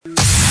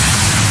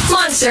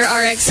Monster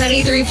RX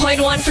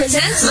 93.1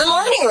 presents The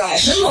Morning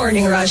Rush. The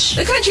Morning Rush,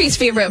 the country's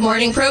favorite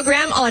morning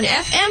program on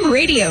FM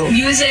radio.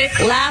 Music,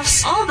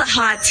 laughs, all the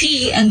hot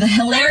tea, and the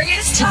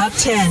hilarious top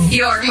 10.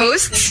 Your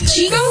hosts,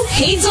 Chico,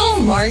 Hazel,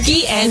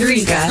 Markki, and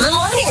Rica. The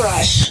Morning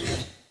Rush.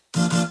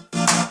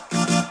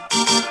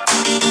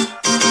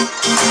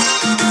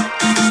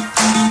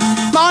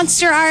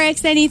 Monster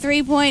RX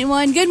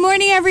 93.1. Good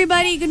morning,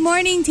 everybody. Good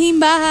morning,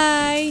 Team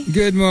Bahay.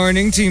 Good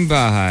morning, Team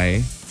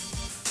Bahay.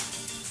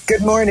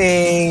 Good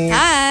morning.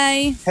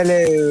 Hi.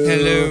 Hello.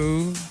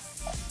 Hello.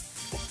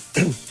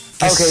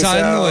 The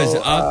sun was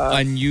up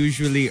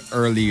unusually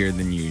earlier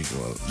than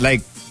usual.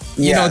 Like,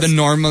 you know, the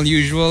normal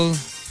usual.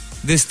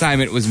 This time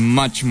it was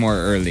much more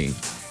early.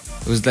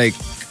 It was like,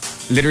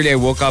 literally I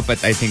woke up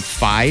at, I think,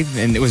 5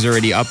 and it was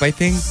already up, I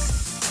think.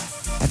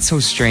 That's so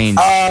strange.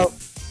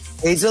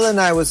 Hazel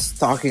and I was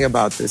talking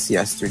about this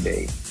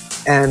yesterday.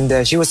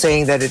 And she was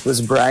saying that it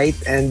was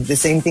bright and the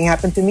same thing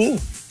happened to me.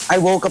 I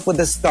woke up with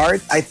a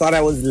start. I thought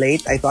I was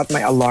late. I thought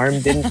my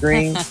alarm didn't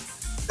ring.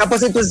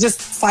 Tapos it was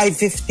just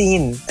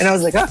 5:15. And I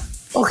was like,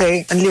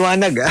 okay, ang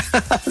liwanag.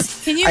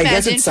 Can you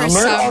imagine for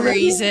some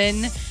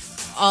reason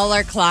all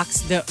our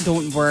clocks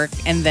don't work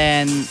and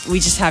then we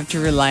just have to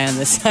rely on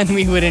the sun?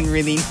 We wouldn't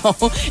really know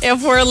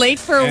if we're late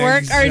for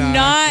work or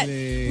not.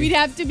 We'd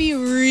have to be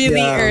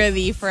really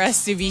early for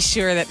us to be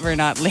sure that we're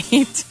not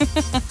late.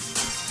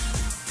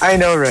 I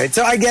know, right?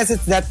 So I guess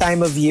it's that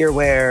time of year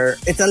where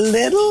it's a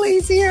little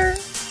easier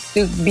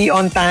to be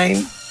on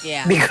time.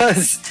 Yeah.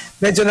 Because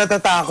medyo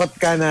natatakot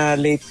ka na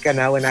late ka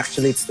na when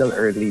actually it's still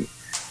early.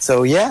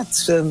 So yeah,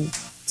 it's sabi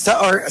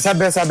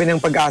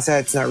ng Pag-asa,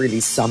 it's not really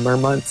summer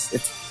months.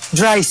 It's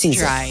dry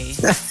season.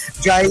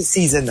 Dry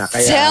season na.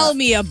 Kaya tell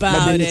me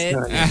about it.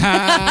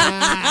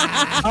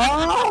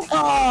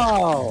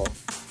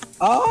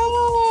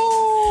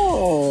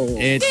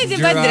 It's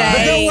diba dry?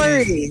 But don't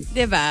worry.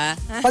 Diba?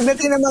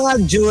 Pagdating ng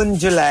mga June,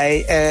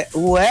 July,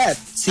 wet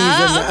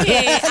season na.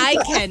 Okay. I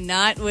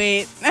cannot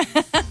wait.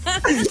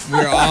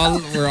 We're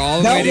all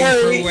waiting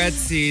for wet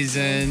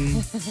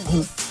season.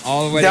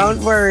 All waiting.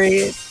 Don't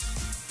worry.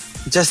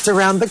 Just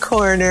around the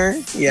corner.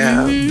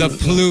 Yeah. Mm-hmm. The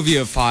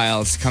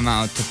pluviophile come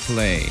out to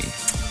play.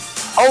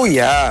 Oh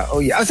yeah.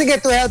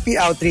 Sige, to help you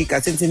out,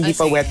 Rica, since hindi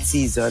pa wet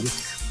season,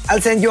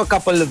 I'll send you a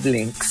couple of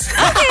links.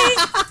 Okay.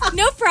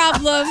 No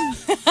problem.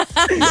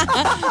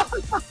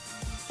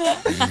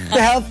 To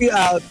help you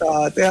out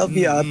a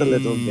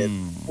little bit.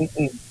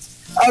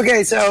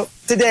 Okay, so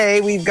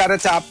today we've got a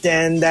top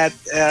 10 that,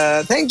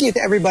 thank you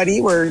to everybody.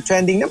 We're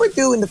trending number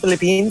 2 in the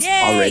Philippines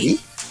already.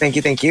 Thank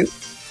you. Thank you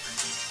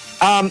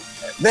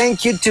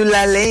to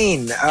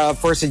Lalaine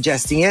for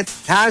suggesting it.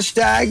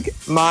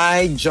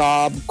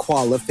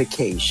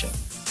 #MyJobQualification.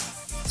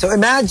 So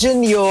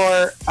imagine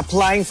you're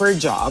applying for a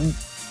job.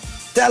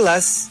 Tell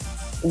us,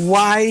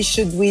 why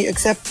should we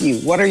accept you?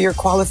 What are your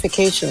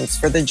qualifications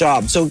for the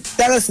job? So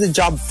tell us the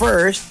job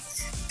first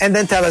and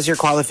then tell us your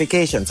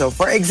qualification. So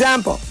for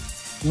example,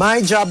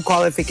 my job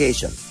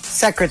qualification,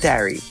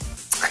 secretary.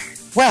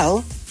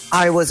 Well,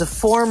 I was a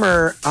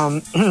former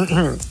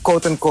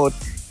quote-unquote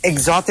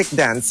exotic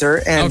dancer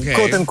and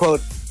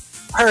quote-unquote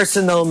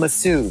personal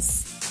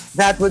masseuse.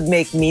 That would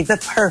make me the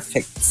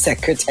perfect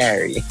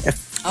secretary.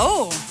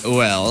 Oh.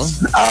 Well.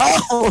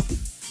 Oh.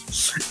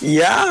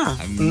 Yeah.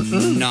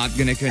 I'm not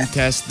going to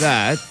contest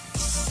that.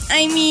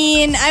 I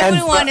mean, I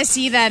wouldn't want to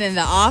see that in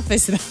the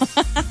office though.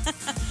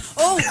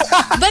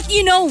 But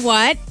you know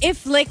what?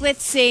 If like,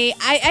 let's say,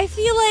 I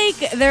feel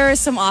like there are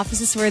some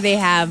offices where they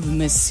have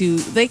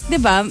masseuse, like,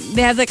 diba?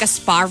 They have like a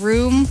spa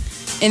room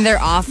in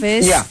their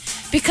office. Yeah.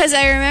 Because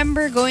I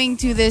remember going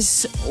to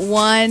this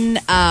one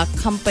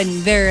company,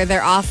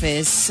 their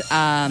office,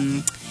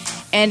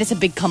 and it's a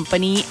big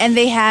company, and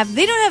they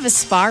don't have a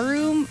spa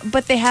room,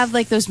 but they have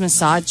like those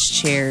massage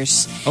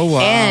chairs. Oh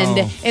wow!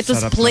 And it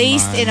was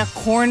placed in a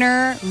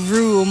corner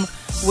room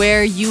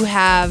where you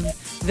have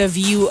the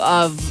view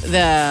of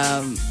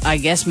the, I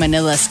guess,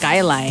 Manila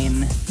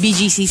skyline,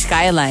 BGC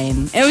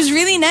skyline. It was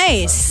really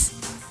nice.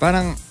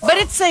 But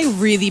it's a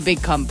really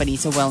big company.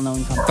 It's a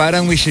well-known company.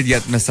 Parang we should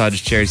get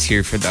massage chairs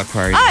here for the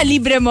aquarium.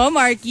 Libre mo,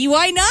 Markki.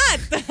 Why not?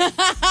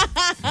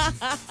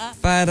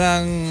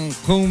 Parang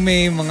kung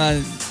may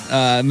mga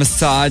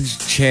massage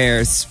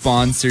chair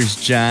sponsors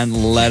dyan,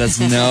 let us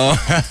know.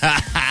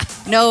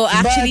 No,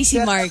 actually si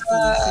Markki.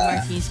 Si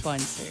Markki yung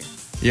sponsor.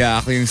 Yeah,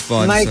 ako yung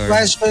sponsor. My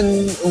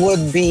question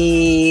would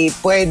be,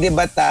 pwede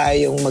ba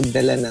tayong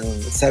magdala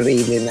ng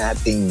sarili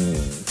nating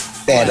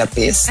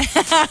therapist?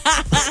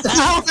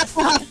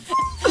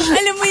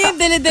 Alam mo yung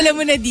dala-dala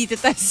mo na dito,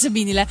 tapos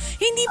sabihin nila,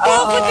 hindi po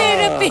ako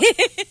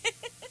therapist.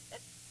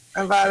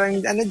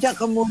 Parang, dyan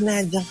ka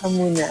muna.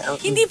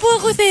 Hindi po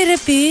ako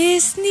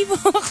therapist. Hindi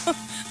po ako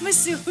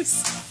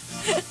masseuse.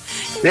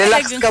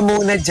 Relax ka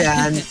muna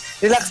dyan.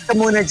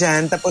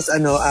 Tapos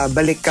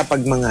balik ka pag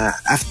mga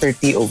after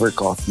tea over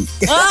coffee.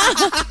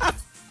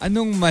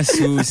 Anong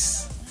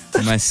masseuse?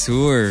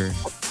 Masseur.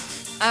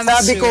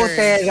 Sabi ko,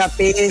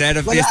 therapist.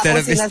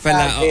 Therapist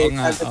pala. Oo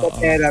nga. Sabi ko,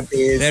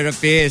 therapist.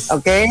 Therapist.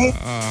 Okay?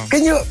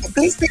 Can you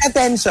please pay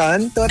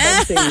attention to what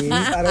I'm saying?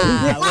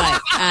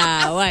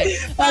 What?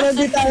 Para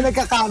hindi tayo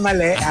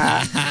nagkakamali.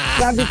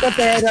 Sabi ko,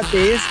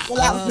 therapist.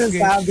 Wala akong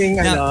nasabing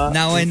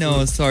Now I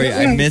know. Sorry,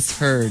 I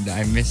misheard.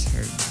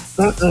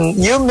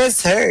 You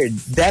misheard.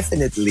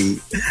 Definitely.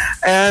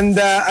 And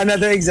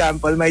another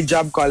example, my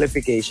job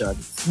qualification.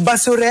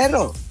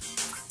 Basurero.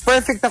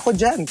 Perfect ako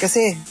dyan.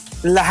 Kasi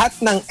lahat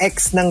ng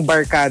ex ng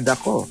barkada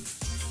ko,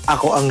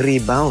 ako ang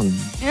rebound.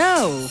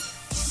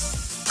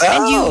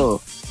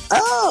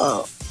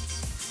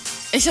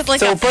 Is it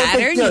like a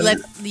pattern?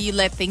 You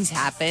let things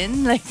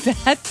happen like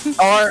that?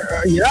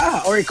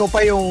 Or ikaw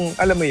pa yung,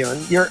 alam mo yun,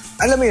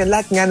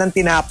 lahat nga ng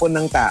tinapon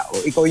ng tao,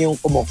 ikaw yung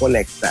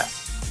kumukolekta.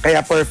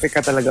 Kaya perfect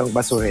ka talagang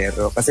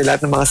basurero. Kasi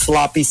lahat ng mga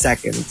sloppy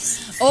seconds,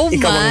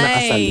 ikaw ang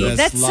nakasalo.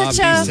 That's such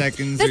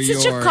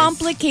a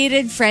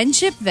complicated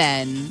friendship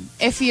then.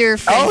 If you're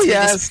friends with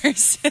this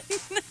person.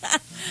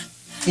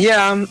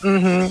 Yeah.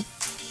 Mm-hmm.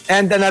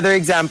 And another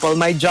example,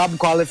 my job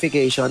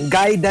qualification,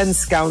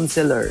 guidance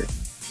counselor.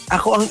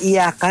 Ako ang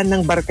iyakan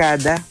ng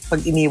barkada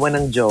pag iniwan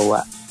ng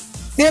jowa.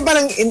 Di ba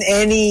parang in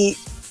any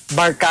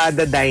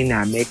barkada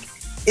dynamic,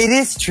 it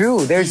is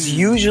true. There's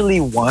usually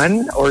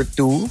one or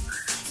two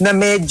na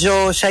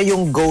medyo siya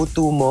yung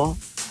go-to mo,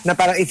 na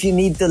parang if you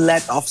need to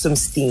let off some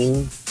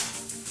steam,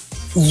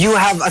 you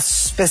have a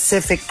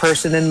specific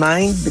person in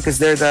mind because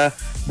they're the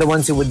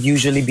ones who would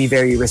usually be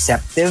very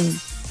receptive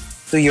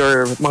to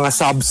your mga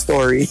sob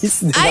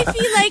stories. I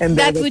feel like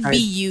that would be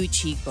you,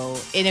 Chico,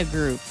 in a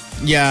group.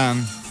 Yeah.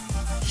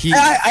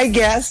 I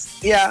guess,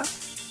 yeah.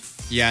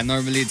 Yeah,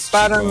 normally it's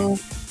parang,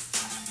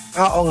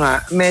 oo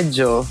nga,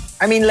 medyo.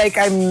 I mean, like,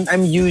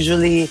 I'm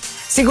usually,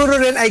 siguro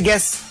rin, I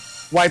guess,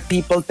 why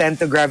people tend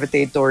to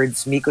gravitate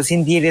towards me because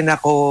hindi rin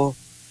ako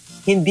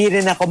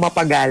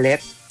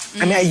mapagalit.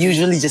 I mean, I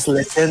usually just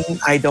listen.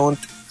 I don't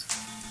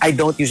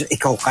usually,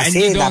 ikaw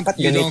kasi,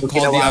 dapat you don't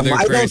call the other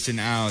person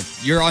out.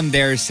 You're on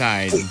their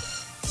side.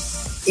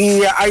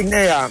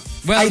 Yeah.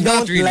 Well, I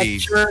don't not really.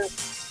 lecture.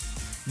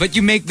 But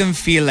you make them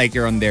feel like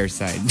you're on their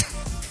side.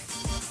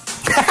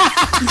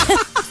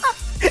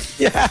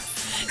 Yeah.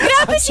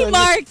 Grabe si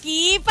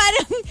Markki.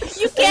 Parang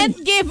you can't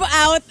give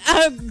out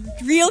a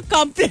real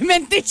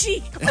compliment to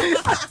Chico.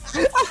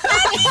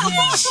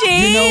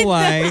 You know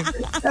why?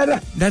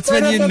 That's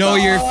when you know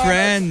your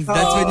friend.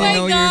 That's when you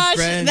know your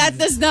friend. That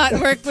does not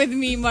work with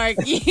me,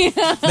 Markki.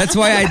 That's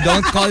why I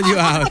don't call you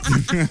out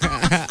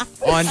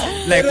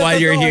while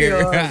you're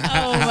here.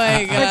 Oh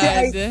my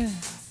God.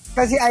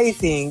 Kasi I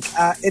think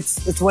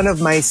it's one of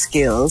my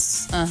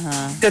skills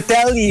to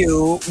tell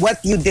you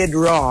what you did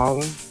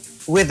wrong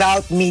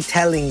without me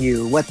telling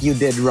you what you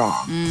did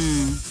wrong.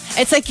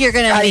 It's like you're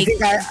gonna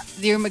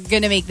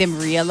make them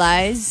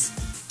realize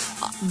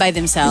by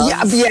themselves.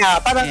 Yeah.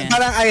 Parang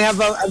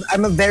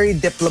I'm a very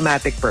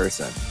diplomatic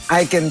person.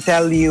 I can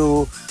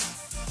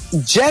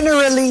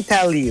generally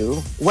tell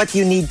you what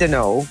you need to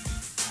know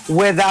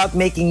without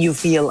making you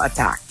feel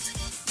attacked.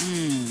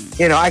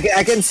 You know,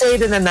 I can say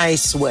it in a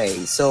nice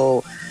way.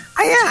 So,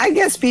 I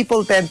guess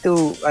people tend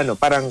to,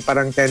 parang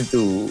tend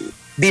to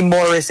be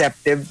more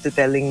receptive to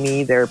telling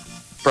me their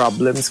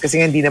problems. Kasi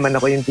hindi naman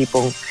ako yung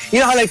tipong,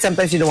 how like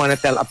sometimes you don't want to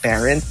tell a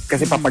parent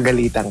kasi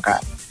papagalitan ka.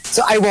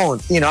 So I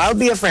won't. I'll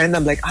be a friend.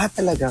 I'm like,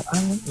 talaga.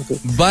 Okay.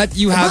 But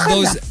you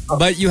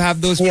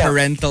have those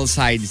parental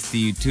sides to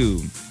you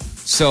too.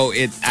 So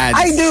it adds.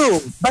 I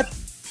do, but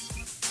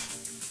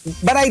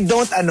I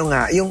don't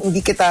yung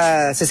hindi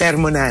kita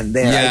sesermonan.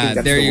 Yeah, I think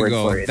that's there the you word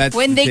go. for it. That's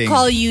when the they thing.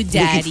 call you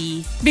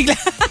daddy. Bigla.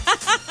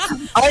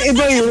 Ay,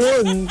 iba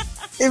yun.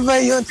 Iba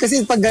yun.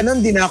 Kasi pag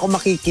ganun, di na ako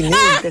makikinig.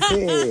 Kasi...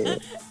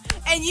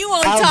 And you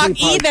won't talk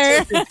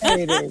either.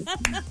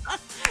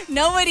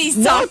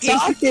 Nobody's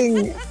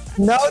talking.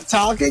 No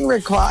talking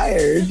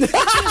required.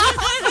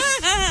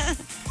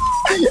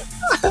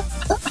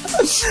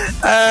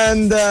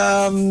 And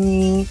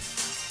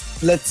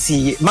let's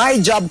see. My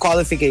job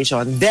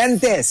qualification,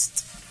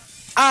 dentist.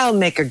 I'll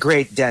make a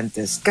great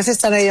dentist. Kasi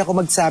sanay ako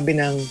magsabi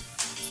ng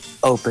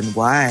open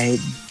wide.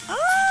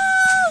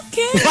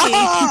 Okay.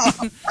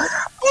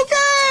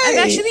 Okay. I've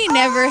actually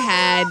never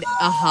had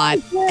a hot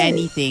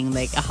anything,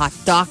 like a hot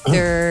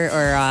doctor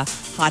or a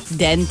hot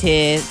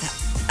dentist.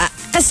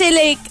 Kasi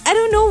like, I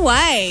don't know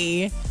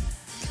why.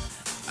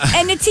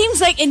 And it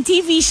seems like in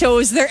TV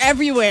shows, they're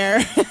everywhere.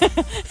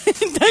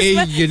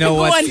 Hey, you know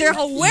what? Wonder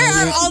where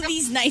are all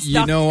these nice doctors?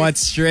 You know what's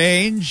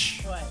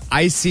strange? What?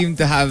 I seem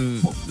to have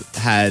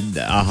had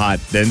a hot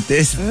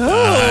dentist, a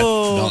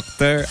hot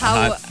doctor, a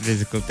hot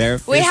physical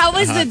therapist. Wait, how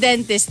was the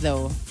dentist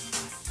though?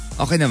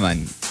 Okay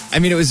naman. I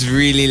mean, it was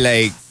really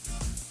like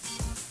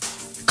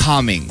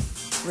calming.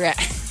 Right.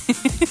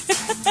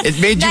 It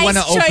made you want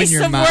to open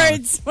your mouth.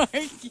 Nice choice of words,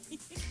 Markki.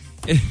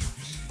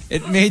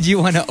 It made you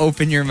want to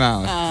open your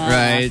mouth,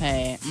 right?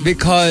 Okay.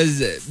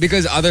 Because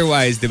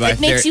otherwise, diba,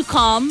 it makes you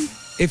calm.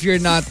 If you're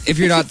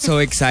not so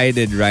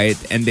excited, right,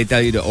 and they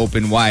tell you to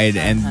open wide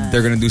and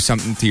they're gonna do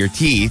something to your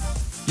teeth,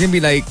 you're gonna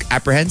be like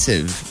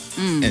apprehensive.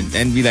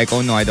 and be like,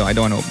 oh no, I don't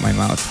want to open my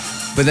mouth.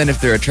 But then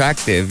if they're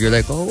attractive, you're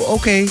like, oh,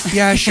 okay,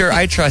 yeah, sure,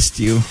 I trust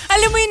you.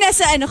 Alam mo yung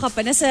nasa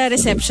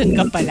reception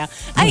ka pala.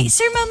 Ay,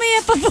 sir,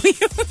 mamaya pa po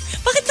yun.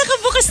 Bakit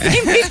nakabukas na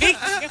yung bibig?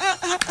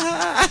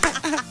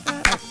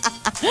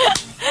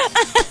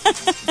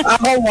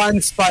 Ako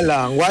once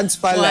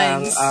pa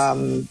lang,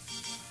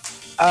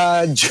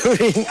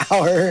 during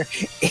our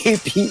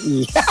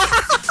APE.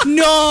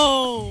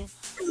 No!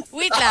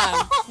 Wait lang.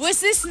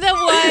 Was this the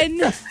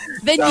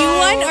new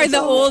one or the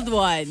old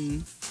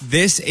one?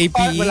 This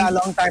APE? Wala,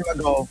 long time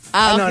ago.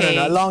 Okay.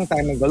 No, long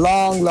time ago.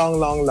 Long time.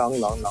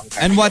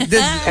 And what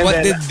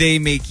did they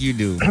make you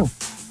do?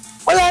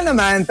 Wala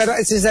naman, pero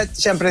it's just that,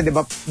 syempre, di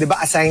ba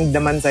assigned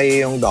naman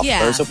sa'yo yung doctor.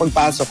 Yeah. So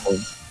pagpasok ko,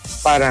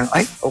 parang,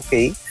 ay,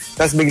 okay.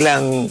 Tapos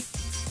biglang,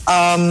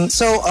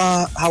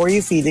 how are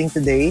you feeling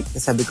today?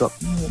 Tapos sabi ko,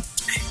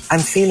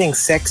 I'm feeling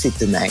sexy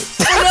tonight.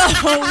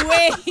 No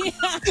way!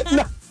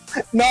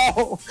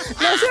 No,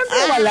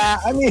 syempre wala.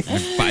 I mean,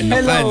 Paano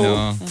ka,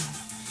 no?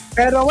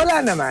 Pero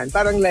wala naman.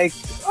 Parang like,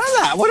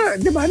 wala,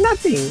 di ba?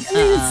 Nothing. I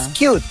mean, it's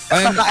cute.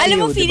 Alam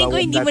mo, feeling ko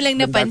hindi mo lang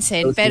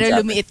napansin, pero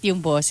lumiit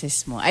yung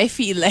boses mo. I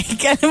feel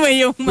like, alam mo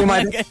yung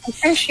mga...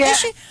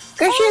 Kasi,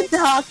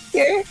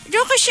 doctor.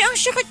 Kasi, ang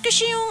sakit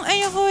kasi yung,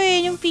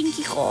 yung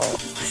pinky ko.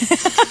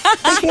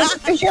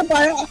 Kasi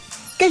parang,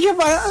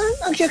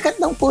 ang sakit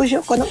ng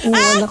puso ko, ng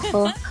umanak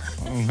ko.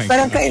 Oh my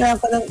parang God. kailangan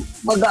ko ng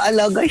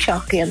mag-aalaga sa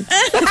akin.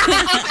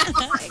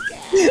 Oh my God.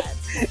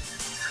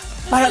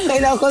 Parang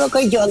kailangan ko ng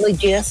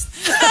cardiologist.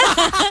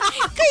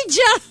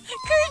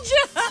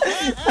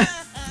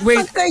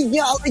 Wait,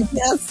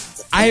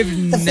 cardiologist. I've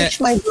To fix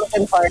my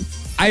broken heart.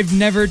 I've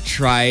never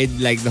tried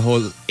like the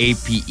whole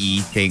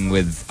APE thing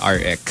with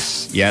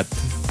RX yet.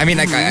 I mean,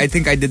 like I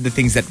think I did the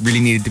things that really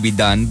needed to be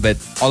done, but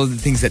all of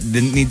the things that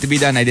didn't need to be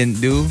done, I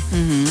didn't do.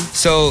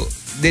 So,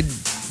 did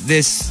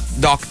this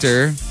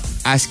doctor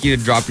ask you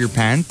to drop your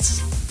pants?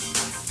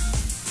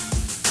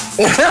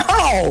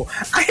 No!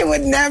 I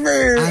would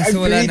never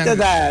agree to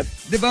that.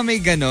 Di ba may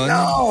ganon?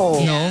 No.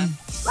 No?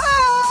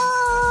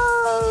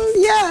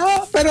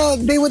 Yeah, pero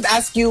they would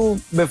ask you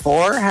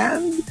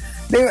beforehand.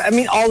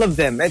 All of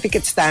them. I think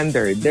it's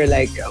standard. They're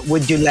like,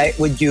 would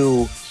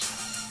you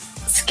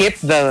skip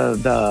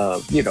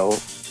the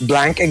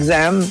blank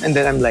exam? And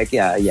then I'm like,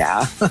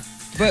 yeah.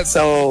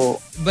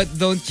 But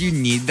don't you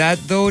need that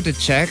though to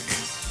check?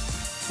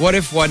 What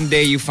if one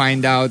day you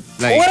find out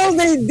like... Well,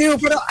 they do,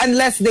 but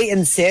unless they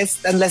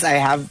insist, unless I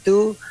have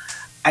to,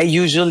 I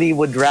usually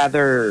would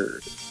rather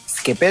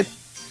skip it.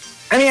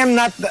 I mean, I'm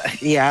not...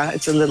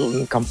 it's a little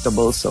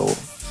uncomfortable, so...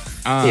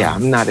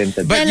 I'm not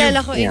into that. But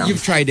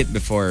you've tried it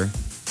before.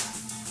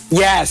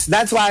 Yes,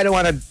 that's why I don't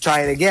want to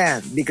try it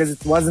again, because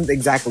it wasn't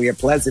exactly a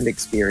pleasant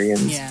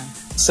experience. Yeah.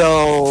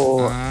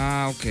 So...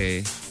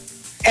 okay.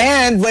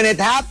 And when it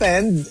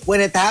happened,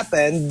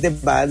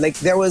 diba, like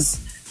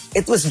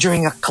it was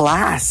during a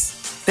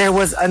class. There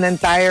was an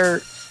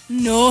entire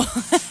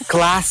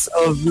class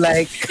of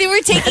like... They were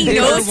taking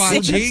notes.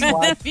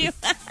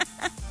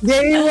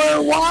 They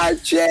were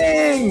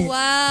watching!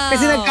 Wow.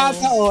 Kasi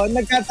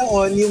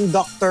nagkataon, yung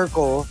doctor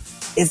ko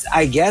is,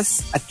 I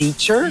guess, a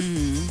teacher.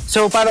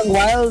 So parang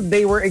while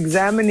they were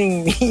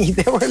examining me,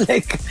 there were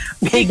like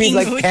maybe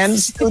like 10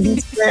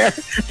 students there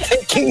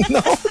taking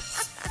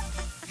notes.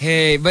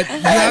 Hey, but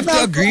you have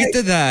to agree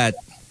to that.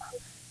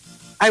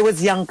 I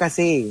was young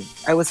kasi.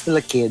 I was still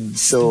a kid.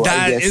 So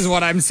that I guess, is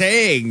what I'm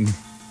saying.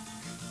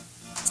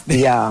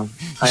 Yeah.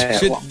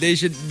 They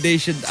should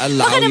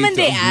allow you to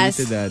agree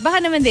to that. Baka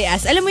naman they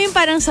ask. Alam mo yung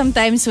parang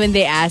sometimes when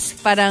they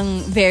ask,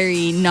 parang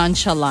very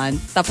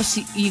nonchalant.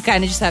 Tapos you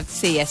kind of just have to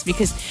say yes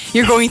because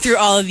you're going through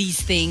all of these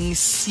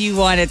things. You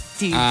want it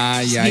to be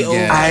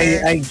over.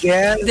 I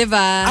guess.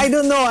 Diba? I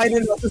don't know.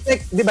 It's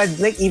like, diba,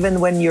 like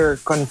even when you're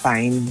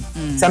confined,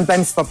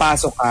 sometimes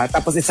papasok ka,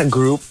 tapos it's a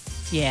group.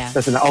 Yeah.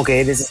 Tapos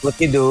okay, this is what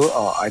you do.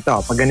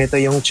 Ito, pag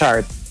ganito yung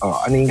chart,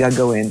 ano yung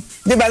gagawin?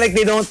 Diba, like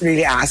they don't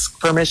really ask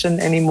permission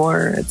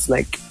anymore. It's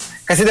like,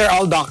 kasi they're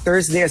all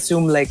doctors, they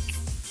assume that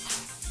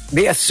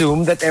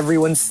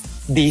everyone's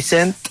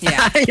decent.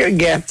 Yeah. You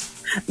get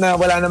na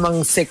wala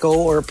namang sicko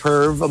or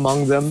perv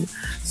among them.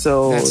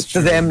 So to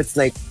them, it's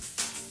like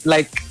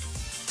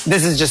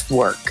this is just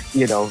work,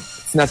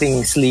 It's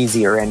nothing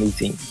sleazy or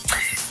anything.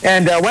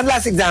 And one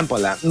last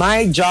example,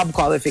 my job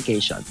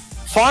qualification.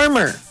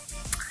 Farmer.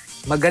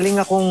 Magaling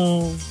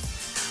akong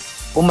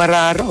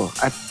umararo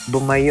at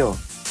bumayo.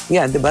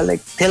 Yeah, diba?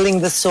 Like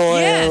tilling the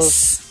soil.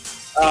 Yes.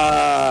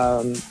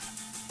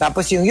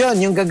 Tapos yung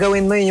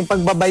gagawin mo yung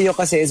pagbabayo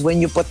kasi is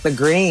when you put the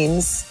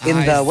grains in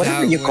the,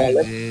 whatever you call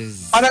it.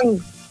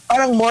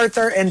 Parang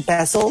mortar and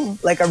pestle,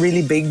 like a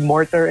really big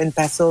mortar and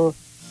pestle.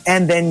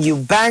 And then you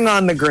bang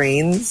on the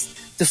grains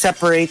to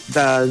separate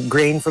the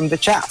grain from the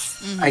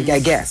chaff. Mm-hmm. I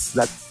guess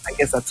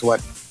that's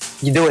what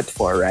you do it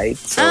for, right?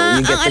 So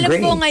you get the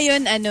grain. Alam ko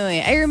ngayon,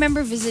 I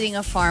remember visiting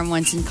a farm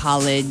once in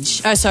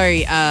college.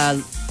 Farm?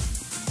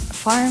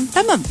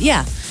 Tama,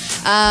 yeah.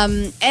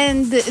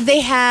 And they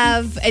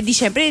have,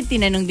 syempre,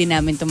 tinanong din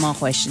namin itong mga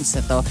questions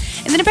na to.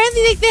 And then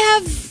apparently, like, they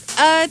have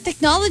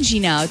technology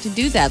now to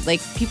do that.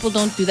 Like, people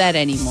don't do that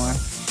anymore.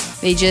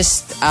 They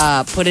just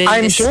put it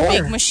in this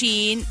big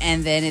machine,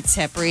 and then it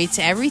separates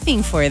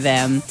everything for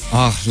them.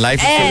 Oh,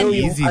 life is so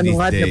easy these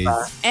days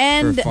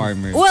and for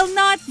farmers. Well,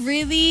 not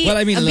really. Well,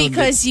 I mean,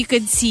 because you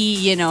could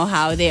see,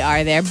 how they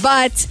are there.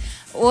 But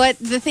what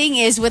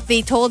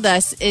they told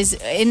us is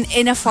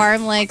in a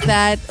farm like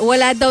that,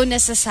 wala daw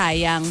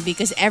nasasayang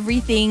because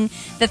everything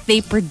that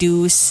they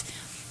produce,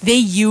 they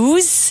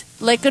use.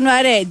 Like,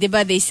 kunwari,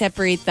 diba, they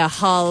separate the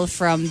hull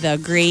from the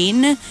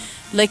grain.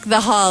 Like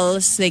the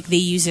hulls, like they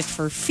use it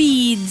for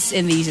feeds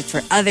and they use it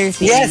for other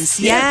things. Yes,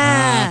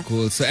 yeah. Ah,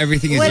 cool. So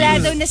everything is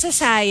wala used. daw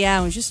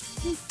nasasayang. Just,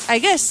 I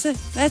guess,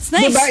 that's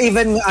nice. Diba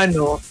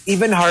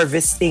even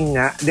harvesting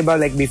nga, diba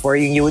like before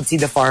you would see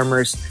the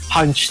farmers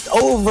hunched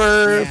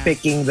over,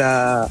 picking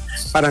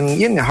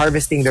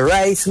harvesting the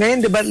rice.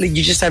 Ngayon, diba, like,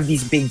 you just have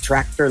these big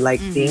tractor-like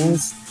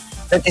things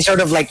that they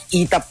sort of like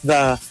eat up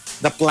the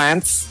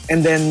plants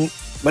and then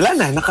wala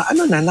na,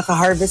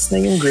 naka-harvest na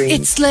yung grain.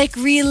 It's like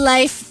real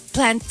life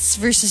Plants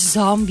versus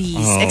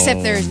Zombies.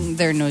 Except there are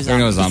no zombies. There are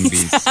no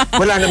zombies.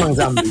 Wala namang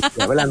zombies.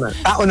 Yeah, wala naman.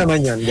 Tao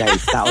naman yun,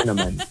 guys. Tao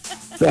naman.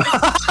 So,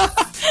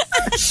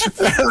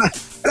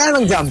 wala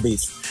namang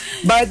zombies.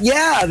 But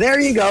yeah, there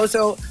you go.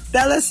 So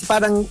tell us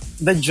parang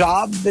the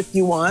job that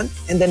you want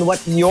and then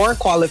what your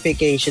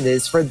qualification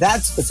is for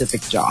that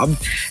specific job.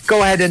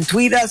 Go ahead and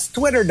tweet us,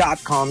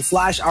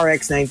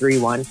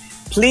 twitter.com/RX931.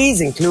 Please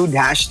include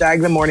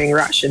hashtag The Morning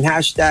Rush and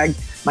hashtag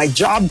my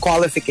job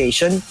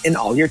qualification in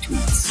all your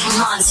tweets.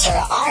 Monster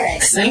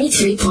RX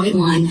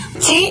 93.1.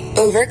 Tea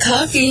over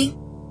coffee.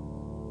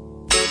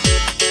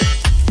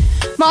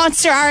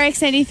 Monster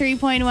RX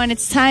 93.1.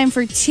 It's time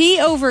for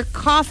tea over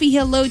coffee.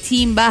 Hello,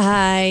 Team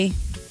Bahay.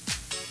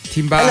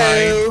 Team Bahay.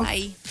 Hello.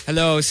 Hi.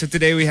 Hello. So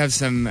today we have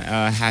some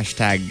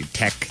hashtag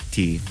tech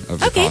tea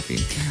over coffee.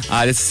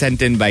 This is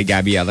sent in by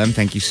Gabby LM.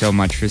 Thank you so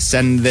much for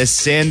sending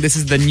this in. This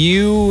is the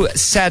new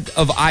set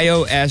of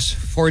iOS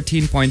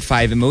 14.5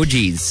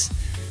 emojis.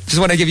 Just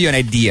want to give you an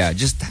idea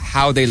just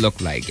how they look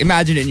like.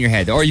 Imagine it in your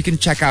head. Or you can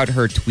check out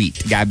her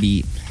tweet,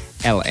 Gabby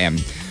LM.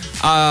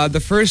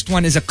 The first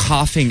one is a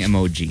coughing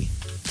emoji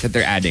that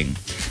they're adding.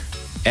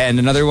 And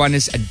another one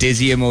is a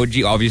dizzy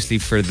emoji, obviously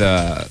for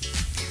the,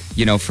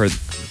 for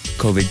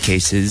COVID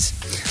cases.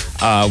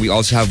 We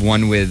also have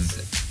one with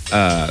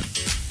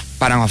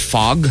parang a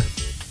fog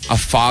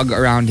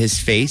around his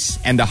face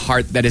and a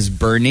heart that is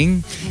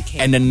burning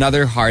and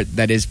another heart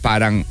that is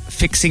parang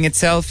fixing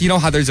itself. You know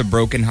how there's a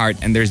broken heart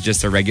and there's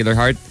just a regular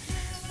heart?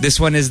 This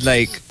one is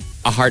like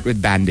a heart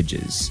with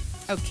bandages.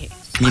 Okay.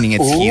 Meaning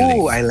it's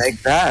healing. Oh, I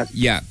like that.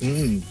 Yeah.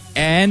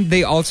 And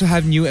they also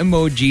have new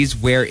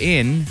emojis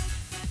wherein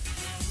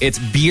it's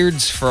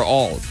beards for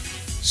all.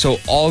 So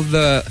all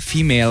the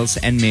females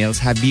and males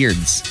have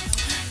beards.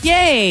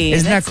 Yay!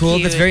 Isn't that cool?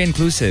 Cute. That's very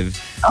inclusive.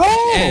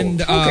 Oh,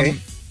 and okay.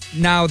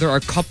 Now there are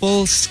a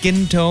couple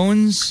skin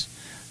tones.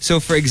 So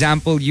for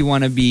example, you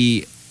want to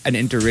be an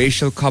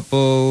interracial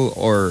couple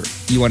or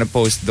you want to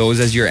post those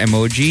as your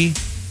emoji,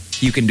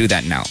 you can do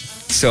that now.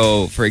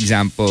 So for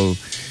example,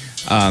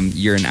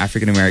 you're an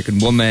African American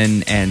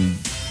woman and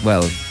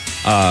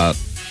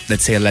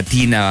let's say a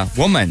Latina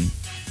woman,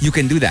 you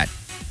can do that.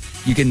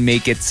 You can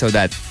make it so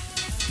that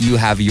you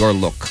have your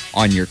look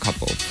on your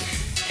couple.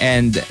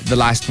 And the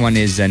last one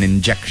is an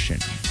injection.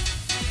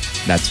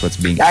 That's what's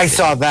being I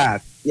saw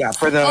that. Yeah,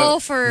 for the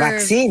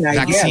vaccine,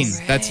 I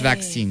guess. That's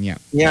vaccine, yeah.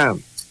 Yeah.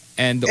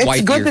 And the it's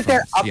white good that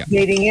they're earphones,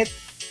 updating it.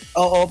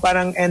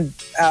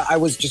 I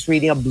was just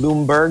reading a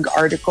Bloomberg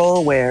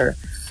article where,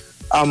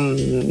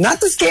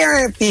 not to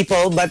scare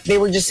people, but they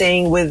were just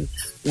saying with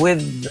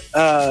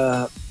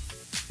the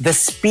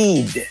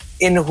speed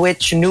in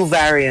which new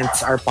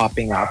variants are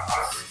popping up,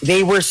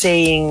 they were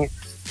saying,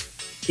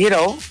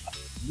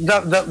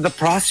 the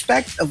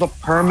prospect of a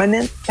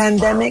permanent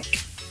pandemic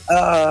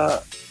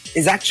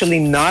is actually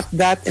not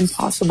that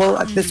impossible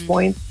at this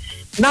point.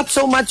 Not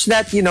so much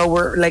that,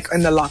 we're like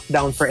in the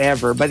lockdown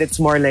forever, but it's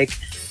more like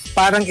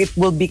parang it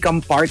will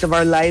become part of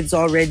our lives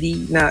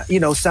already. Na,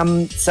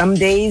 some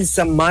days,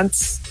 some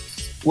months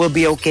will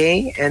be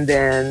okay. And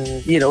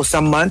then,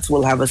 some months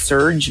we'll have a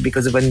surge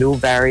because of a new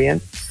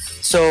variant.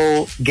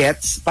 So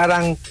gets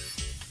parang,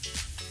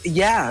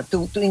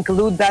 to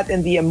include that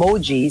in the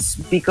emojis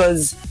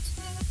because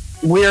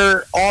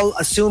we're all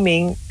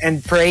assuming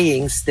and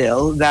praying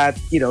still that,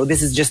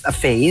 this is just a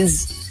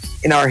phase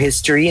in our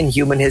history, in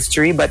human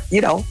history. But,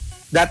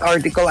 that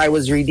article I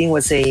was reading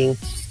was saying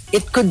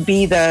it could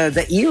be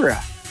the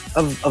era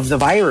of the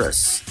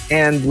virus.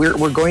 And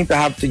we're going to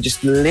have to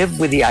just live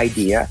with the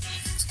idea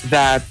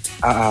that,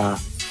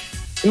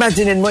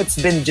 imagine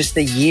it's been just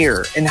a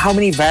year and how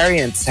many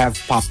variants have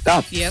popped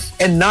up. Yep.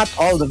 And not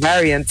all the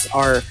variants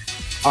are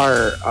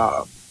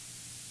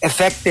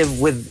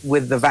effective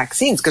with the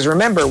vaccines. Because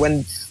remember,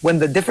 when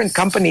the different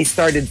companies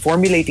started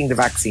formulating the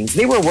vaccines,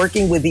 they were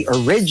working with the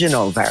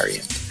original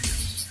variant.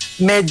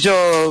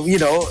 Medyo,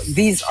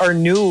 these are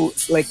new.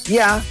 Like,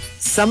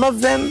 some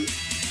of them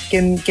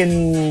can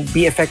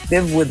be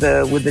effective with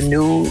the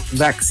new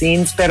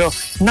vaccines, pero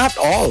not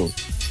all.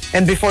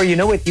 And before you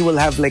know it, you will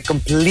have like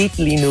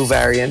completely new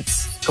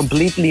variants,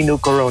 completely new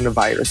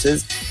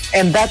coronaviruses.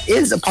 And that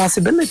is a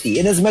possibility.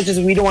 In as much as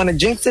we don't want to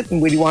jinx it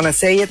and we don't want to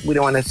say it, we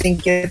don't want to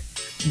think it.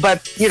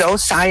 But,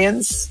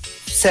 science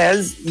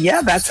says,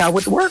 yeah, that's how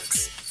it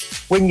works.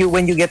 When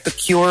you get to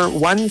cure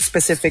one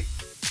specific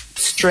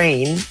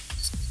strain,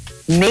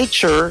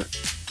 nature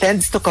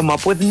tends to come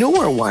up with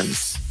newer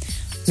ones.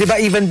 Diba,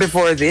 even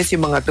before this,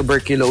 yung mga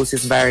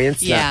tuberculosis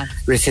variants na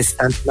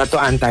resistant na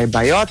to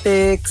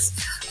antibiotics,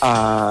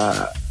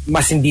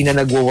 mas hindi na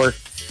nagwo-work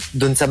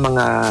dun sa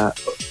mga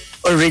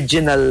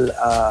original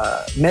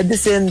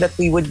medicine that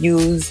we would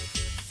use.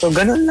 So,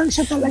 ganun lang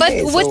siya talaga.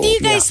 But what do you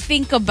guys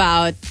think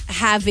about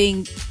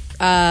having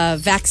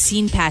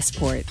vaccine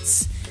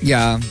passports?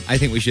 Yeah, I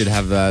think we should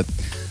have that.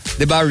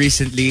 Diba,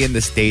 recently in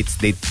the States,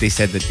 they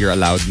said that you're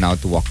allowed now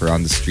to walk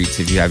around the streets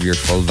if you have your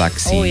full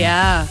vaccine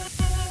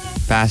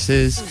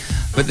passes.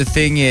 But the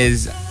thing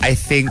is, I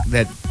think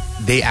that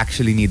they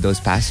actually need those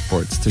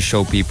passports to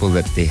show people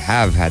that they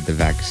have had the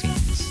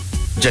vaccines.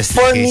 Just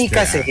for me,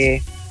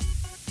 kasi,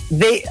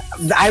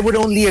 I would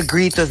only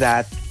agree to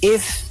that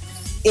if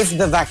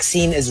the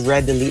vaccine is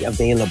readily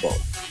available.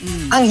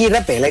 Ang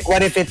hirap eh. Like,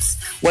 what if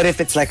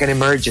it's like an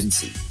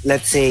emergency?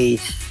 Let's say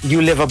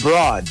you live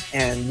abroad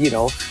and,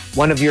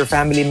 one of your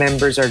family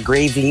members are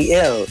gravely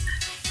ill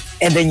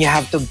and then you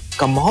have to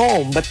come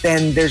home, but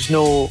then there's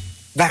no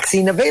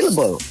vaccine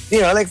available.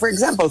 Like, for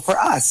example, for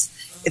us,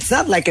 it's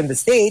not like in the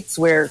States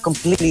where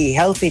completely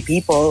healthy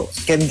people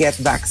can get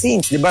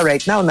vaccines. Diba?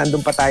 Right now,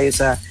 nandun pa tayo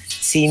sa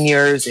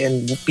seniors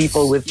and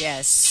people with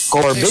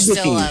comorbidities. There's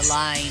still a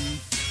line.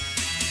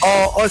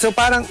 So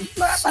parang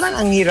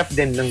ang hirap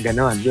din ng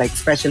ganon. Like,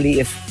 especially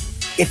if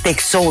it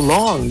takes so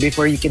long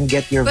before you can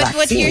get your vaccine. But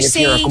what you're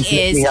saying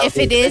is, if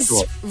it is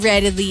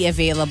readily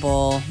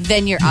available,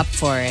 then you're up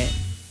for it.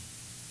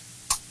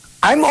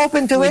 I'm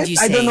open to it.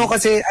 I don't know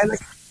kasi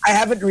I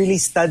haven't really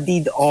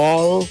studied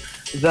all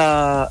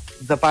the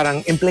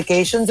parang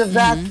implications of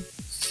that.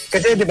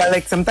 Kasi diba,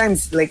 like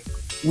sometimes like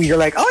we're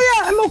like, oh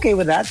yeah, I'm okay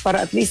with that.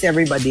 Para at least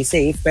everybody's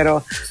safe.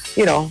 Pero,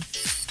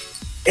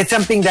 it's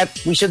something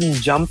that we shouldn't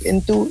jump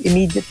into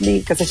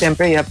immediately kasi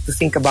syempre you have to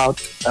think about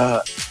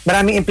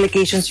maraming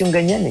implications yung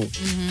ganyan eh.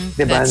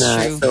 Diba?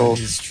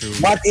 That's true.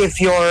 So what if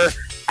you're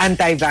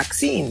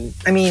anti-vaccine?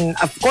 I mean,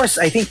 of course,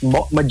 I think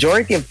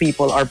majority of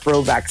people are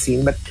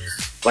pro-vaccine, but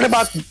what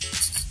about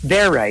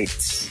their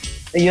rights?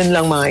 Yun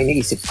lang mga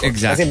iniisip ko.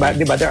 Exactly.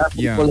 Kasi diba, there are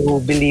people who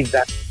believe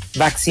that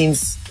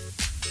vaccines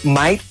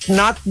might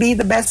not be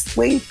the best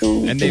way to go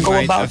about it. And they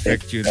might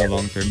affect you in the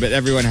long term. But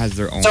everyone has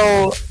their own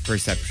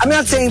perception. I'm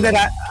not saying that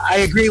I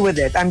agree with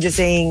it. I'm just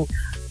saying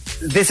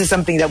this is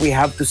something that we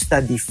have to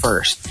study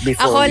first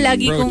before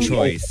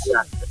pro-choice.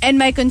 And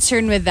my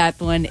concern with that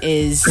one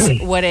is,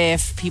 what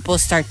if people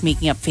start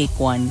making up fake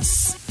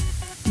ones?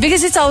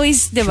 Because it's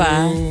always,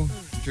 diba?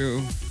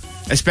 True.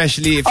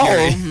 Especially if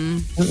you're...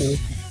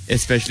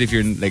 Especially if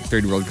you're in like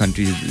third world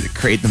countries,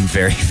 create them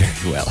very,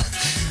 very well.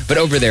 But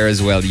over there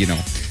as well, we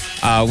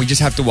just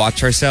have to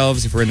watch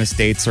ourselves if we're in the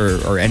States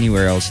or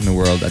anywhere else in the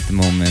world at the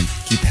moment.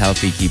 Keep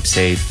healthy, keep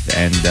safe,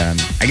 and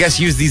I guess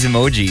use these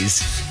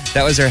emojis.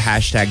 That was our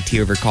hashtag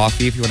tea over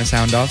coffee. If you want to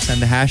sound off,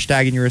 send the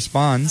hashtag in your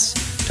response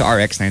to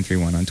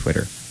RX931 on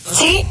Twitter.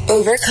 Tea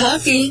over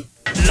coffee.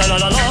 La la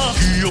la la.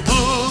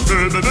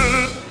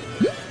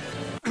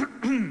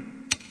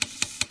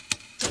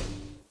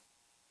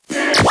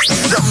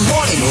 The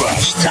Morning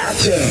Rush Top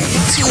 10.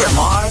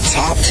 TMR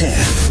Top 10.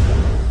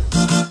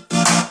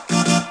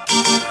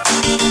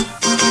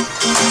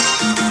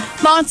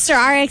 Monster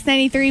RX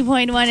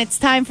 93.1. It's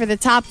time for the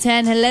top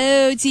 10.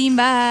 Hello, team.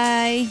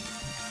 Bye.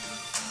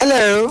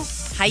 Hello.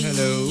 Hi.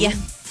 Hello.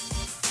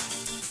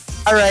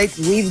 All right,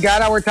 we've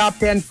got our top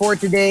 10 for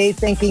today.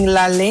 Thanking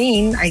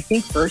Lalaine, I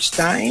think first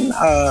time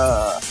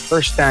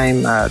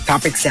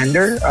topic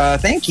sender.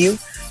 Thank you.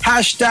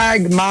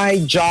 Hashtag my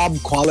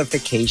job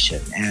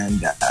qualification.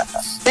 And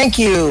thank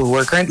you.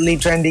 We're currently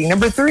trending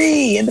number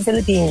 3 in the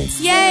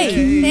Philippines.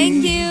 Yay.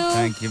 Thank you.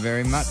 Thank you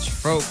very much,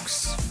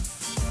 folks.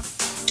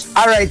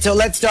 All right, so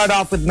let's start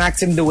off with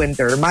Maxim De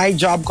Winter. My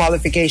job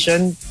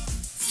qualification,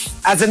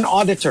 as an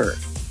auditor,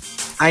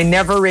 I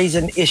never raise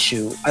an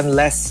issue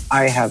unless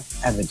I have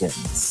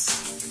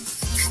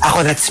evidence.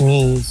 Ako, that's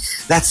me.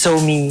 That's so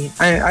me.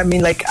 I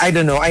mean, like, I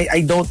don't know.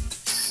 I don't,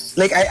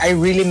 like, I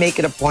really make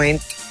it a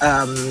point,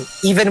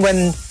 even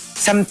when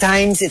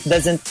sometimes it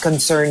doesn't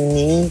concern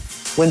me,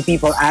 when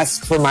people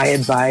ask for my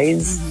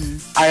advice,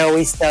 I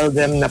always tell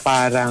them na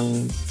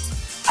parang,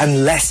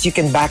 unless you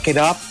can back it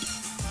up,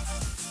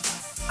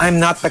 I'm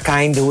not the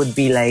kind who would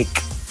be like,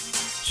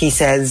 he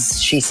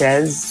says, she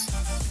says,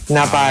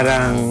 na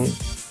parang,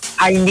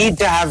 I need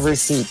to have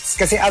receipts.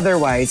 Kasi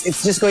otherwise,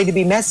 it's just going to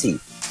be messy.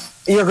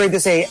 You're going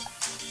to say,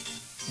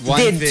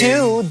 did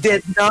two,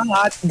 did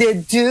not.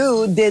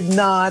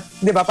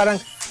 Diba? Parang,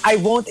 I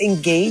won't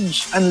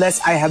engage unless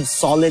I have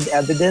solid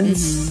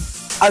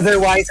evidence.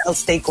 Otherwise, I'll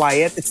stay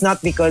quiet. It's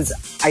not because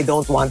I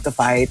don't want to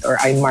fight or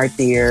I'm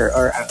martyr.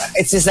 Or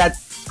it's just that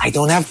I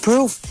don't have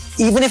proof.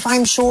 Even if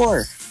I'm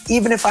sure.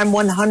 Even if I'm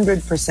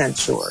 100%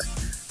 sure.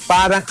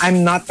 parang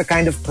I'm not the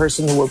kind of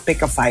person who will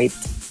pick a fight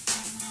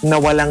na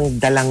walang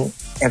dalang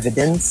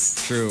evidence.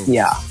 True.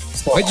 Yeah.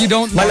 So, but you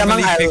don't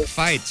normally pick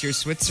fights. You're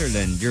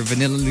Switzerland. You're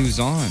Vanilla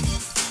Luzon.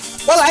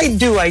 Well, I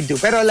do.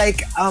 Pero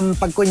like,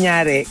 pag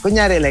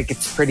kunyari, like,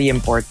 it's pretty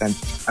important.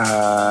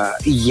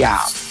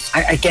 Yeah.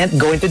 I can't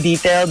go into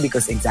detail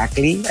because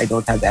exactly, I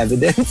don't have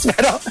evidence.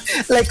 Pero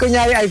like,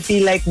 kunyari, I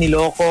feel like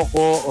niloko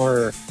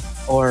ko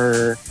or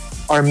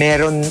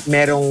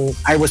merong,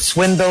 I was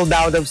swindled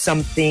out of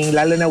something,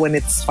 lalo na when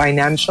it's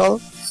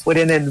financial, when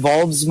it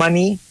involves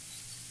money.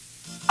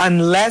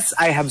 Unless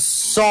I have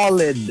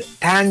solid,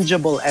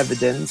 tangible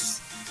evidence,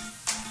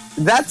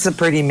 that's a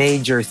pretty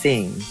major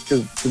thing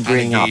to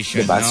bring up.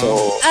 Diba? No?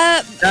 So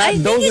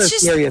those are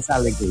serious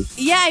allegations.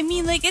 Yeah, I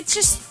mean, like, it's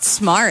just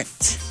smart.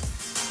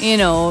 You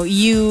know,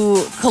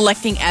 you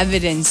collecting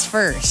evidence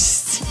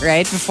first,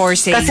 right? Before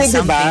saying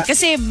something. Diba?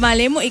 Kasi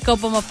mali mo, ikaw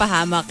pa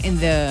mapahamak in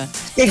the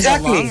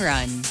long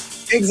run.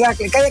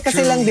 Exactly. Kaya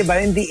kasi lang,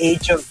 diba, in the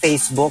age of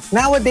Facebook,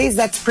 nowadays,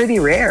 that's pretty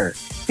rare.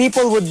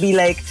 People would be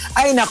like,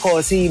 ay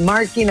nako, si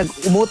Markki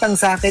umutang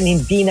sa akin,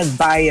 hindi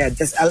nagbayad.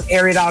 Just I'll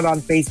air it out on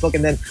Facebook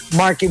and then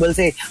Markki will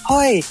say,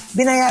 hoy,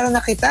 binayaran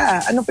na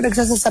kita. Ano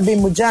pinagsasasabi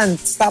mo dyan?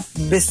 Stop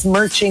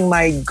besmirching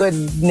my good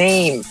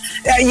name.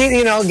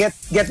 You know, get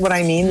what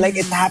I mean? Like,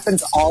 it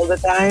happens all the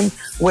time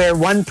where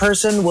one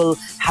person will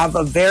have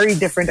a very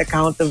different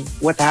account of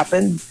what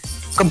happened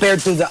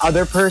compared to the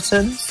other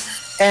person.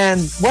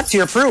 And what's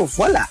your proof?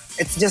 Wala.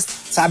 It's just,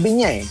 sabi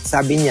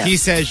niya. He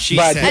says, she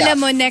said. Alam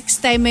mo, next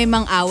time may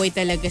mang-away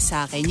talaga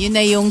sa akin, yun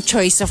na yung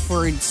choice of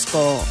words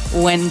ko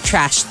when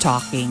trash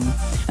talking.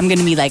 I'm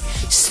gonna be like,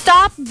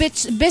 stop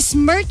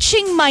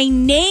besmirching my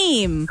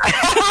name.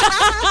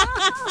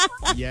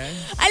 Yeah.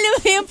 Alam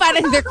mo yun,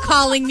 parang they're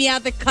calling me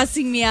out, they're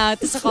cussing me out.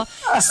 Tapos ako,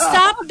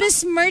 stop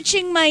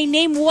besmirching my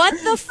name. What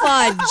the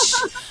fudge?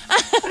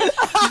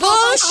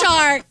 Bull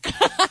shark.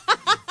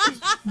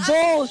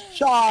 Bull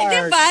shark.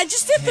 Diba?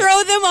 Just to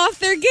throw them off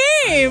their game.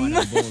 I want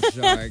a bull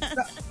shark.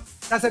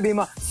 Sasabihin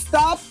mo,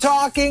 stop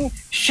talking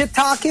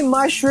shiitake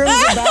mushrooms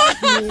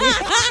about me.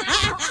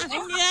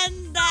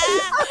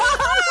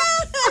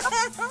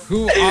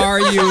 Who are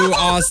you,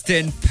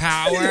 Austin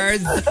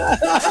Powers?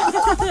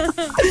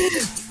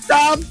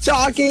 Stop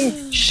talking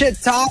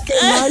shiitake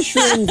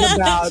mushrooms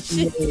about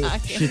me.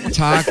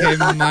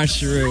 Shiitake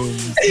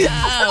mushrooms.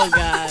 Oh,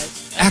 God.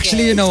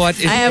 Actually, you know what?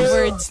 I have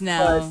words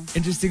now.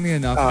 Interestingly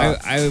enough,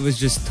 I was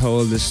just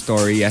told a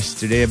story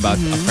yesterday about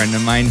a friend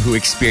of mine who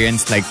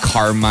experienced like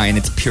karma in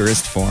its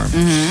purest form.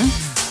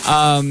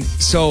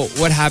 So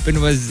what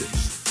happened was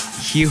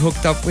he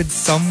hooked up with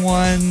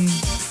someone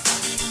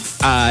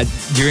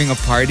during a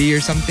party or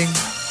something.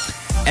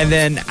 And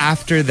then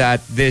after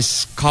that,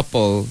 this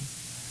couple,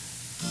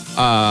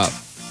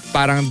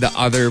 parang the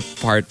other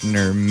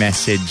partner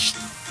messaged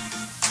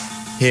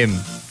him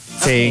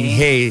saying,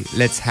 hey,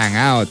 let's hang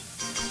out.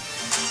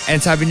 And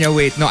sabi niya,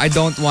 wait, no, I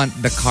don't want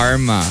the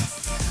karma.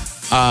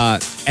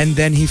 And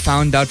then he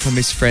found out from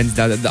his friends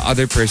that the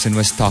other person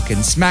was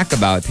talking smack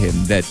about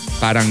him. That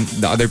parang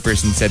the other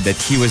person said that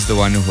he was the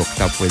one who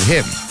hooked up with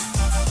him.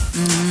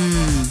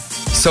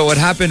 So what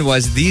happened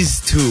was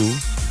these two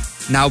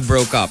now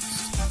broke up.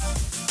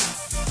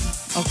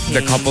 Okay.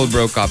 The couple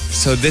broke up.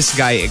 So this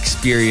guy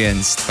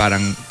experienced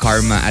parang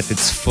karma at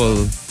its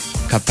full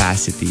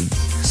capacity.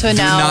 So Do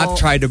now, not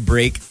try to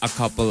break a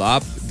couple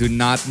up. Do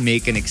not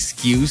make an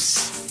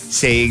excuse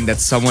saying that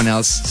someone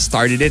else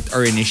started it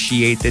or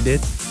initiated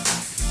it,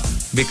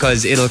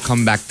 because it'll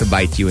come back to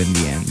bite you in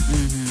the end.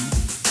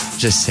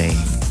 Just saying.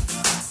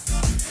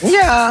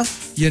 Yeah.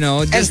 You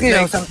know,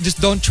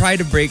 just don't try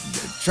to break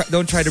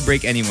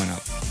anyone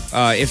up.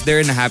 If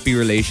they're in a happy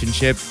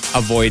relationship,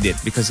 avoid it,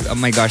 because oh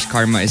my gosh,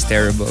 karma is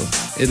terrible.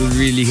 It'll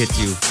really hit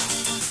you.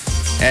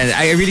 And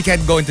I really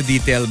can't go into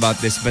detail about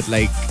this, but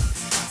like,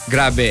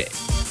 grabe,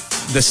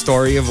 the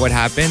story of what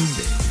happened,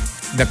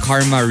 the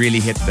karma really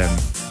hit them.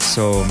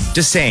 So,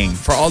 just saying,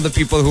 for all the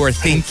people who are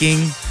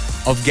thinking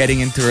of getting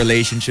into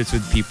relationships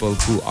with people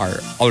who are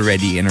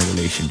already in a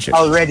relationship.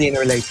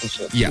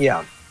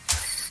 Yeah.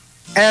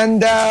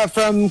 And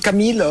from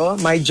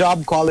Camilo, my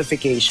job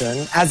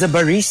qualification, as a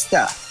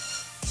barista,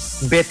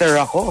 bitter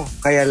ako,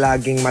 kaya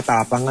laging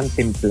matapang ang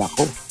timpla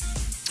ko.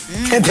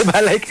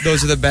 Diba? Like,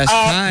 those are the best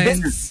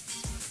kinds.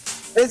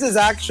 This is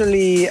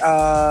actually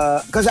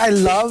because I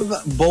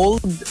love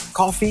bold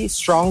coffee,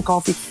 strong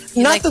coffee.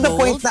 You Not like to the bold?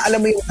 point na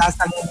alam mo yung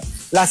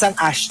lasang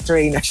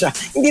ashtray na siya.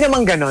 Hindi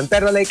naman ganon,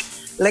 pero like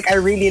I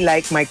really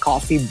like my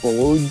coffee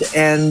bold,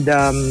 and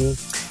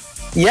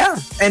yeah,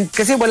 and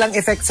kasi walang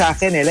effect sa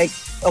akin eh. Like,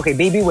 okay,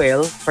 Baby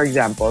Whale, for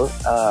example,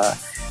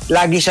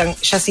 lagi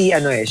siya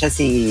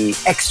si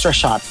extra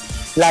shot.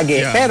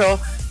 Lagi. Yeah. Pero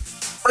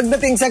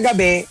pagdating sa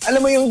gabi,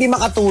 alam mo yung di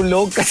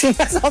makatulog kasi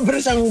sobra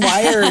siyang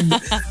wired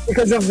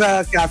because of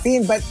the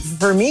caffeine. But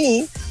for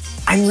me,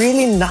 I'm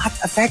really not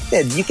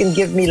affected. You can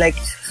give me like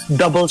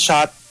double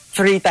shot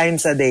 3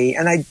 times a day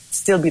and I'd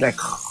still be like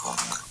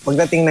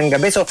pagdating ng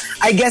gabi. So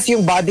I guess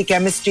yung body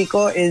chemistry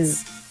ko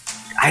is,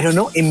 I don't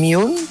know,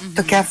 immune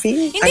to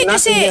caffeine. Hindi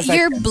kasi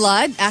your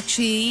blood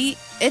actually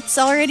it's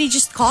already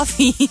just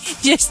coffee,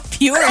 just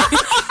pure.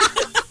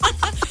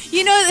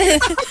 You know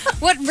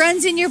what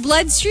runs in your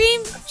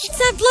bloodstream? It's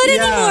not blood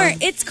anymore.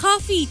 It's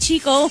coffee,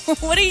 Chico.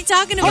 What are you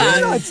talking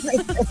about?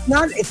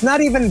 No, it's not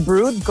even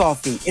brewed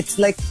coffee. It's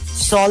like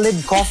solid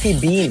coffee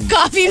bean.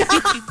 Coffee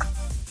bean.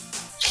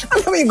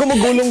 Alam mo yung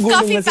gumugulong-gulong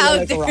Coffee na sila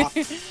like powder. rock.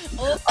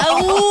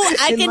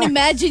 I can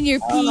imagine your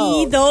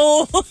pee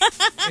though.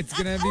 It's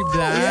gonna be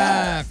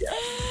black.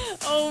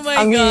 Oh my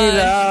Ang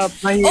God.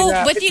 mahirap. Oh,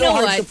 but it's you know so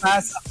hard what? to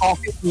pass a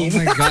coffee bean. Oh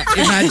my God.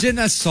 Imagine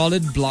a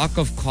solid block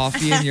of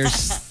coffee in your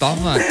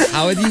stomach.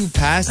 How would you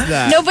pass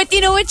that? No, but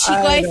you know what,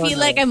 Chico? I don't feel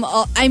know. like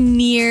I'm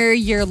near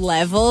your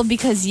level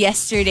because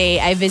yesterday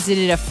I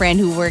visited a friend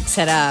who works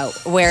at a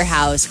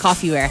warehouse,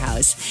 coffee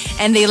warehouse,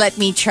 and they let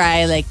me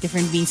try like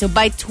different beans. So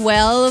by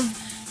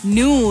 12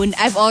 noon,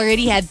 I've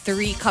already had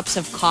 3 cups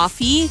of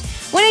coffee.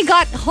 When I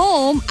got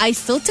home, I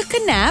still took a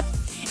nap.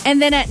 And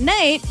then at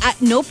night,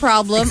 no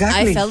problem,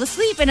 Exactly. I fell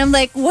asleep. And I'm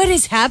like, what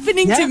is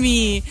happening to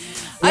me?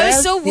 I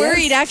was so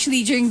worried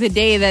actually during the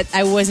day that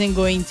I wasn't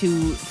going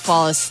to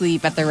fall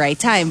asleep at the right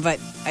time.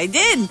 But I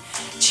did.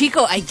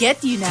 Chico, I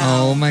get you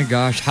now. Oh my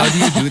gosh. How do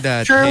you do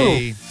that? True.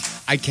 Hey,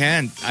 I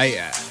can't.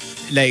 I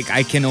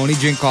can only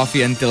drink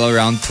coffee until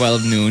around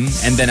 12 noon.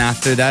 And then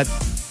after that,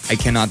 I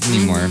cannot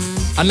anymore.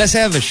 Unless I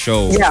have a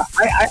show. Yeah,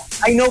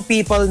 I know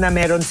people na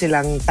meron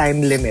silang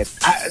time limit.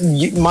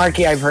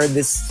 Markki, I've heard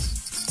this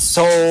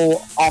so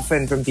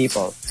often from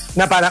people.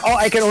 Na parang,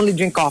 I can only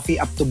drink coffee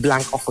up to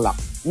blank o'clock.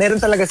 Meron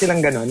talaga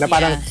silang ganun. Na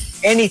parang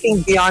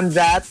anything beyond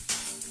that,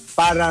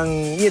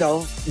 parang,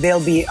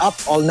 they'll be up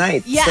all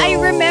night. Yeah, So, I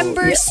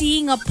remember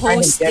seeing a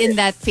post get in it.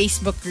 that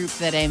Facebook group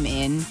that I'm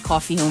in,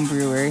 Coffee Home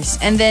Brewers.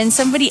 And then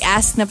somebody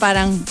asked na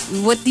parang,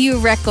 what do you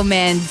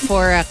recommend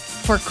for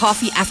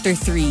coffee after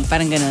 3?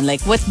 Parang ganun.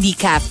 Like, what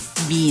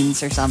decaf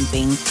beans or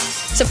something?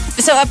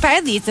 So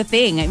apparently it's a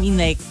thing. I mean,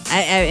 like,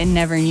 I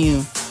never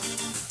knew.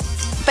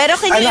 Pero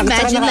can you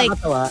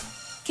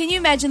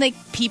imagine like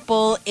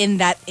people in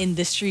that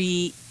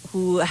industry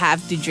who have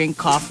to drink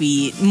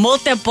coffee,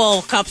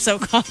 multiple cups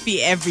of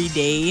coffee every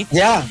day?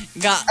 Yeah.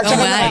 I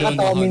don't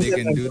know how they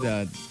can do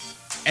that.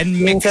 And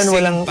mixing pa,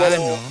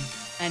 no?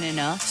 Ano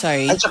no?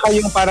 Sorry. At saka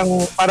yung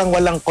parang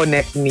walang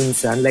connect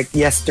minsan. Like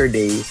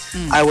yesterday,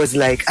 I was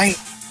like, ay,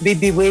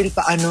 baby whale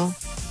paano?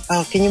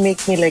 Can you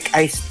make me like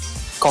iced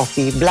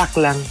coffee? Black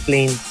lang,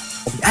 plain.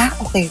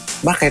 Okay.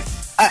 Bakit?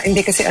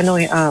 Hindi kasi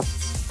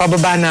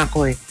pababa na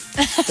ako eh.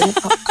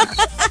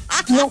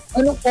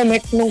 Anong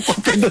connect nung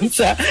coffee dun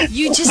sa...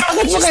 You just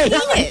need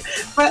it.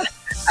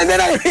 And then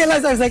I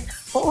realized, I was like,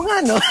 oo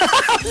nga, no?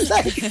 I was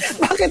like,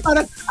 bakit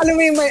parang, alam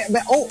mo yung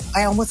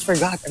I almost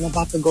forgot. I'm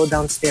about to go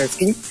downstairs.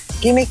 Can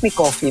you make me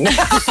coffee?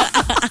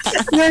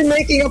 You're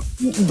making up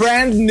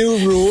brand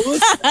new rules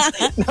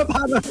na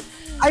parang,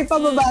 ay,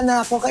 pababa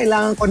na ako,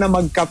 kailangan ko na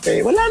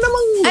magkape. Wala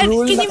namang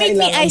rule can na you make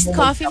me kailangan iced mo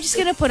coffee? I'm magkape. just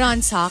gonna put on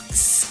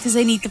socks because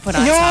I need to put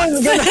on Yun,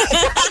 socks. ganun.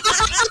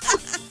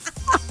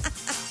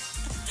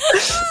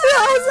 Yeah,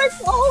 I was like,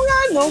 oo nga,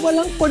 no?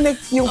 Walang connect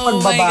yung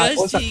pagbaba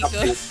ko sa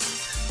kape.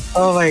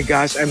 Oh my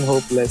gosh, I'm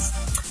hopeless.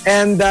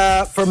 And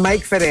for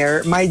Mike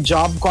Ferrer, my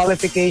job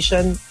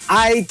qualification,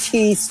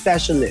 IT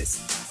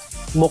specialist.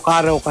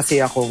 Mukha raw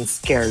kasi akong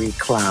scary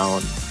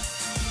clown.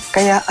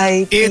 Kaya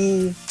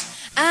IT...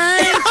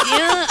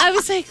 I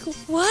was like,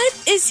 what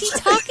is he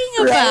talking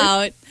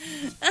about?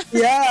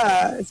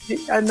 Yeah,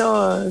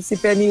 si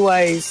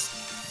Pennywise.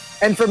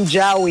 And from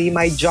Jowie,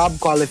 my job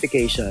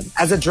qualification.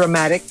 As a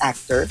dramatic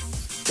actor,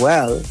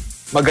 well,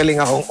 magaling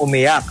akong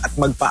umiyak at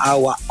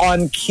magpaawa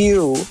on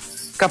cue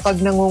kapag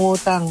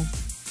nangungutang.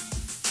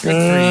 Good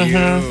for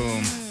you.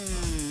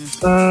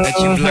 That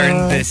you've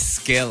learned this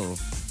skill.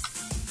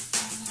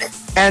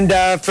 And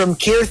from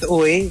Kirth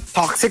Uy,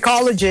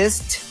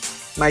 toxicologist.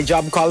 My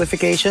job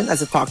qualification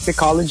as a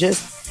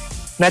toxicologist,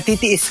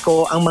 natitiis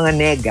ko ang mga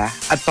nega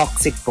at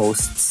toxic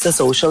posts sa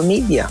social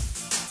media.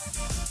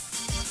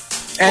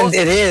 And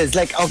it is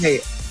like,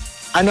 okay,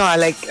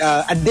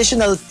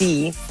 additional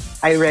tea,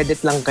 I read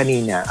it lang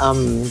kanina.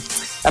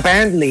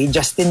 Apparently,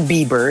 Justin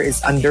Bieber is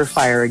under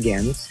fire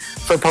again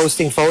for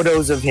posting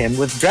photos of him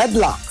with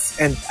dreadlocks.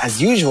 And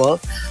as usual,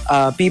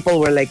 people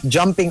were like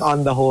jumping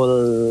on the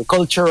whole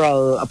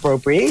cultural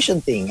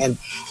appropriation thing. And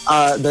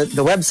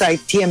the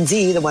website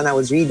TMZ, the one I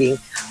was reading,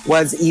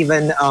 was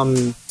even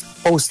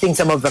posting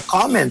some of the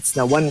comments.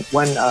 Now, one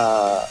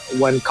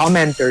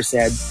commenter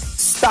said,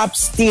 "Stop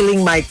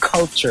stealing my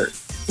culture."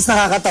 Tapos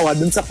nakakatawa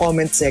dun sa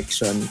comment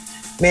section.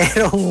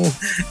 Merong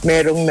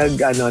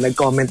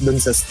nag-comment dun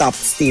sa "Stop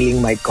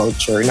stealing my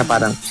culture" na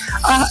parang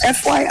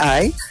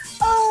FYI,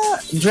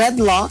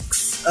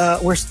 dreadlocks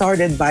were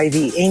started by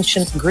the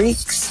ancient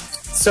Greeks.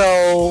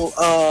 So,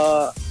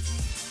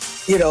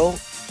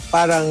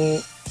 parang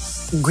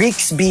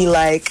Greeks be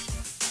like,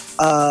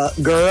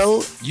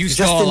 girl, you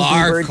stole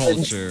our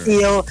culture.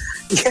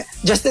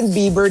 Justin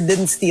Bieber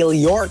didn't steal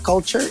your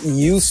culture,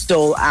 you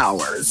stole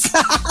ours.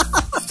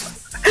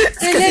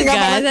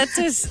 That's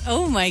just,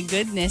 oh my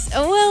goodness.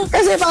 Oh well.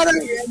 Kasi parang,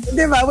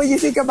 di ba, when you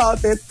think about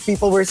it,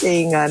 people were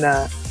saying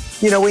na,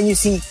 when you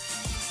see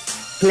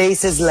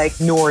places like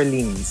New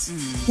Orleans.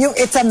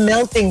 It's a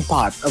melting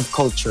pot of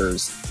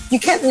cultures. You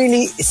can't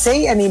really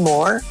say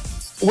anymore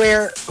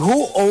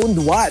who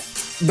owned what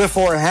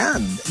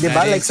beforehand.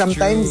 Diba? Like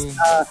sometimes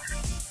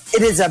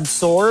it is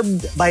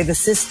absorbed by the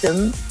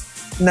system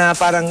na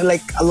parang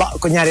like a lot,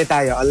 kunyari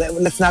tayo,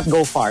 let's not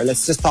go far.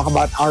 Let's just talk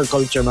about our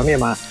culture.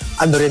 Mamaya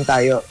ano rin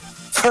tayo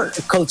for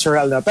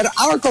cultural na. Pero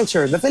our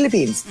culture, the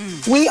Philippines,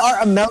 we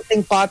are a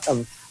melting pot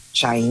of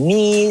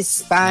Chinese,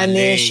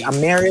 Spanish, Malay,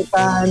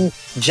 American,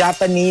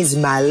 Japanese,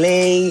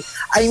 Malay.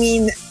 I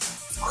mean,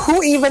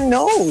 who even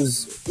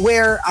knows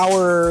where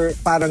our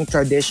parang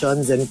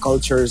traditions and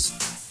cultures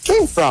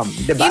came from?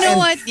 Diba? You know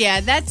what?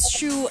 Yeah, that's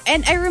true.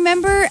 And I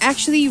remember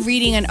actually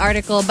reading an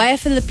article by a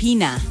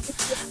Filipina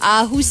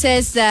who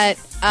says that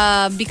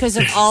because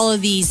of all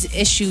of these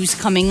issues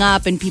coming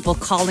up and people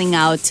calling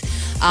out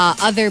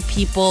other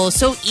people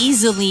so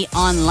easily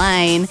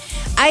online,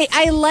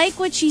 I like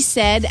what she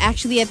said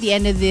actually at the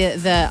end of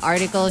the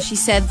article. She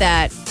said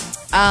that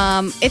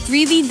it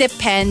really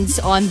depends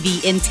on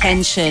the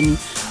intention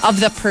of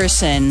the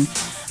person.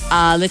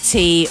 Let's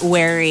say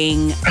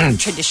wearing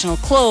traditional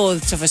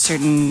clothes of a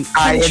certain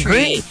country. I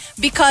agree.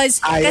 Because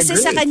kasi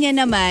sa kanya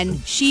naman,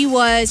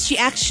 she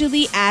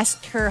actually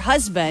asked her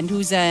husband,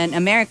 who's an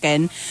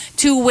American,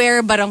 to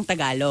wear barong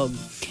Tagalog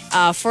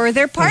for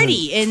their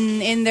party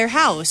in their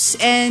house.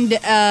 And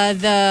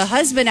the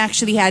husband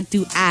actually had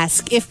to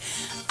ask if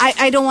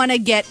I don't want to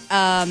get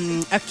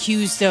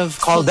accused of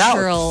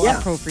cultural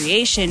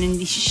appropriation.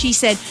 And she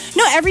said,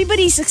 no,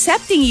 everybody's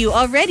accepting you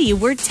already.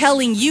 We're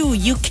telling you,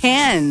 you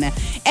can.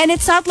 And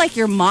it's not like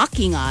you're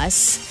mocking us.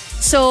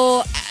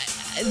 So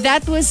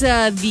that was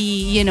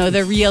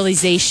the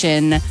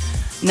realization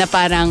na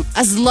parang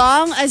as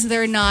long as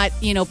they're not,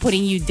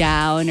 putting you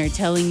down or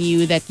telling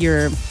you that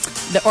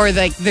or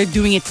like they're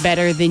doing it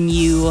better than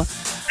you,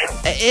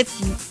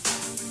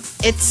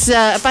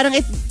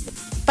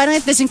 parang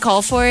it doesn't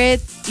call for it.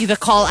 The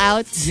call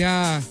out.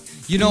 Yeah.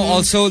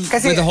 Also with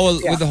the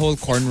whole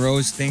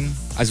cornrows thing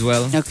as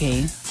well.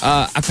 Okay.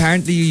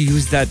 Apparently you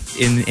use that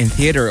in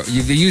theater.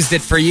 You've used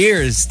it for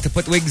years to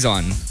put wigs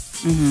on.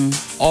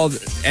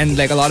 And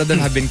like a lot of them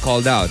have been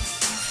called out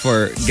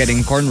for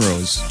getting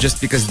cornrows just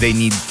because they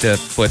need to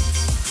put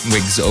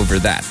wigs over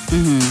that.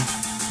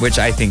 Which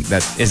I think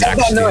that is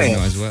actually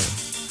as well.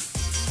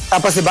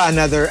 Tapos diba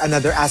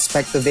another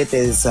aspect of it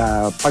is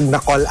pag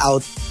na-call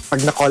out,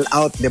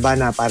 diba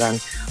na parang,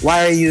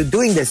 why are you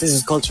doing this? This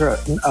is cultural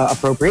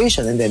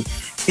appropriation. And then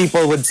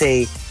people would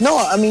say, no,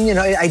 I mean,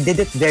 I did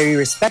it very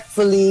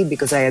respectfully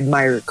because I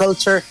admire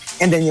culture.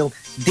 And then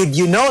did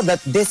you know that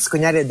this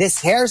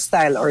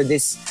hairstyle or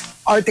this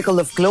article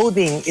of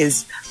clothing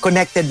is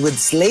connected with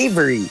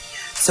slavery?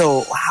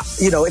 So,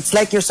 it's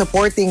like you're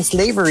supporting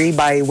slavery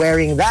by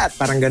wearing that,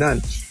 parang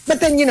ganon.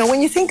 But then,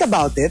 when you think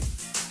about it,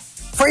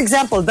 for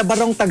example, the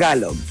barong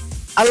Tagalog,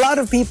 a lot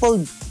of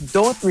people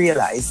don't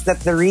realize that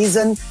the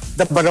reason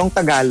the barong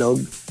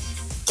Tagalog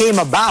came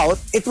about,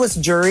 it was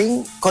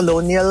during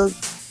colonial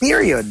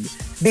period.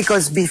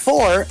 Because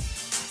before,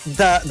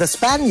 the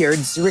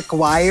Spaniards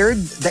required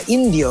the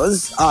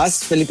Indios,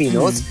 us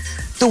Filipinos,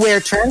 to wear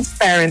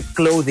transparent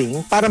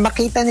clothing para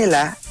makita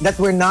nila that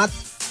we're not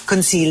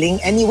concealing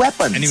any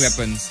weapons. Any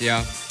weapons,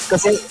 yeah.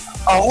 Kasi,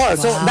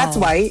 so that's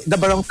why the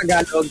barong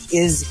Tagalog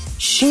is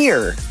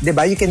sheer,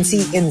 diba? You can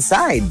see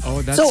inside.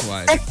 Oh, that's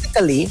why. So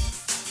technically,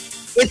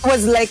 it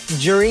was like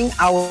during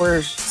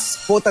our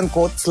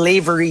quote-unquote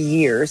slavery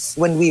years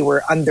when we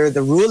were under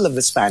the rule of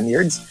the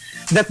Spaniards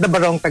that the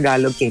barong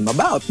Tagalog came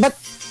about. But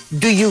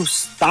do you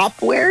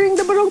stop wearing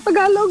the barong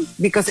Tagalog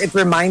because it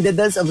reminded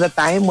us of the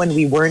time when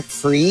we weren't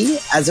free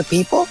as a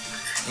people?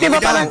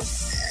 Diba parang,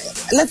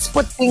 let's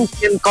put things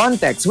in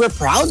context. We're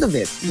proud of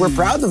it. We're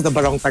proud of the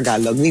barong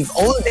Tagalog. We've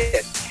owned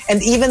it.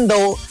 And even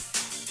though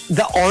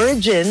the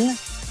origin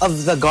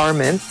of the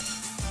garment,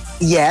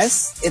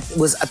 yes, it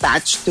was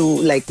attached to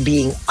like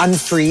being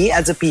unfree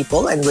as a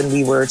people, and when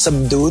we were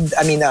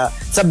subjugated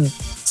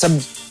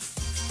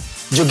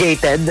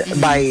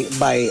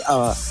by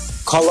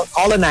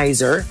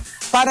colonizer,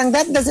 parang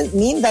that doesn't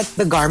mean that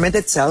the garment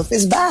itself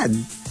is bad.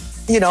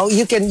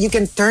 You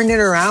can turn it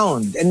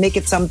around and make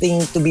it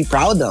something to be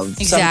proud of,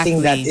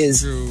 something that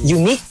is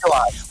unique to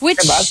us. Which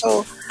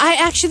so I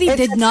actually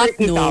did not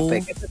know.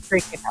 It's a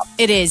tricky topic.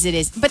 It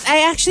is. But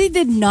I actually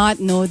did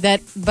not know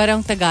that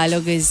barong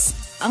Tagalog is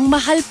ang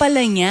mahal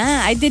pala niya.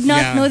 I did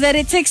not know that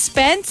it's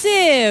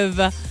expensive.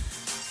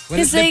 Well,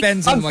 it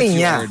depends on what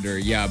you order.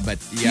 Yeah, but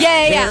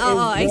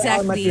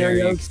exactly.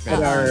 Materials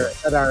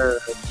that are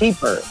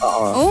cheaper.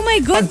 Oh my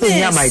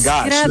goodness. Oh my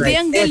gosh. Grabe,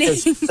 ang galing.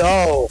 It is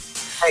so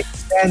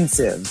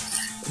expensive.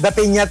 The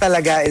piña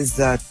talaga is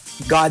the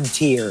god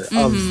tier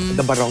of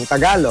the barong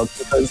Tagalog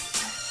because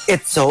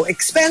it's so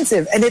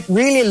expensive and it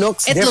really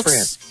looks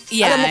different.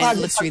 It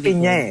looks really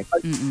piña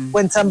cool.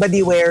 When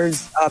somebody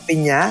wears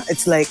piña,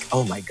 it's like,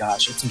 oh my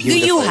gosh, it's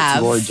beautiful. It's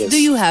gorgeous. Do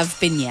you have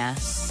piña?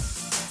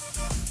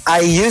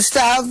 I used to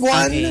have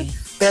one,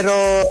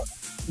 pero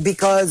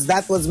because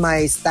that was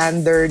my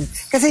standard.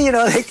 Kasi,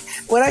 like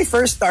when I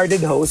first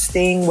started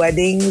hosting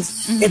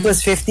weddings, it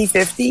was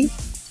 50-50.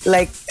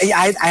 like,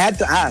 I had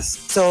to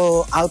ask.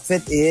 So,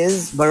 outfit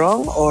is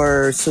barong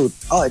or suit?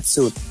 Oh, it's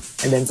suit.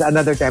 And then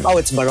another time, oh,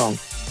 it's barong.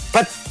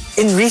 But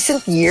in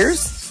recent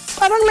years,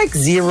 parang like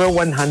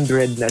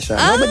 0-100 na siya.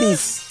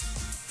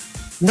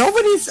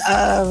 Nobody's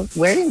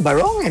wearing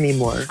barong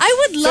anymore. I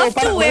would love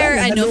to wear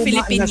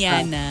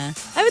Filipiniana.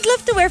 I would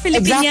love to wear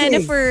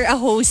Filipiniana for a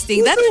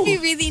hosting. That would be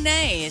really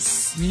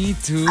nice. Me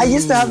too. I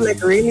used to have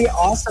like really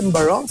awesome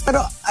barongs.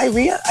 Pero I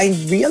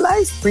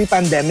realized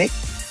pre-pandemic,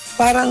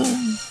 parang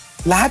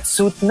lahat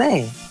suit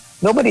na eh.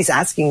 Nobody's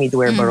asking me to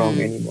wear barong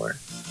anymore.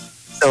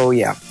 So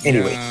yeah,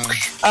 anyway.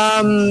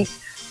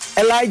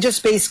 Elijah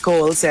Space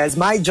Cole says,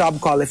 my job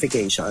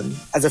qualification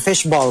as a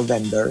fishball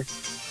vendor,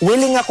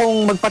 willing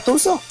akong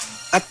magpatuso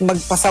at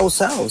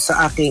magpasawsaw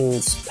sa aking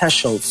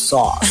special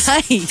sauce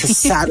to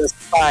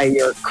satisfy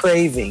your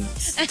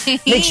cravings.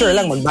 Make sure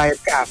lang magbayad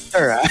ka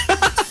after, ha?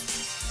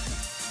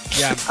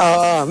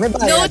 Yeah. May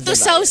bayad, no to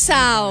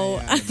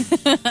sawsaw.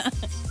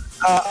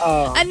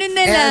 Ano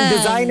na lang? And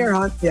designer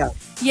hunt, yeah.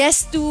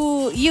 Yes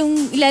to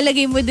yung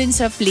ilalagay mo dun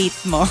sa plate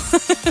mo.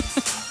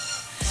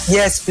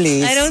 Yes,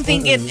 please. I don't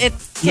think it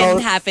can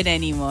happen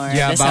anymore.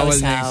 Yeah, the bawal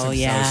sausaw, na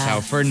yung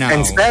sausaw for now.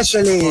 And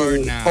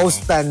especially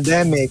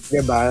post-pandemic,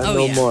 diba?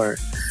 No more.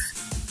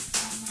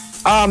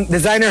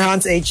 Designer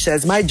Hans H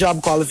says, my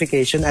job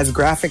qualification as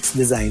graphics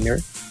designer,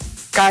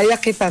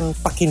 kaya kitang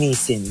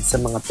pakinisin sa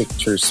mga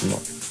pictures mo.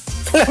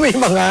 Alam mo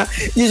yung mga,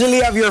 usually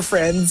have your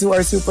friends who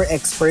are super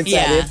experts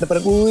at it. Na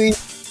parang, uy,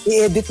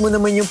 i-edit mo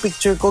naman yung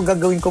picture ko,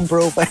 gagawin kong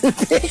profile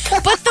pic.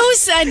 But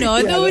those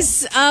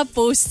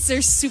posts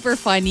are super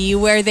funny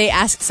where they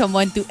ask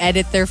someone to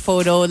edit their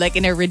photo like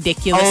in a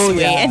ridiculous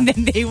way and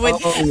then they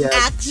would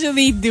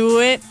actually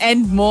do it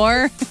and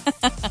more.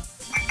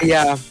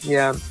 Yeah.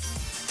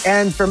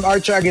 And from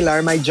Archer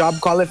Aguilar, my job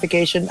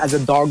qualification as a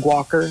dog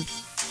walker,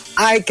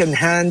 I can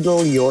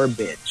handle your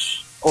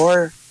bitch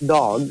or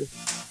dog,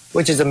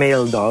 which is a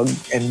male dog,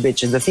 and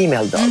bitch is a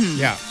female dog.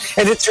 Yeah.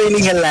 And it's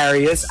really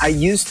hilarious. I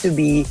used to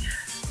be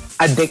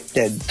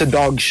addicted to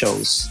dog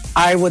shows.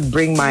 I would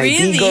bring my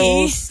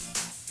beagles.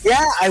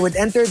 Yeah, I would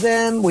enter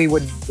them. We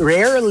would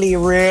rarely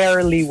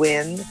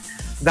win.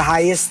 The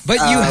highest but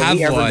you have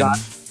we ever one. got.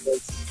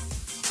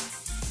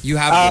 You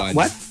have one.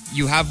 What?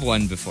 You have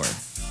one before.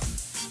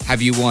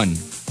 Have you won?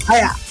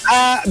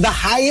 The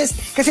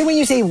highest, kasi when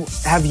you say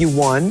have you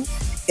won,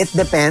 it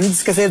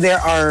depends kasi there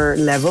are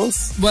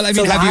levels. Well, I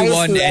mean, have you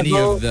won any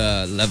of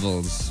the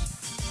levels?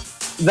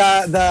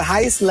 The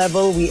highest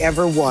level we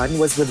ever won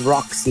was with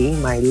Roxy,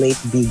 my late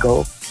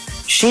beagle.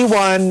 She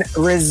won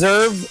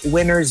Reserve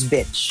Winner's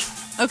Bitch.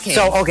 Okay.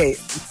 So,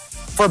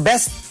 for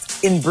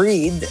best in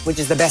breed, which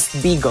is the best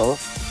beagle,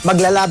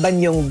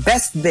 maglalaban yung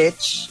best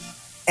bitch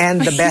and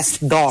the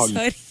best dog.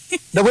 Sorry.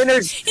 The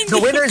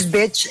winner's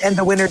bitch and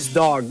the winner's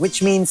dog,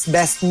 which means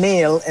best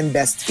male and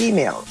best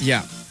female.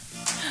 Yeah.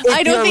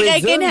 I don't think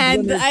I can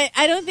handle.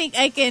 I don't think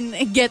I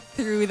can get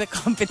through the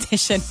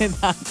competition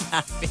without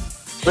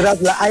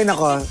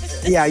laughing.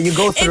 Yeah, you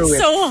go through it's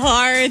so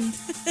hard.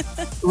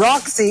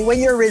 Roxy, when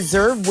you're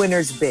reserve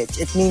winner's bitch,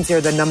 it means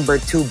you're the number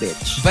 2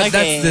 bitch. But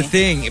that's the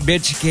thing.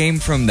 Bitch came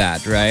from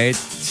that, right?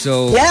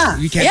 So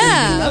we can't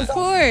of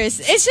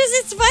course.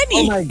 It's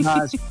funny. Oh my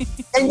gosh.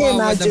 Can you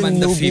imagine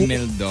the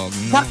female dog?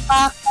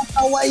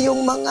 Nakakatawa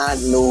yung mga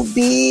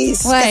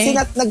newbies. Why?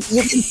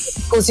 Kasi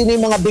kung sino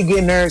yung mga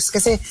beginners.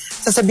 Kasi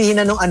sasabihin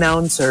na nung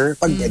announcer,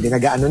 pag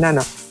nag-ano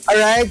na.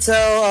 Alright, so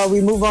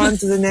we move on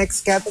to the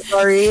next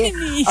category.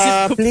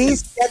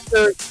 Please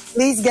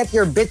get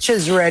your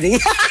bitches ready.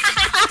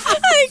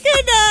 I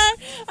cannot.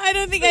 I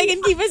don't think I can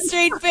keep a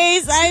straight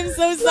face. I'm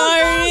so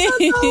sorry.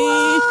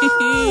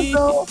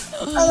 So,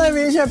 alam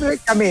mo,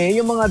 syempre kami,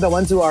 yung mga the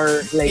ones who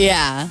are like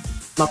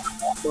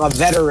mga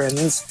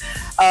veterans,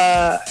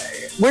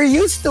 we're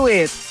used to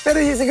it. Pero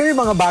siguro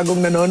yung mga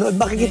bagong nanonood,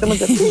 makikita mo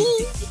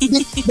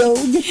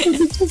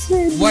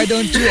Why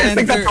don't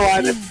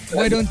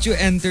you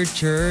enter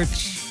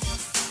church?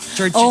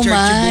 Church.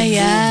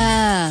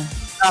 Yeah.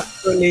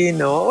 Actually,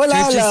 no. Wala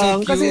church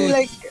lang. Is so kasi cute.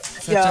 like,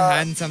 Such a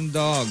handsome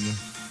dog.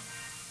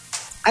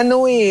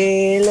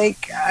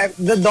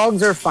 The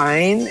dogs are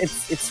fine.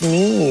 It's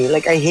me.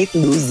 Like, I hate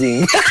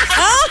losing.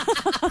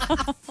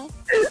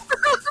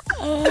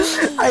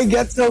 I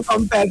get so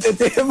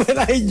competitive when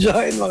I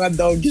join mga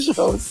dog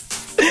shows.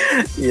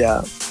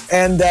 Yeah.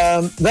 And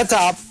the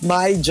top,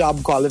 my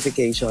job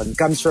qualification,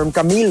 comes from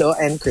Camilo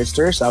and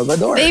Krister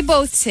Salvador. They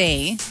both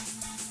say,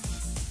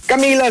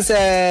 Camilo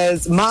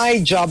says,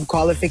 my job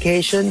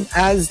qualification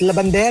as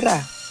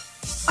labandera.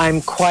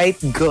 I'm quite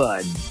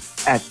good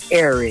at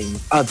airing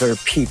other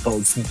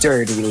people's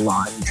dirty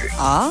laundry.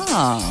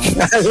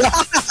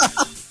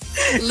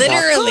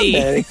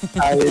 Literally.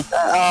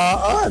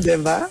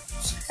 Diba?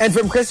 And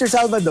from Krister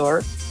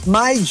Salvador,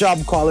 my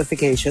job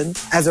qualification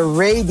as a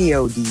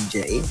radio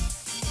DJ,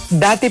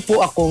 dati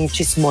po akong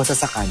chismosa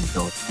sa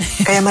kanto.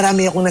 Kaya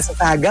marami akong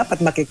nasatagap at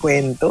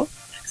makikwento.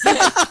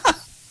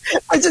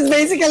 Which is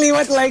basically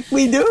what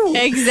we do.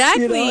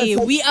 Exactly.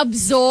 We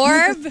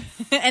absorb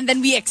and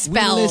then we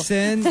expel. We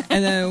listen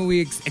and then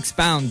we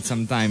expound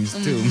sometimes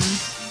too.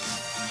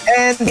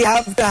 And we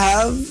have to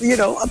have,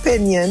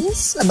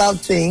 opinions about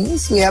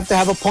things. We have to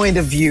have a point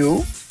of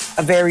view,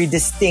 a very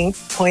distinct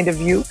point of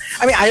view.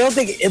 I mean, I don't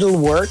think it'll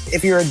work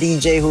if you're a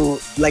DJ who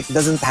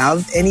doesn't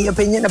have any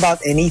opinion about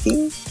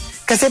anything.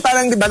 Kasi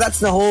parang, diba, that's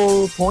the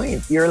whole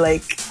point. You're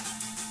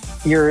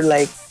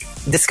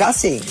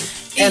discussing.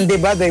 And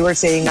diba, they were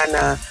saying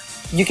na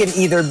you can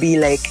either be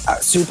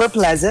super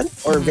pleasant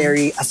or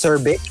very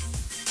acerbic.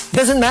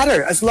 Doesn't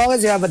matter as long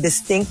as you have a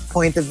distinct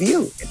point of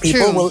view.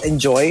 People will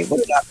enjoy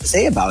what you have to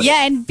say about it.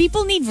 Yeah, and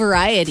people need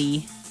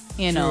variety.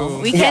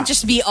 We can't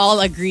just be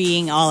all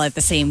agreeing all at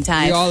the same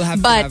time. We all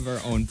have to have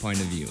our own point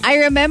of view.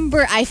 I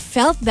remember I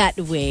felt that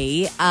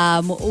way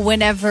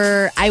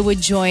whenever I would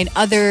join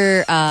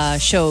other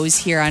shows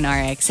here on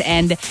RX,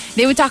 and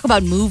they would talk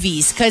about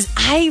movies because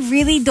I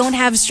really don't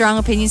have strong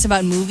opinions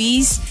about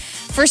movies.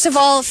 First of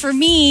all, for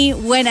me,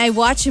 when I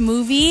watch a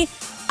movie,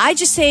 I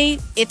just say,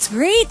 it's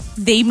great.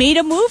 They made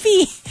a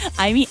movie.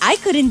 I mean, I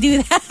couldn't do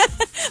that.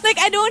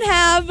 I don't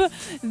have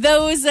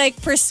those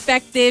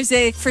perspectives.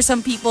 For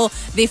some people,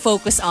 they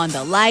focus on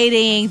the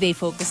lighting. They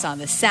focus on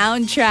the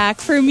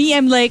soundtrack. For me,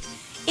 I'm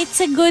it's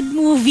a good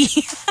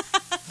movie.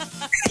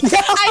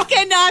 I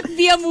cannot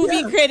be a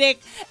movie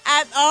critic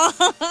at all.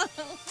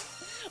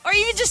 Or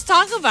even just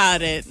talk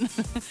about it.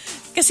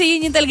 Kasi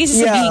yun yung talaga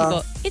sasabihin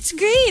ko. It's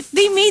great.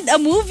 They made a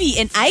movie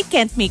and I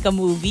can't make a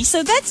movie.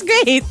 So that's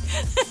great.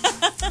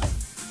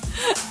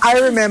 I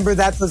remember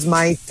that was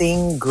my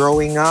thing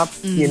growing up.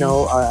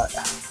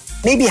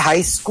 Maybe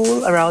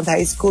around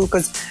high school.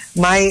 Because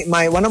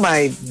one of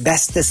my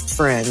bestest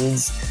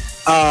friends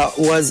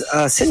was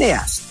a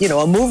cineast.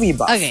 A movie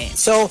buff. Okay.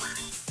 So,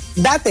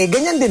 dati,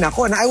 ganyan din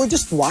ako. And I would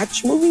just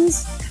watch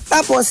movies.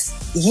 Tapos,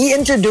 he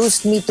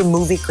introduced me to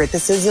movie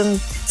criticism.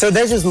 So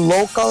there's this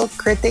local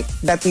critic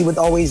that we would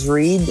always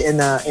read in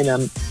a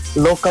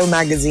local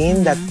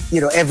magazine that,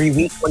 every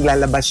week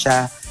maglalabas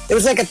siya. It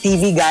was like a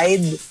TV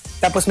guide.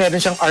 Tapos meron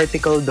siyang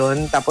article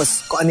doon.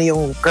 Tapos kung ano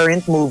yung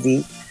current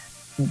movie,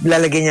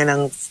 lalagyan niya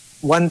ng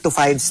 1 to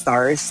 5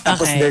 stars.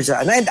 Tapos there's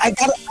and I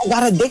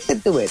got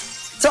addicted to it.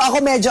 So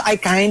ako I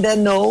kinda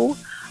know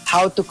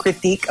how to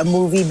critique a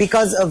movie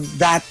because of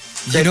that.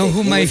 You know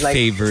who my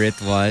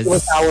favorite was? It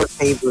was our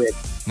favorite.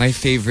 My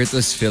favorite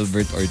was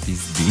Philbert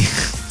Ortiz D.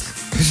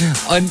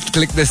 On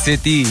Click the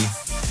City.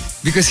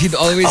 Because he'd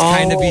always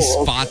kind of be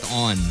spot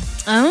on.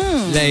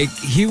 Oh.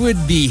 He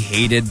would be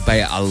hated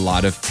by a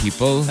lot of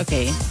people.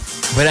 Okay.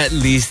 But at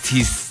least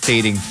he's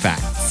stating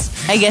facts.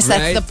 I guess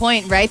that's the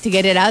point, right? To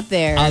get it out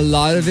there. A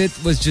lot of it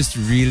was just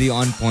really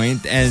on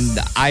point, and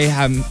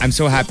I'm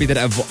so happy that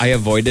I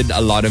avoided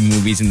a lot of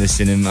movies in the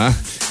cinema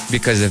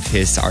because of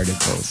his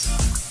articles.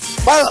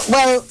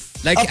 Well,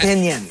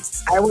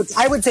 opinions. I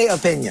would say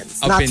opinions,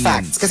 not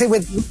facts. Because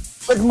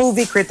with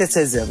movie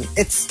criticism,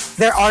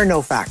 there are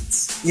no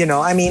facts.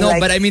 I mean, no,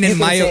 but I mean, in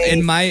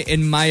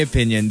my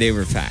opinion, they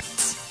were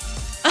facts.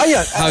 Oh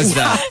yeah, how's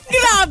that?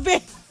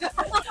 Grabe.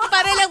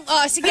 Para lang,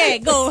 sige,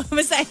 go.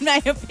 Basta in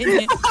my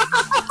opinion.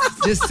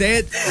 Just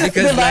say it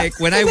because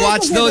when I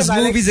watch those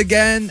movies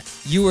again,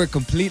 you were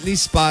completely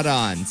spot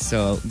on.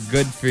 So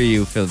good for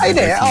you, Phil.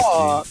 Hindi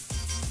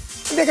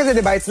kasi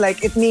diba, it's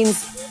it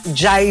means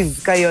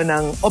jive kayo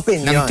ng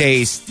opinion. Ng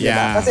taste,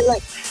 yeah. Diba? Kasi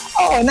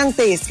ng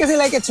taste. Kasi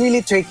it's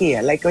really tricky.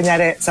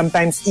 Kunyari,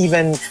 sometimes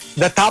even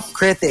the top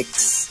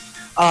critics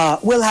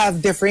will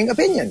have differing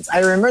opinions. I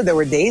remember there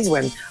were days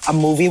when a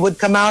movie would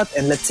come out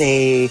and let's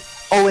say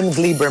Owen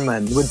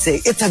Gleiberman would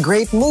say, it's a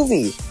great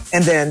movie.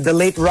 And then the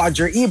late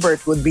Roger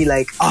Ebert would be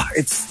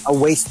it's a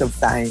waste of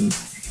time.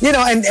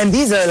 And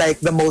these are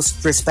the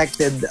most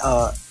respected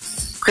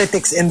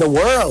critics in the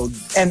world.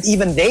 And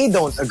even they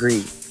don't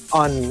agree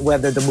on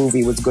whether the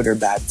movie was good or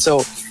bad.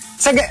 So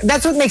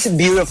that's what makes it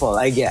beautiful,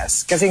 I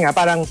guess. Kasi nga,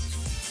 parang,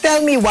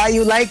 tell me why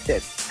you liked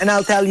it. And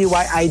I'll tell you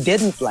why I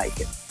didn't like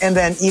it. And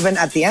then even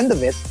at the end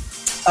of it,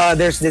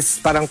 there's this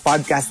parang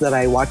podcast that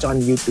I watch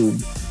on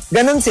YouTube.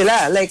 Ganon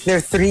sila. There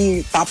are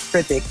 3 top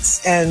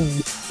critics and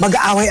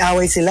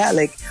mag-aaway-aaway sila.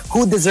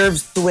 Who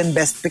deserves to win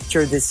Best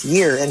Picture this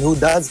year and who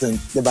doesn't,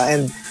 diba?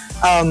 And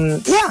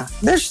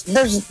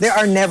there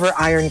are never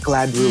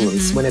ironclad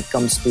rules when it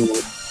comes to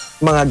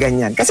mga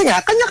ganyan. Kasi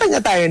nga,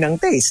 kanya-kanya tayo ng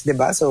taste,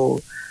 diba?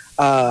 So,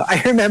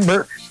 I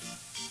remember,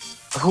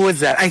 who was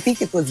that? I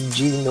think it was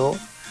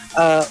Gino.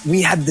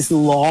 We had this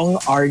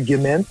long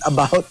argument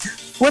about,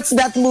 what's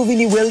that movie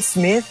ni Will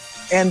Smith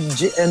and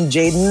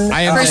Jaden?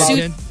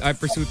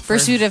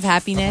 Pursuit of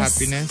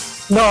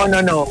Happiness.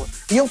 No.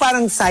 Yung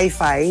parang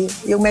sci-fi,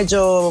 yung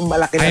medyo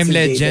malaki na si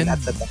Legend? Jaden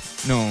at the time.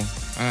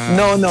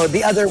 No.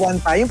 The other one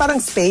pa. Yung parang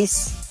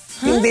space.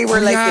 Yung they were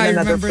in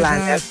another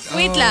planet.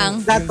 Wait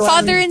lang. That one,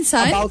 Father and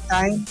Son? About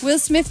Time. Will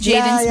Smith,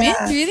 Jaden Smith?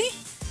 Really?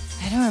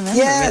 I don't remember.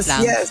 Yes.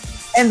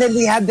 And then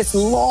we had this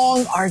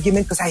long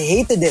argument because I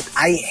hated it.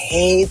 I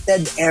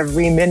hated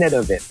every minute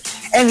of it.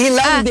 And he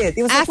loved it.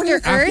 He was After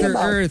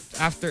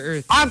Earth? After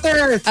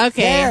Earth.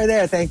 Okay.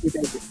 There. Thank you.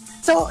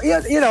 So,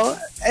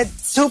 it's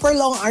super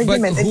long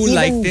argument. But who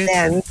liked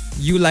it?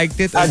 You liked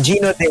it?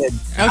 Gino did.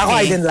 Okay. Ako,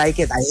 I didn't like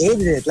it. I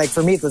hated it. Like,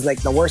 for me, it was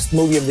like the worst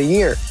movie of the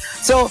year.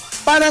 So,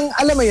 parang,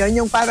 alam mo yun,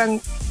 yung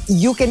parang,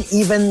 you can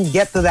even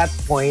get to that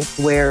point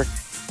where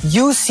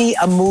you see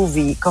a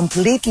movie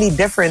completely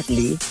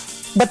differently,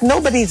 but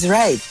nobody's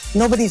right.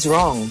 Nobody's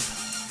wrong.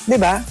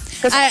 Diba?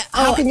 Because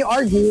how can you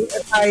argue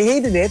if I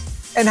hated it,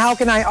 and how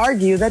can I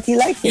argue that he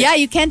liked it? Yeah,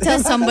 you can't tell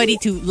somebody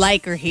to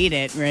like or hate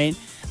it, right?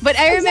 But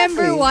I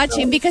remember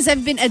watching, because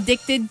I've been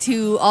addicted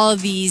to all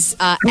these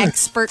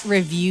expert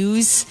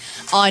reviews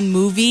on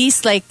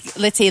movies. Like,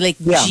 let's say, like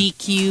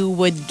GQ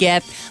would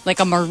get like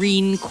a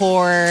Marine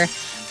Corps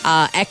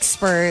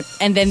expert,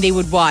 and then they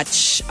would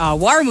watch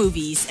war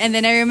movies. And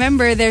then I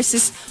remember there's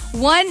this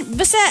one,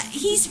 basta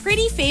he's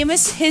pretty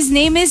famous. His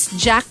name is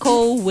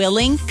Jacko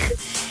Willink.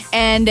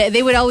 And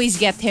they would always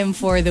get him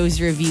for those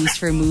reviews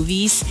for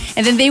movies.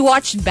 And then they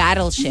watched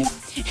Battleship.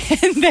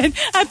 And then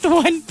at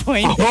one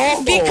point,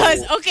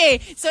 because, okay,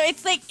 so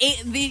it's like,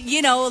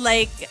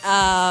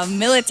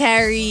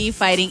 military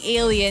fighting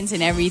aliens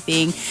and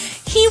everything.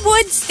 He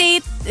would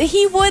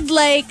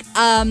like,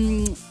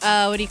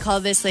 what do you call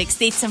this? Like,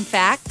 state some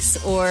facts,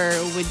 or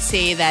would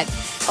say that,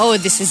 oh,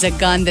 this is a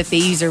gun that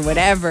they use or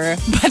whatever.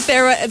 But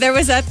there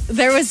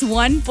was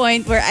one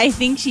point where I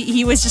think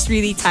he was just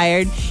really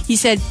tired. He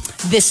said,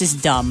 "This is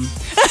dumb."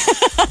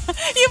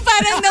 Yung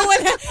parang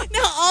nawala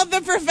all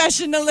the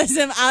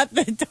professionalism out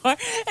the door.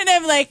 And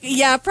I'm like,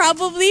 yeah,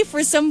 probably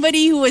for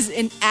somebody who was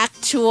in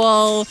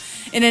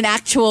an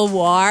actual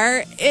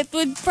war, it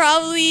would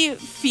probably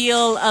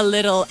feel a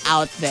little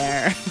out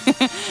there.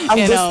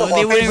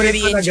 They wouldn't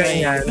really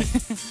enjoy it.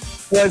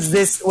 Was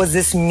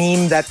this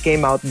meme that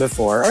came out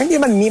before? Or hindi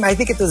man meme, I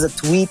think it was a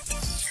tweet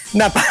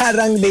na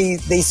parang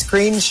they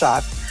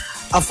screenshot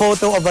a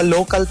photo of a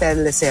local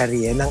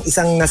teleserye ng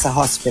isang nasa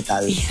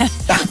hospital. Yeah.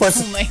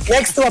 Tapos,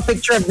 next to a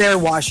picture of their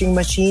washing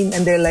machine,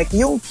 and they're like,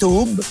 yung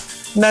tube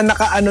na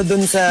nakaano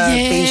dun sa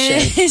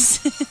patient.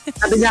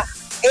 Sabi niya,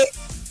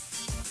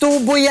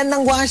 tubo yan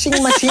ng washing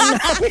machine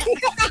namin.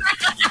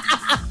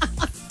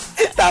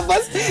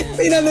 Tapos,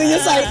 pinano niya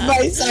side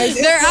by side.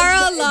 There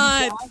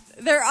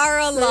are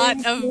a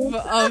lot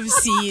of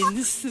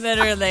scenes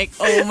that are like,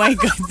 oh my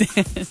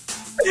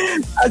goodness.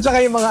 At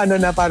saka yung mga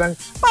na parang,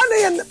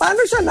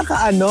 paano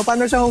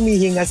siya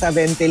humihinga sa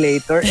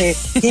ventilator,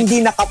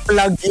 hindi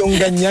naka-plug yung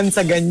ganyan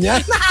sa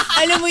ganyan.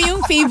 Alam mo yung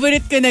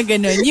favorite ko na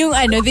ganun, yung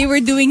they were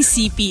doing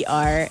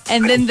CPR,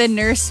 and then the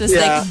nurse was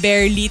like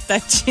barely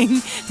touching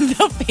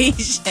the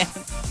patient.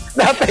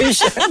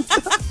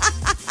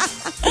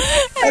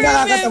 Ay,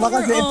 nakakatawa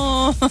kasi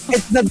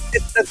it's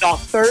the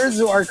doctors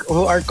who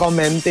are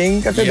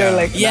commenting kasi they're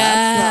like,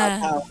 that's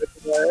not how it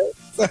works.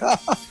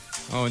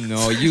 Oh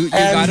no, you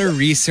gotta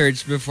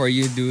research before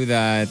you do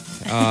that.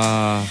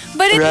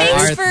 But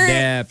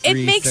it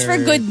makes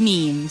for good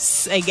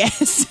memes, I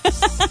guess.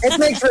 It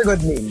makes for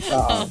good memes.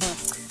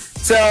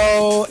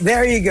 So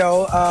there you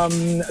go.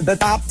 The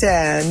top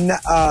 10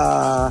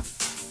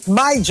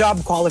 my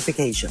job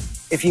qualification.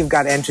 If you've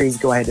got entries,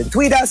 go ahead and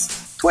tweet us.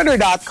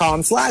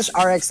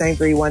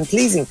 Twitter.com/RX931.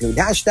 Please include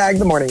hashtag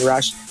The Morning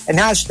Rush and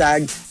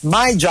hashtag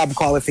My Job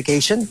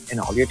Qualification in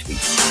all your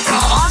tweets.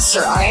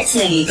 Monster RX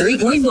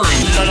 93.1.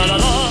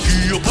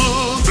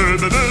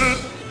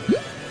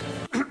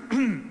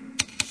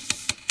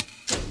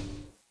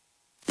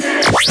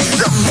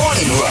 The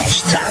Morning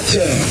Rush Top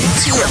 10.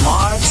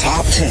 TMR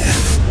Top 10.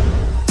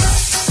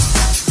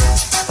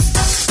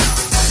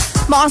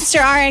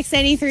 Monster RX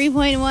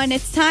 93.1.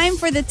 It's time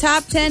for the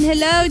top 10.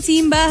 Hello,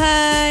 Team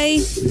Bahay.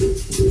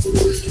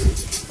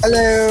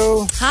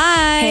 Hello.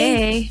 Hi.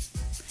 Hey.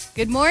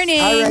 Good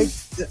morning. All right.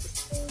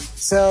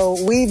 So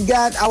we've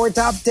got our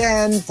top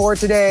 10 for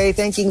today.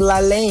 Thanking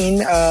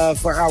Lalaine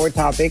for our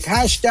topic.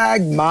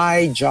 Hashtag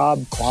My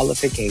Job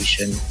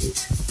Qualification.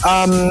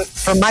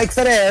 From Mike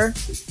Ferrer,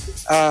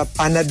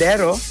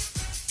 panadero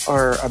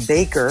or a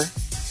baker,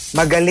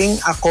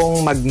 magaling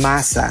akong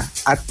magmasa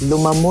at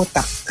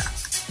lumamutak-tak.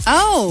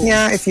 Oh.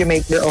 Yeah, if you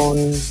make your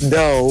own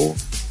dough,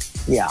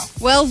 yeah.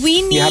 Well,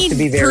 we need you have to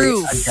be very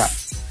proof.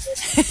 adjust.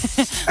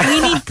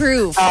 We need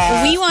proof.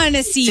 We want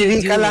to see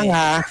you do ka lang, it.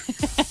 ha?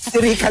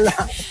 Siri ka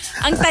lang.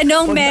 Ang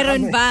tanong,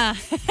 meron ba?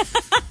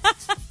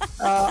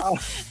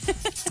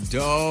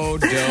 Dough.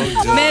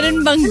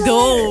 Meron bang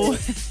dough?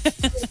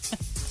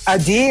 A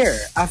deer.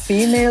 A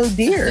female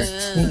deer.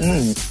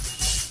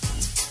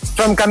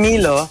 From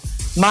Camilo,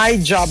 my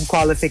job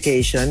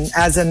qualification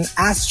as an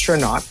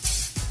astronaut,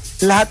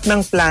 lahat ng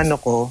plano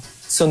ko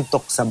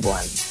suntok sa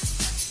buwan.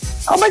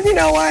 Oh, but you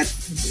know what?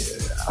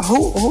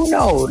 Who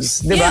knows?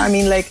 Diba? Yeah. I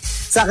mean, like,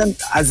 sa akin,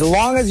 as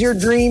long as you're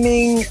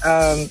dreaming,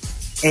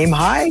 aim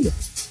high.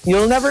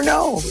 You'll never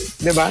know.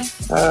 Diba?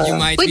 You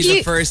might be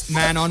the first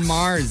man on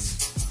Mars.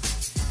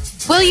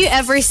 Will you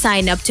ever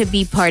sign up to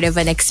be part of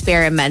an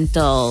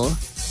experimental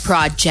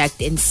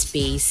project in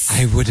space?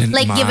 I wouldn't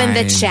mind. Like, given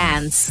the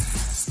chance.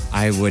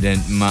 I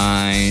wouldn't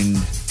mind.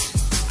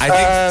 I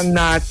think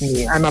not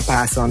me. I'm a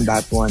pass on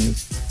that one.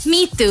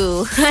 Me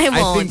too. I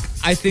won't.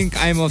 I think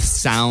I'm of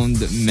sound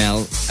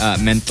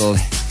mental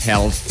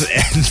health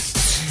and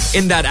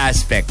in that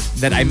aspect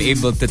that I'm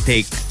able to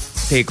take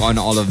take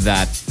on all of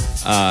that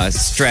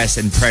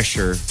stress and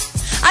pressure?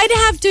 I'd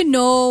have to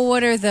know what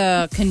are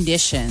the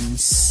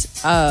conditions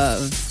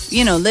of,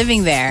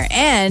 living there,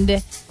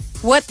 and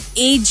what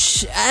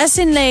age, as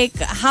in like,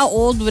 how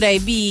old would I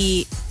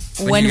be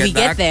when we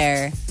get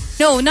there?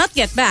 No, not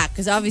get back,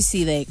 because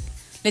obviously, like,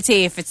 let's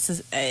say if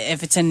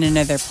it's in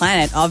another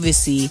planet,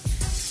 obviously,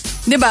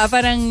 diba,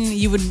 parang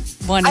you would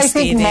want to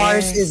stay there. I think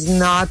Mars is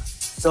not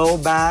so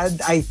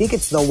bad. I think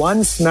it's the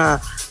ones na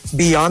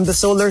beyond the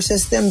solar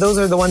system. Those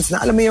are the ones na,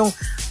 alam mo yung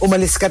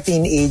umalis ka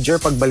teenager,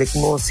 pagbalik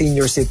mo,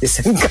 senior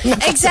citizen ka na.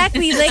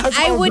 Exactly. Like,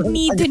 I would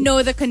need to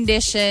know the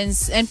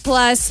conditions. And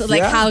plus,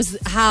 like,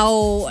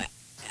 how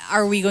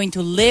are we going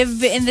to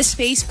live in the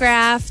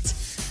spacecraft?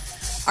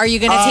 Are you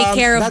going to take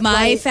care of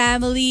my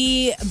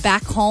family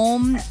back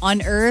home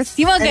on Earth?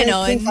 Yung mga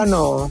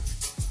ganon.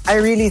 I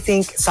really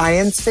think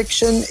science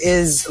fiction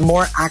is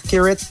more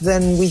accurate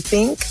than we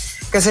think.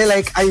 Kasi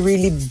like, I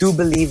really do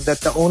believe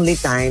that the only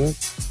time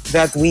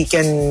that we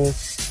can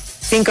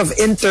think of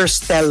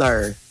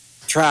interstellar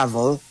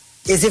travel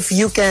is if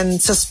you can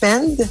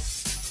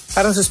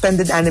parang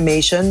suspended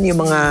animation, yung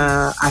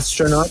mga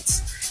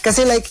astronauts.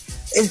 Kasi like,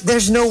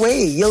 there's no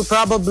way. You'll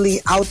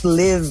probably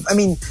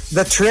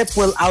the trip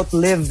will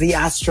outlive the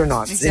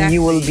astronauts. Exactly. And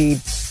you will be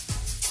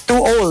too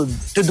old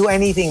to do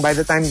anything by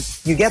the time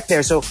you get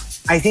there. So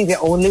I think the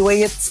only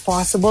way it's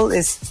possible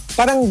is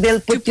parang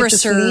they'll put you to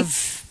sleep.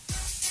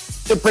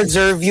 To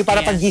preserve you.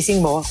 Para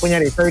pagising mo,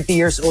 kunyari, 30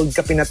 years old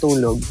ka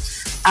pinatulog.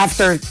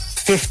 After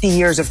 50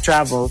 years of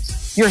travel,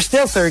 you're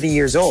still 30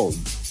 years old.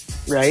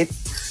 Right?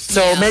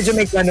 So, medyo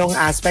may ganong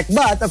aspect.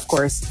 But, of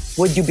course,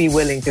 would you be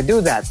willing to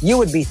do that? You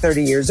would be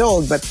 30 years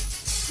old, but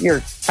your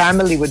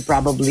family would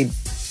probably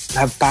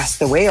have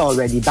passed away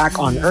already back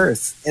on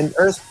Earth, in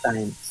Earth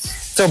time.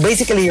 So,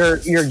 basically,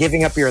 you're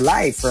giving up your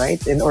life,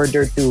 right? In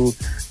order to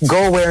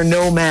go where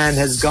no man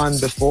has gone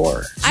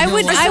before. I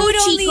would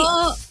only...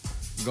 Chico,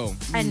 go.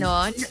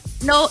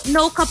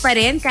 No ka pa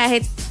rin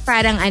kahit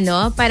parang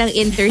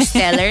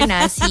Interstellar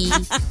na si...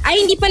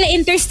 Ay, hindi pala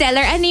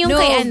Interstellar. Ano yung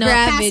kay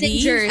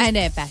Gravity.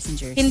 Passengers.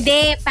 Passengers.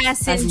 Hindi,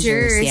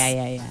 Passengers.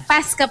 Yeah.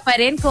 Pass ka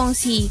pa rin kung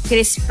si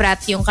Chris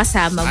Pratt yung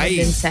kasama mo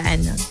dun sa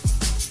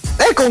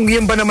kung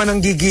yun ba naman ang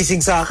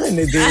gigising sa akin,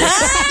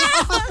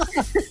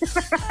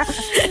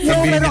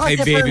 Sabihin na kay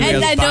Baby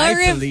L,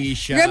 bye,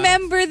 Felicia.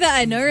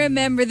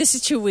 Remember the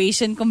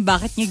situation kung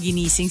bakit niya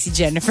ginising si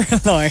Jennifer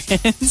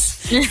Lawrence.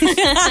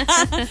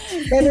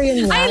 Pero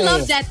yun nga, I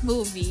love that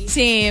movie.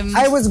 Same.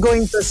 I was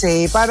going to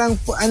say,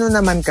 parang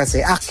naman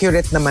kasi,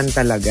 accurate naman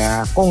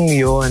talaga kung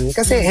yun.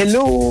 Kasi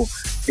hello,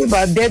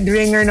 diba, dead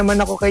ringer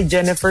naman ako kay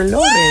Jennifer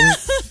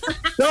Lawrence.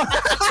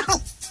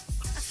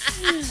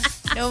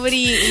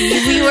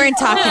 We weren't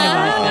talking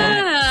about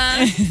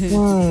that.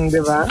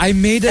 Diba? I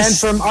made a... And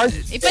from our...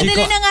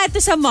 Ipadala na nga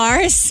to sa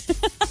Mars.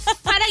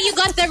 Parang you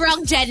got the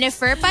wrong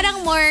Jennifer.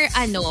 Parang more,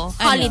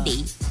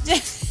 holiday.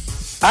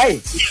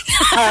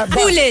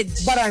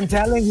 Coolidge. But I am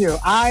telling you,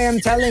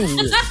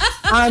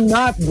 I'm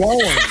not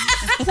going.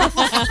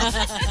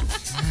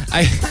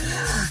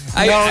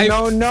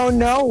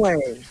 No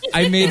way.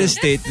 I made a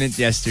statement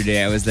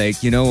yesterday. I was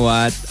like, you know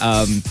what?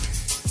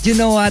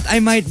 I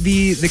might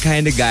be the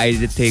kind of guy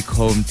to take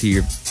home to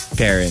your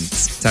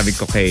parents. Sabi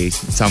ko kay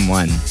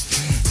someone.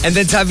 And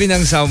then sabi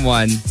ng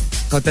someone,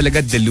 ikaw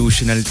talaga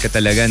delusional ka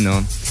talaga,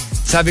 no?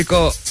 Sabi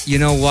ko, you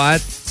know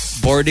what?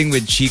 Boarding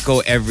with Chico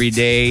every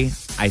day,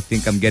 I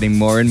think I'm getting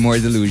more and more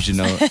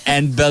delusional.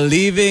 And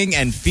believing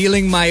and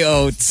feeling my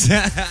oats.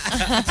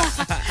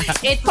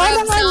 It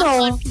rubs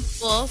off on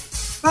people.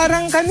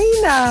 Parang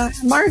kanina,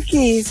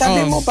 Markki,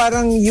 sabi mo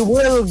parang you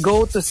will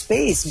go to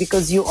space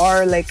because you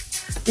are like,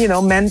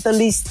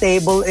 mentally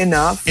stable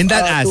enough in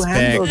that aspect. To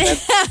handle that.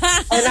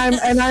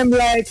 and I'm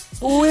like,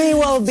 we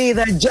will be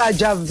the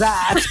judge of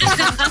that.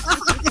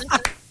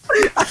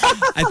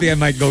 I think I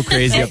might go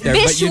crazy up there.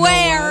 But you know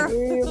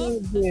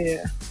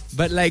what?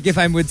 But like if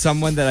I'm with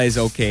someone that is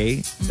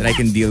okay, that I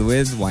can deal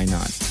with, why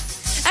not?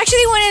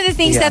 Actually, one of the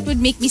things that would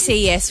make me say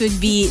yes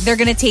would be they're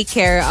gonna take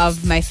care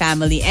of my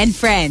family and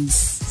friends.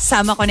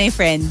 Sama ko na yung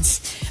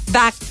friends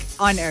back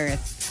on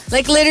Earth.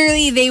 Like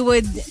literally, they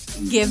would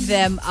give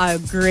them a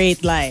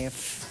great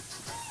life.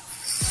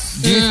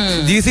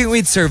 Do you think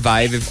we'd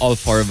survive if all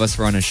four of us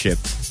were on a ship?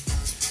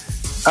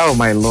 Oh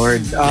my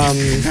Lord!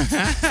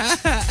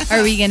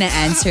 Are we gonna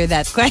answer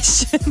that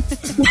question?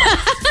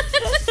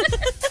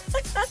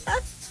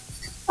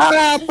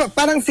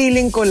 Parang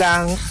feeling ko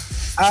lang,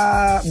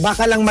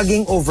 baka lang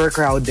maging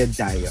overcrowded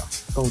tayo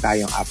kung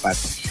tayong apat.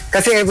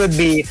 Kasi it would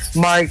be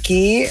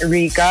Markki,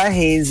 Rica,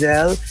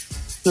 Hazel,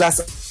 plus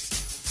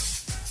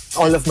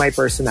all of my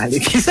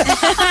personalities.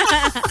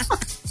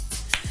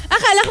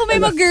 Akala ko may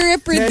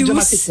mag-reproduce. Medyo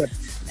matikip.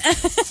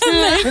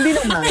 Hindi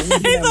naman.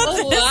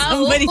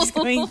 Somebody's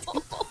going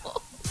to.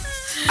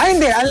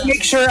 Hindi. I'll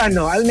make sure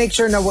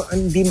na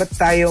hindi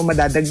tayo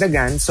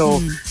madadagdagan.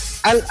 So,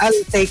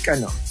 I'll take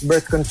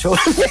birth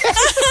control.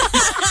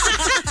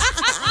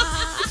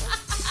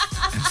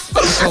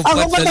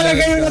 Ako pa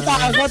talaga yung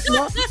natakot,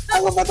 no?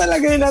 Ako pa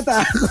talaga yung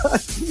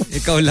natakot.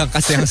 Ikaw lang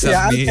kasi ang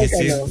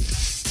submissive.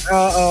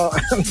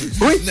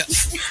 Uy,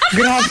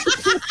 grabe.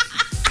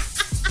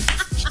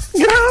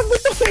 Grabe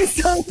to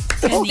isang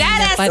to.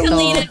 That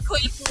escalated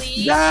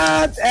quickly.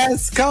 That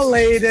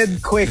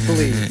escalated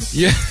quickly.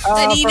 Yeah.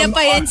 Kanina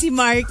pa yan si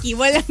Markki.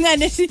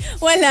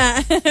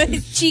 Wala.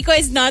 Chico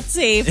is not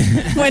safe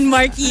when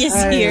Markki is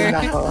here.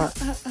 Nako.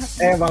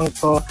 Ewan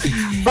ko.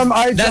 From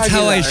our That's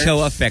how I jugular,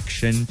 show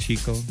affection,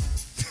 Chico.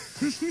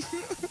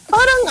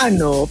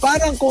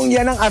 parang kung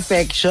yan ang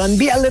affection,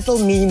 be a little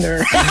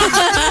meaner.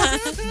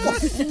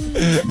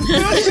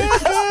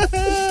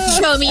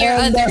 Show me your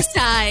other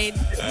side.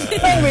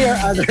 Show me your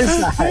other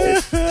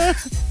side.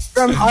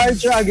 From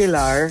Arjo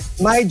Aguilar,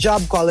 my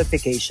job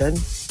qualification,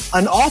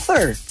 an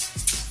author.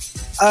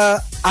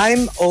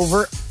 I'm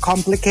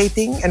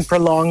overcomplicating and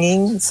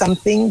prolonging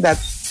something that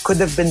could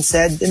have been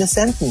said in a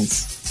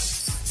sentence.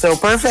 So,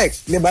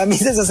 perfect. Diba?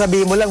 Minsan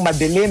sasabihin mo lang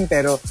madilim,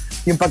 pero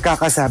yung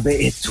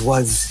pagkakasabi, it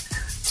was,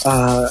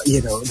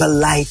 the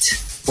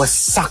light was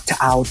sucked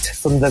out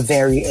from the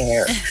very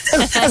air.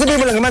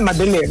 Sasabihin mo lang naman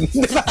madilim.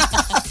 Diba?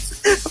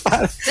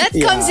 That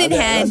comes in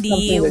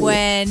handy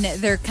when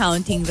they're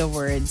counting the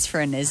words for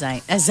an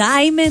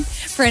assignment.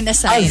 For an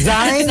assignment.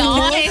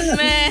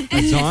 Assignment.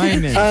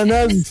 An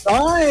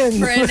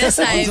assignment. For an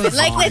assignment.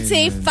 Like, let's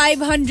say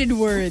 500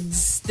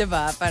 words.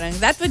 Diba? Parang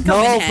that would come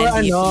in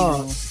handy if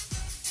you...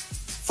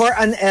 For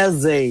an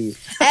essay.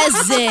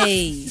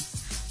 Essay.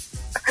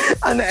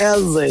 An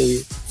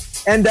essay.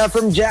 And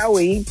from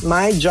Joey,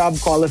 my job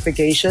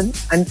qualification,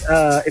 and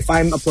if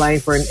I'm applying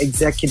for an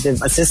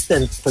executive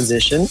assistant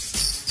position,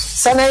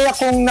 sanay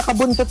akong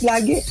nakabuntot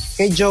lagi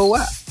kay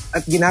Jowa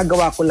at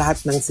ginagawa ko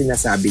lahat ng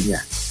sinasabi niya.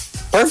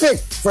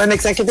 Perfect for an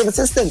executive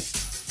assistant.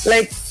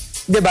 Like,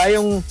 di ba,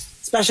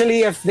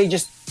 especially if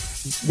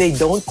they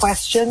don't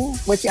question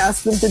what you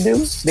ask them to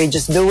do, they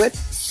just do it.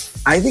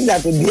 I think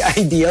that would be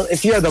ideal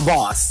if you're the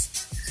boss.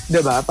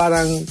 Di ba?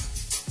 Parang,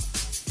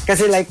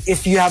 kasi like,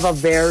 if you have a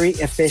very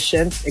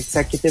efficient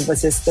executive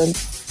assistant.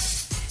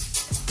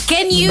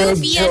 Can you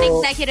be an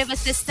executive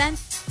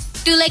assistant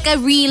to like a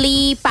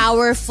really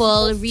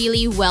powerful,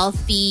 really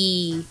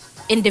wealthy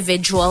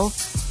individual?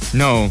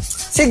 No.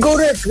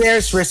 Siguro if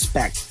there's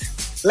respect.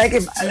 Like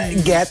if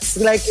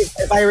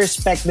if I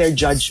respect their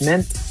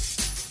judgment,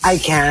 I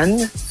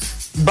can.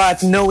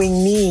 But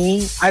knowing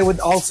me, I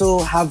would also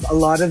have a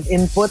lot of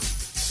input.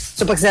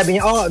 So pag sabi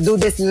niya, do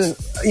this,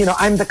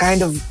 I'm the kind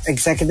of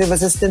executive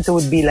assistant who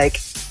would be like,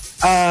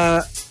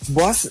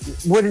 boss,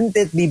 wouldn't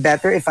it be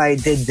better if I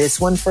did this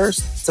one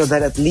first? So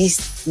that at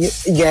least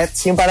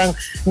gets yung parang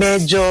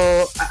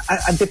medyo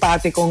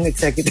antipatikong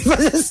executive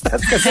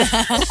assistant kasi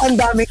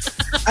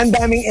ang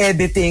daming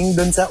editing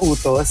dun sa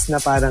utos na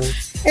parang,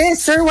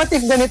 sir, what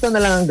if ganito na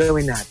lang ang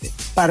gawin natin?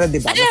 Para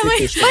diba? But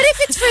if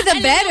it's for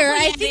the better,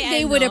 I think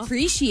they would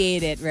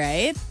appreciate it,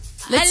 right?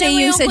 Let's say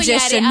yung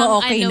suggestion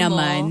mo okay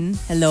naman.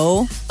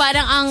 Hello?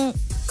 Parang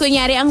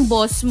kunyari ang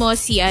boss mo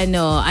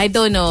I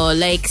don't know,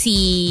 like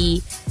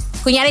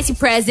kunyari si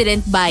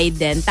President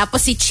Biden,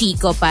 tapos si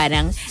Chico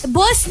parang,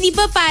 boss, di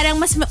ba parang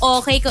mas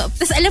okay ko?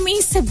 Tapos alam mo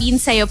yung sabihin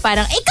sa'yo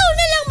parang, ikaw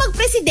na lang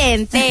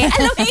mag-presidente.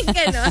 Alam mo yung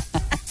gano'n?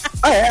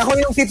 Ako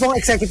yung tipong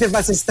executive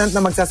assistant na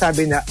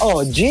magsasabi na,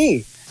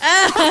 gee.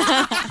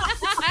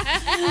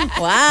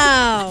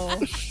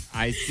 Wow.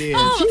 I see.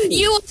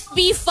 You would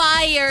be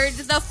fired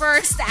the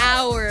first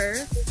hour.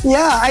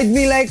 Yeah, I'd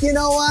be like, you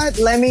know what?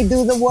 Let me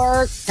do the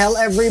work. Tell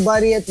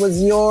everybody it was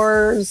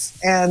yours,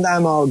 and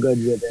I'm all good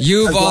with it.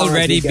 You've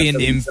already been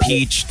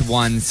impeached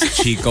once,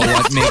 Chico.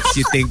 What makes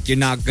you think you're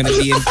not gonna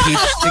be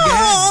impeached again?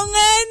 Oo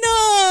nga, no.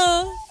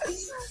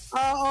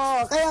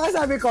 Oo, kaya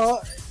sabi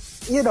ko,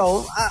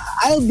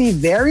 I'll be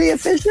very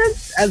efficient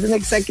as an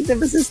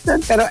executive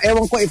assistant, pero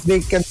ewan ko if they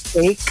can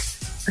take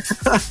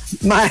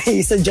my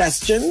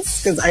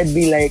suggestions, because I'd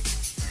be like,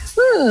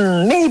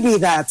 maybe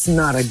that's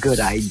not a good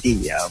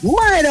idea.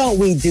 Why don't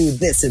we do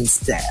this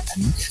instead?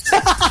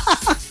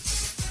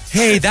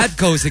 Hey, that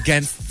goes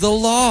against the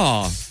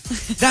law.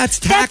 That's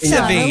tax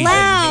evasion.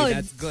 Hey,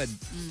 that's good.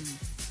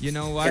 You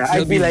know what? Yeah,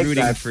 We'll I'd be like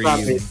rooting that, for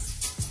probably. you.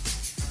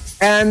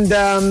 And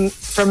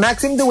from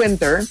Maxim De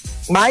Winter,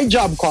 my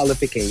job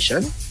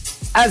qualification,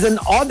 as an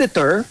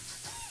auditor,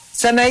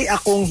 sanay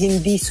akong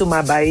hindi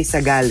sumabay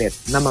sa galit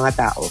ng mga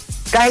tao.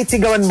 Kahit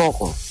sigawan mo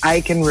ko,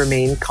 I can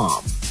remain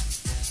calm.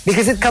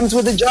 Because it comes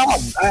with a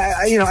job.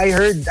 I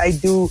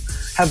do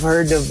have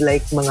heard of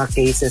like mga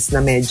cases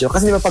na medyo,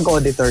 kasi di ba pag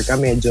auditor ka,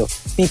 medyo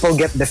people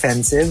get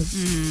defensive.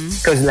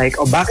 Because like,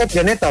 bakit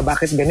ganito?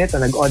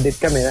 Nag-audit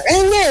kami.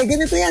 Hindi,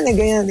 ganito yan,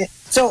 ganyan.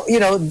 So,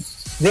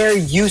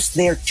 they're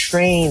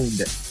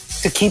trained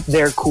to keep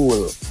their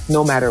cool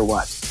no matter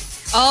what.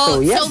 Oh,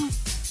 so, yeah.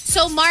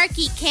 So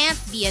Markki can't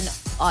be an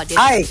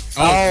auditor.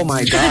 Oh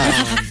my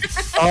God.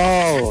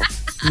 Oh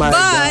my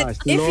gosh.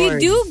 But if you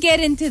do get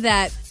into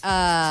that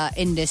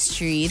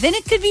industry, then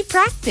it could be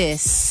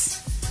practice.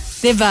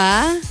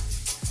 Diba?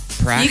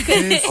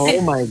 Practice? Oh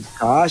my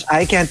gosh.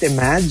 I can't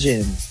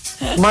imagine.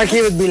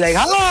 Markki would be like,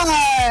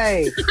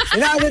 hi!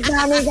 Inabot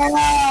namin ka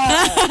na!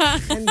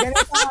 And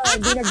ganito,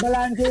 hindi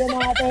nagbalanse yung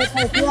mga papers.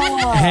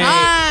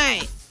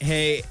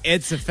 Hey,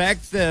 it's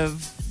effective.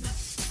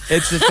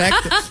 It's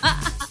effective.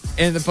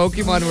 In the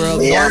Pokemon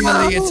world,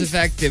 normally it's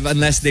effective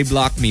unless they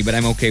block me, but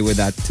I'm okay with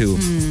that too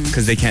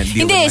because they can't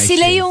deal with my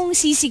sila shit. yung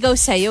sisigaw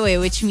sa'yo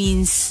which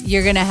means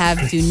you're gonna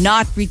have to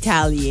not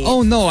retaliate.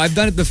 Oh no, I've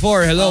done it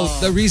before. Hello.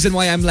 The reason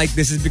why I'm like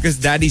this is because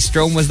Daddy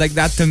Strom was like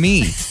that to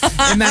me.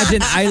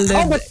 Imagine I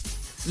lived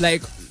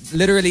like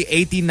literally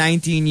 18,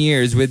 19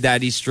 years with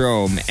Daddy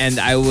Strom and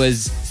I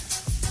was,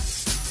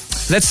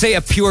 let's say,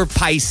 a pure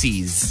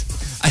Pisces.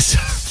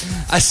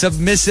 A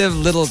submissive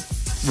little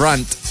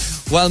runt.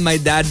 While my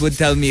dad would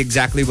tell me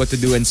exactly what to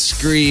do and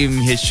scream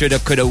his shoulda,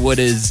 coulda,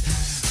 wouldas.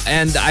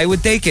 And I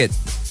would take it.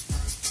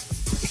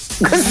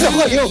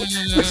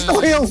 Gusto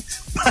ko yung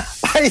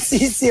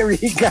Pisces si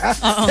Rica.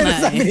 Pero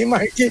sabi ni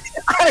Markki,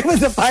 I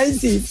was a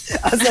Pisces.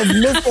 A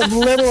submissive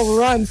little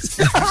runt.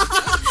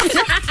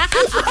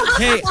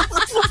 Hey.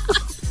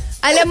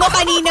 Alam mo,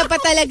 kanina pa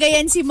talaga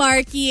yan si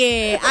Markki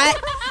eh.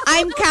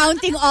 I'm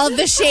counting all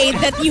the shade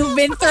that you've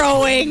been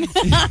throwing.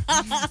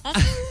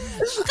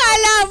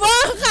 Kala mo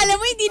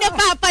hindi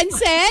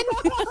napapansin?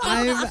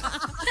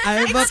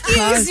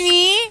 Excuse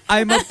me?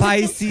 I'm a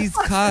Pisces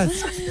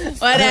cusp.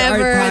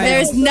 Whatever.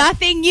 There's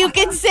nothing you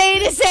can say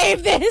to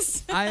save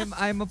this.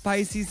 I'm a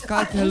Pisces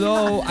cusp.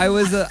 Hello. I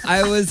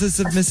was a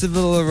submissive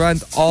little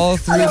runt all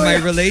through my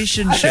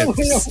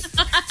relationships.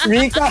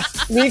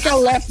 Rica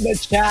left the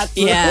chat.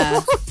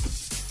 Yeah.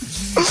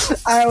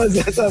 I was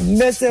a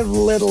submissive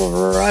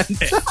little runt.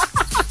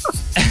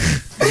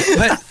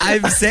 But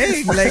I'm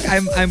saying, like,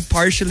 I'm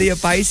partially a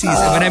Pisces.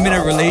 When I'm in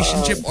a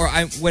relationship or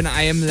when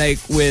I am like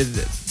with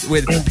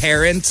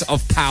parents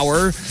of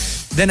power,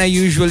 then I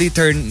usually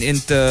turn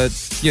into,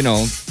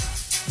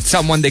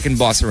 someone they can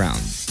boss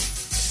around.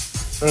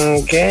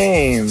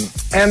 Okay.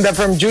 And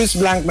from Juice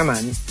Blank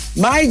naman,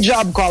 my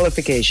job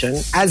qualification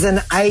as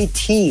an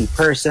IT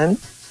person,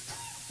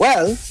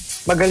 well,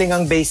 magaling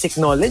ang basic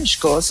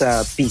knowledge ko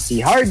sa PC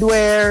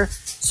hardware,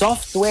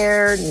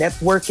 software,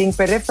 networking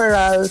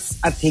peripherals,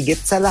 at higit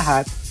sa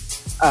lahat,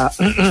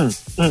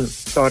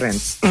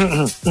 torrents.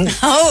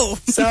 Oh!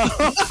 So,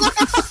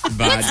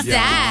 What's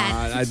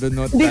that? I don't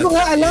know. Hindi ko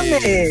nga alam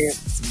eh.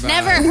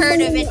 Never heard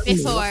of it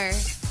before.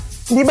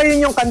 Di ba yun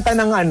yung kanta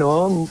ng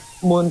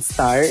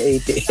Moonstar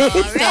 88?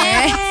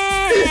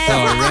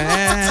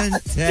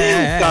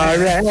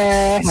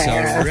 Torrente.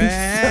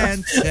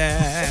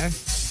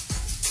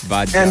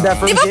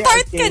 Di ba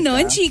part ka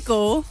nun,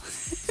 Chico?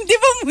 Di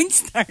ba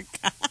Moonstar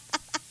ka?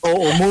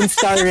 Oo,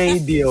 Moonstar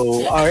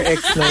Radio,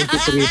 RX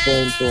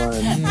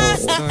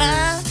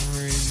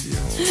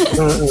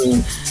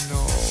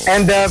 93.1.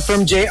 And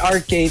from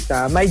JR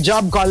Keita, my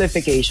job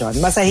qualification,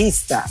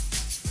 masahista.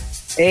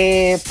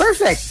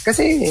 Perfect.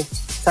 Kasi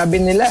sabi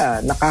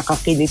nila,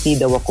 nakakakiliti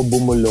daw ako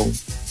bumulong.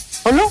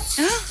 Ano?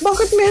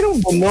 Bakit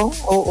merong bulong?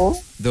 Oo.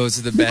 Those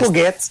are the best. Hindi ko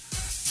gets.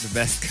 The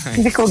best kind.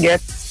 Hindi ko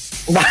gets.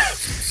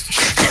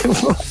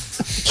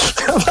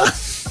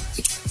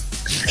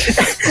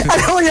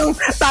 Alam mo yung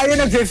tayo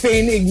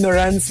nag-feign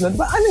ignorance nun.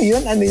 Ano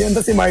yun?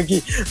 Tapos si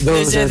Markki,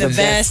 those are the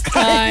best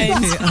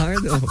kind. They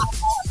are though.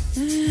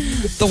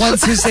 The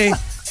ones who say,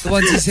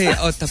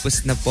 oh,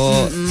 tapos na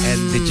po.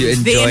 And did you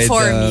enjoy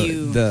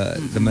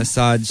the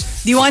massage?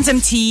 Do you want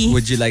some tea?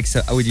 Would you like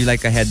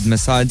a head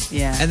massage?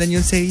 Yeah. And then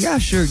you'll say, yeah,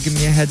 sure, give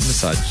me a head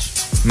massage.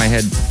 My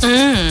head.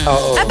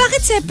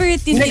 Bakit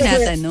separate din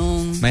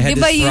tinatanong? My head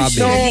diba is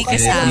usually throbbing.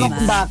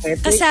 kasama? Bakit?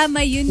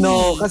 Kasama yun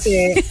No,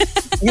 kasi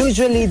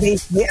usually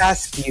they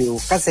ask you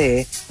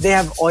kasi they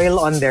have oil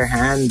on their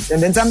hands.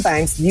 And then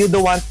sometimes you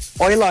don't want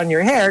oil on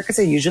your hair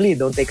kasi usually you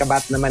don't take a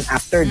bath naman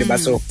after, diba?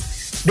 So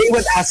they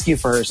would ask you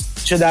first,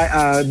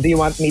 do you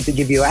want me to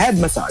give you a head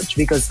massage?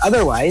 Because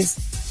otherwise,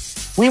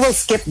 we will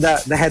skip the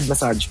head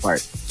massage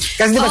part.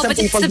 Kasi diba some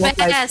people don't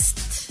like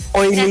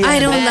oily. I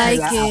don't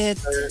like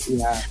it.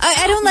 Yeah.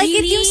 I don't like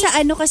it yung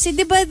sa kasi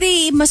diba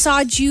they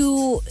massage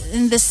you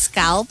in the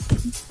scalp?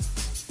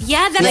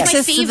 Yeah, that's my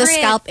to favorite. the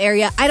scalp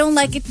area. I don't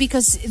like it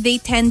because they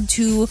tend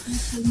to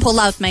pull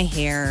out my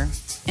hair.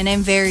 And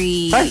I'm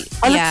very,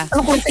 yeah.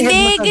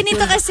 Hindi,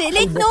 ganito kasi.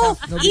 Like, no,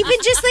 even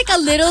just like a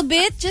little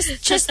bit,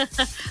 just a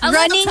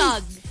running. little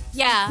tug.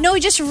 Yeah. No,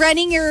 just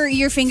running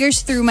your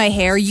fingers through my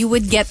hair, you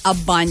would get a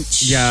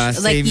bunch. Yeah,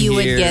 like you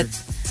would get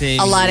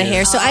a lot of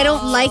hair. So I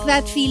don't like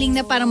that feeling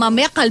na parang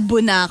mamaya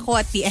kalbo na ako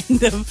at the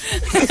end of...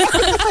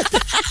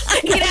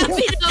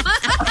 Grabe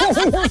naman.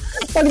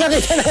 Pag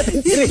nakita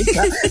natin si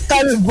Rica,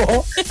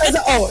 kalbo.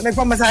 Tapos,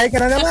 nagpamasahe ka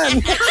na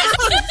naman.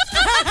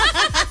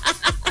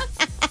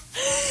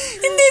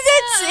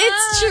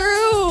 It's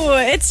true.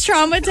 It's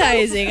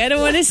traumatizing. I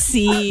don't want to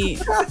see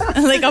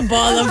like a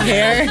ball of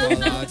hair.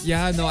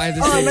 Yeah, no, I have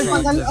the same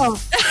problem.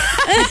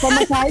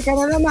 Nagpamasahe ka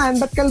na naman.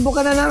 Ba't kalbo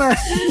ka na naman?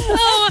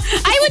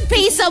 I would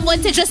pay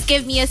someone to just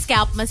give me a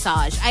scalp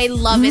massage. I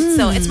love it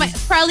so. It's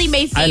probably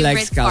my favorite I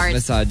like scalp part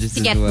massages to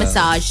get as well.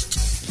 massaged.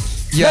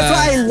 Yeah. That's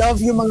why I love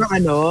yung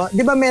mga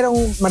di ba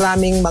merong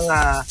maraming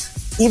mga,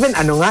 even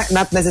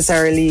not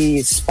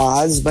necessarily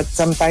spas, but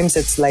sometimes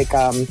it's like,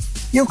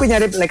 yung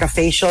kunyari like a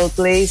facial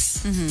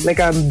place, like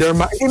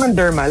derma, hindi man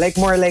derma, like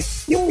more like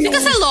yung like a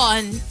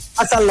salon.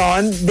 a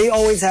salon, they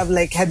always have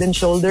like Head and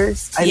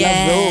Shoulders. I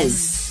love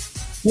those.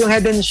 Yung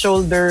Head and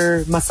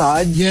Shoulder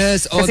massage.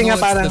 Yes, Kasi no, nga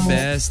parang, it's the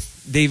best.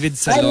 David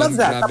Salon, I love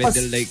that. grabe, Tapos,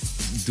 they'll like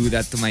do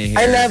that to my hair.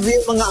 I love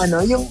yung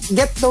mga yung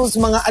get those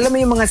mga, alam mo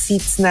yung mga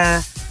seats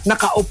na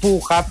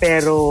nakaupo ka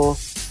pero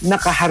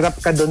nakaharap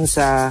ka dun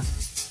sa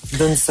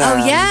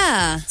oh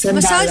yeah,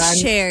 sandalan.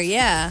 Massage chair,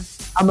 yeah.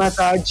 A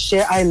massage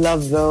chair, I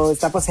love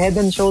those. Tapos Head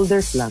and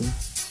Shoulders lang.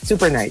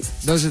 Super nice.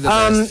 Those are the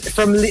best.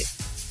 From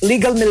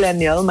Legal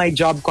Millennial, my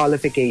job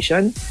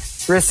qualification,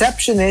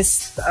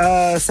 receptionist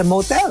sa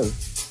motel.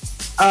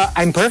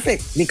 I'm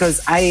perfect because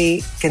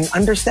I can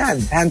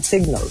understand hand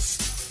signals.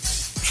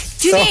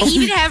 Do they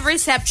even have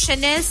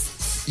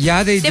receptionists?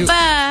 Yeah, they do.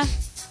 Diba?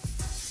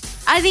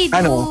 They do.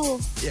 Ano?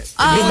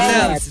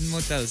 In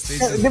motels,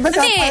 they do. Diba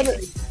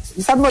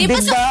sabi mo,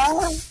 diba?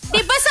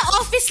 Diba sa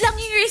office lang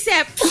yung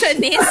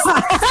receptionist?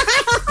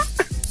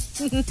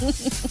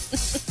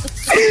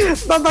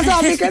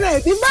 Papasabi ka na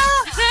eh, diba?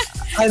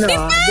 Ano,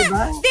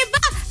 diba?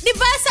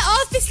 Diba sa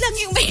office lang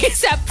yung may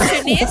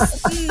receptionist?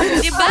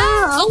 Diba?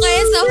 Okay,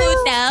 sa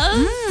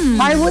hotel?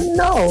 I wouldn't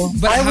know.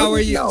 But how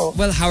are you?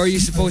 Well, how are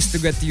you supposed to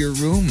get to your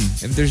room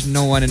if there's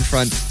no one in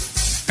front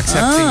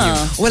accepting you?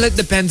 Well, it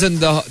depends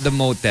on the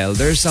motel.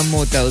 There are some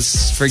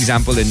motels, for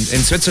example, in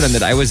Switzerland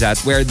that I was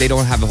at, where they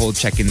don't have a whole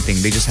check-in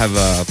thing. They just have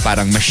a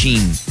parang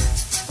machine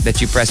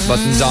that you press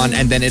buttons on,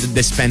 and then it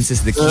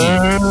dispenses the key.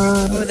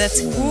 Oh,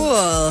 that's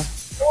cool.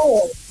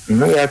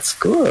 That's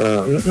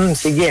cool.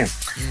 Sige.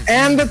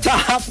 And the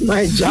top,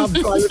 my job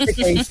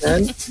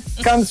qualification,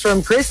 comes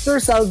from Krister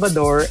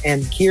Salvador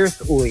and Kirth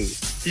Uy.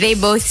 They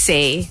both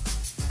say.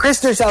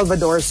 Krister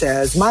Salvador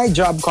says, my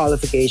job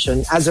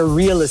qualification as a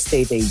real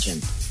estate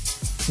agent.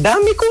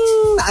 Dami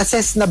kong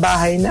na-assess na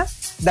bahay na.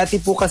 Dati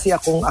po kasi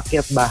akong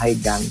akyat bahay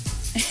gang.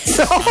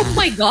 So, oh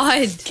my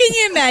God. Can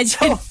you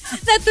imagine?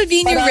 That would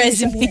be in your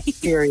resume.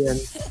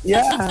 Experience.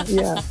 Yeah.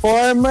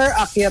 Former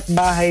akyat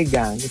bahay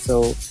gang.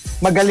 So,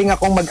 magaling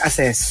akong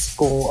mag-assess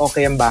kung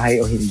okay ang bahay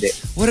o hindi.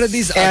 What are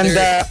the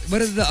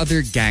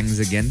other gangs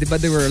again? Diba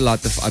there were a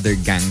lot of other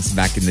gangs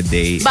back in the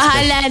day?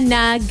 Bahala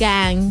na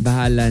gang.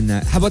 Bahala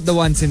na. How about the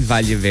ones in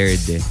Valle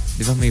Verde?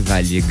 Diba may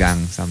Valle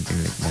gang? Something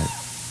like that.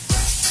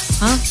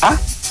 Huh?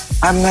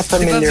 I'm not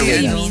familiar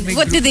with that.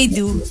 What do they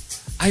do?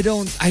 I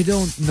don't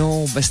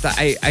know. Basta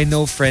I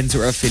know friends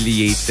who are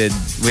affiliated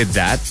with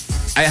that.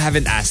 I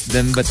haven't asked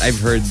them, but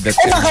I've heard that.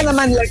 Baka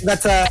naman like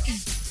that's a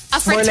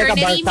fraternity, more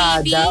like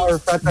a maybe? or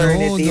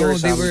fraternity no, or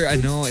something. They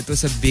were, it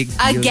was a big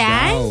A deal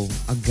gang? daw.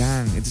 A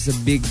gang. It was a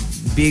big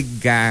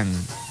gang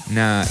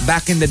na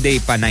back in the day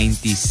pa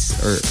 90s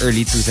or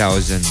early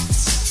 2000s.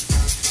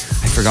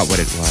 I forgot what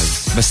it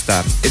was.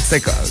 Basta, it's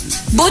like a...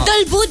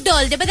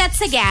 Budol. Diba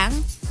that's a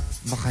gang?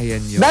 Baka yan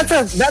yun. That's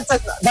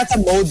a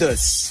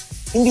modus.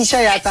 Hindi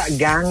siya yata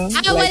gang.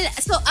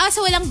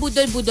 So walang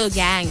budol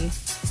gang.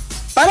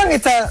 Parang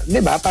it's a, di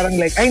ba? Parang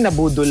like, ay,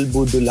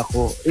 nabudol-budol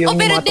ako. Yung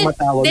pero mga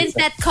tumatawag did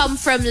that come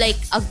from like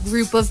a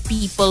group of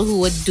people who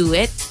would do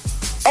it?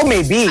 Oh,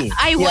 maybe.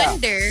 I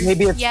wonder.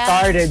 Maybe it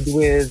started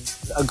with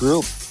a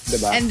group,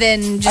 di ba? And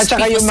then just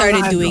people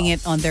started doing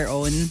it on their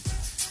own.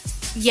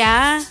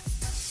 Yeah.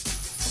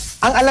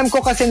 Ang alam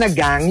ko kasi na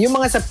gang, yung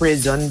mga sa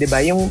prison, di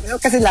ba? Yung,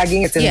 kasi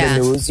laging it's in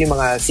the news, yung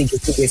mga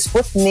sige-sige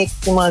Sputnik,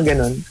 yung mga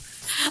ganun.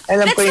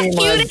 Alam That's ko the yung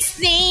cutest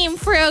name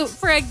for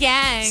a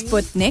gang.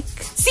 Sputnik?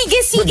 Sige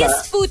diba?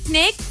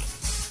 Sputnik?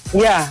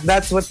 Yeah,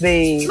 that's what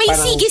they... May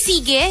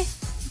sige?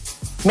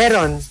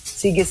 Meron.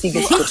 Sige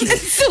Sputnik.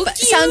 So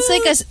cute. Sounds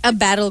like a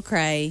battle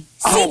cry.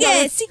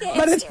 Sige.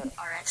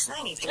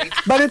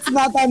 But it's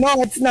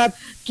not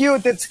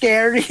cute, it's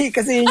scary.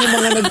 Kasi yun yung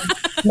mga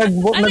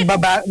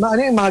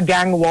mga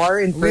gang war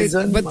in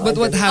prison. But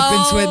what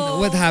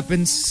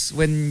happens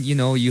when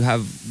you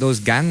have those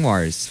gang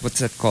wars? What's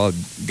that called?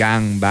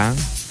 Gang bang?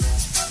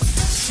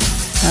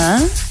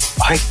 Huh?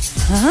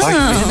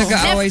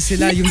 Nag-aaway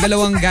sila, yung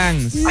dalawang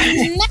gangs.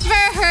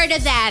 Never heard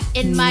of that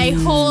in my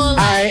whole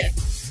life.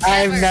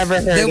 I've never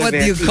heard Then what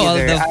of do you it call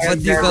either. what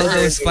do you call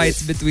those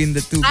fights between the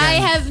two gangs? I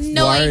have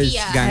no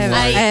idea. Gang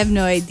I wars. have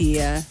no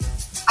idea.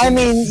 I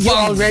mean, you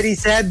already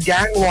said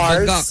gang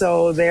wars, Bagak.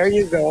 so there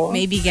you go.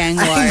 Maybe gang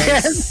I wars.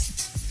 guess.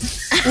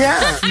 Yeah.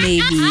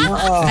 Maybe.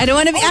 I don't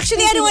want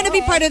to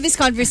be part of this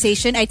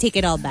conversation. I take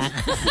it all back.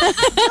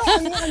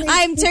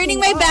 I'm turning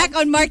my back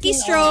on Markki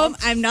Strom.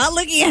 I'm not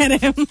looking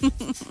at him.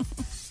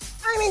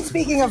 I mean,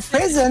 speaking of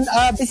prison,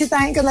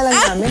 bisitahin ka na lang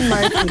namin,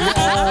 Markki,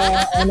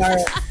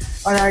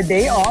 on our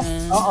day off.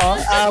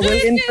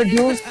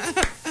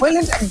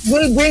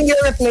 We'll bring your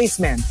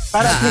replacement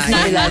para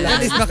at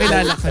least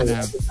makilala ka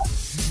na.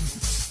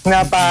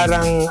 Na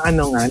parang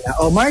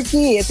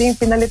Markki, ito yung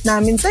pinalit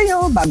namin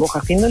sa'yo bago ka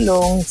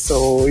kinulong.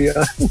 So, yun.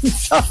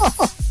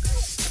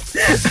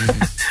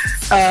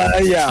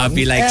 Yeah. I'll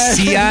be like,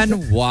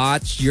 Sian,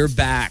 watch your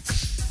back.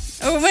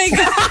 Oh my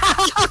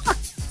God.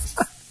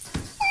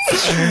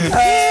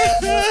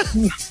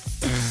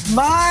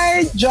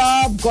 My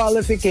job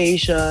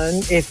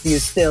qualification, if you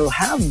still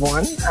have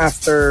one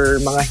after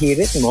mga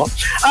hirit mo,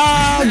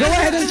 go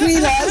ahead and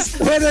tweet us,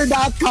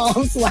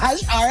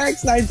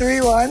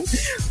 twitter.com/RX931.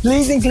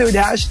 Please include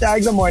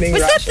hashtag The Morning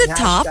Was Rush. that the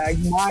top?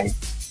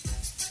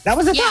 That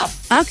was the top.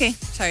 Okay,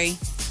 sorry.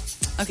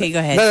 Okay, go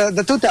ahead.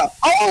 The two top.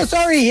 Oh,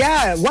 sorry,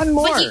 yeah. One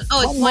more.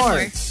 One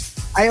more.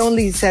 I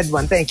only said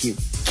one. Thank you.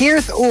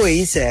 Kirth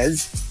Uy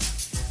says,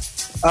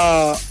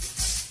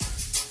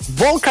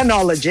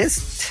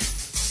 volcanologist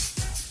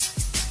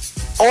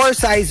or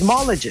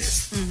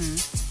seismologist.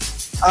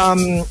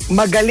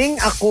 Magaling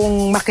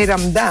akong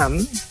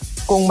makiramdam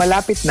kung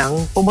malapit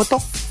nang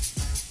pumutok.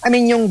 I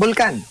mean, yung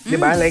vulkan, di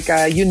ba? Like,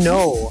 we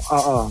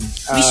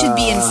should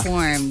be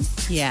informed.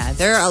 Yeah,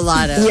 there are a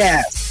lot of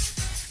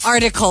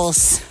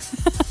articles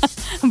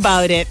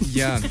about it.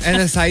 Yeah, and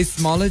a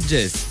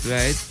seismologist,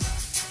 right?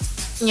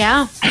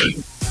 Yeah.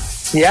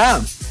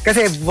 Yeah.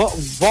 Kasi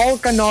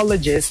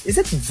volcanologist, is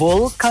it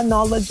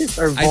volcanologist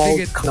or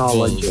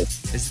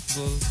volcanologist? Is it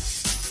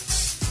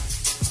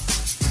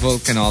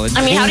volcanologist?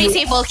 I mean, how do you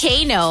say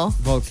volcano?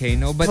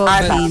 Volcano, but so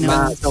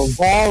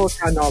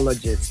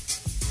volcanologist.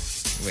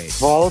 Wait.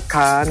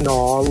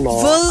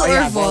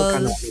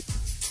 Volcanologist.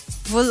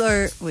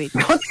 Wait.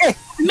 Okay.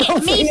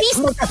 Maybe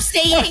stop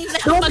saying that.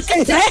 Don't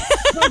say that.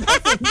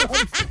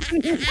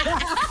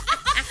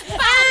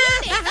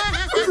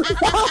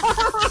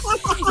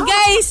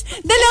 Guys,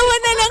 dalawa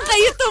na lang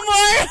kayo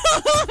tomorrow.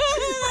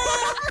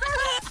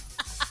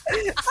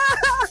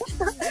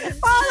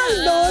 Parang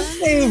don't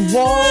say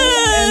vol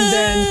and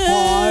then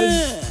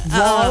pause.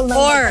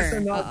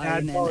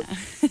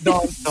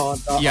 Don't.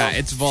 Yeah,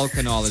 it's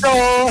volcanology.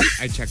 So,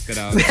 I checked it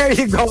out. There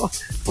you go.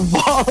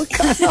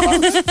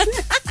 Volcanology.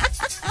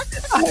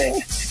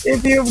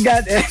 If you've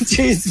got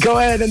entries, go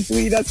ahead and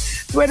tweet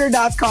us.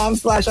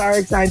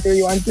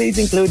 Twitter.com/RX931.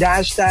 Please include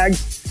hashtag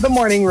The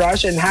Morning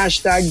Rush and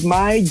hashtag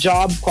My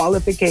Job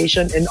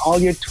Qualification in all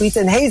your tweets.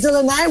 And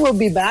Hazel and I will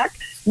be back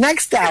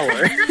next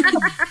hour.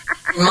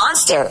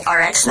 Monster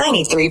RX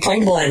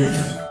 93.1.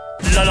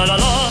 La la la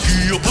la.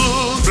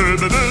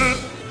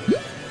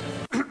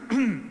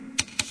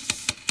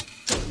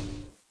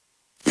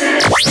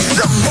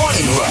 The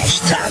Morning Rush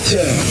Top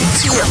 10.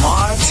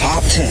 TMR Top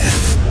 10.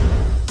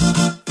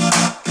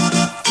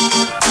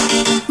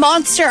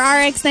 Monster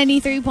RX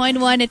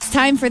 93.1. It's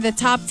time for the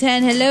top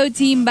 10. Hello,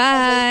 team.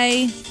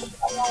 Bye.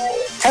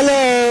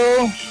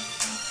 Hello.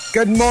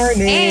 Good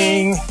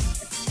morning. Hey.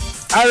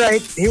 All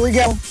right, here we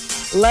go.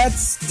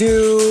 Let's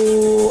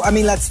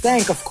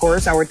thank, of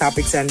course, our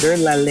topic sender,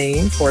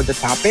 Lalaine, for the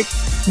topic.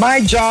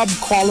 My job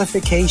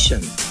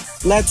qualification.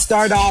 Let's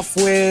start off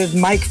with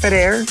Mike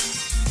Ferrer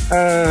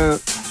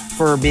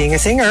for being a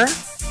singer.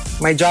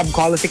 My job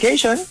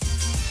qualification.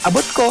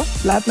 Abot ko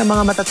lahat ng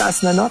mga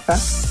matataas na nota.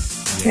 Yes.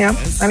 Yeah,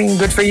 I mean,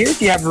 good for you if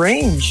you have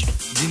range.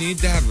 You need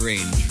to have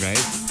range, right?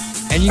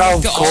 And you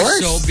need to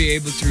also be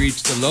able to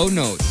reach the low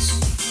notes.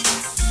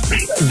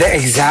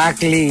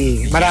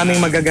 Exactly.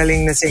 Maraming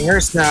magagaling na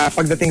singers na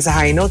pagdating sa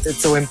high notes,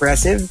 it's so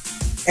impressive.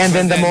 And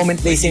then the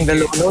moment they sing the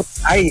low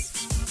notes, ay,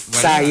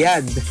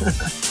 sayad.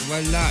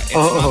 Wala. It's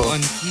not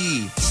on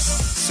key.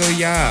 So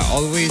yeah,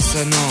 always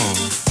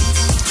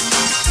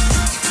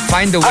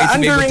find a way to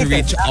be able to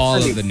reach all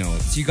of the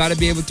notes. You gotta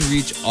be able to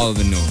reach all of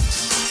the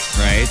notes,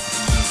 right?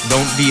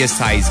 Don't be a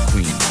size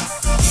queen.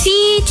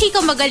 Si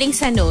Chico magaling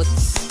sa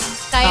notes.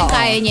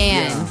 Kayang-kaya niya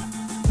yan.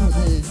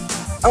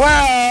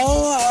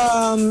 Well,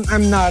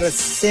 I'm not a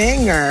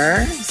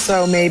singer,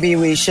 so maybe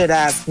we should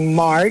ask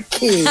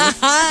Markki,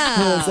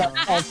 who's a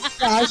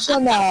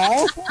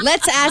professional.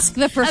 Let's ask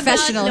the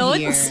professional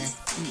here.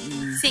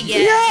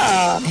 Sige.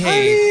 Yeah,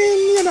 Hey.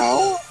 I mean,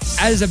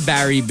 As a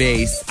Barry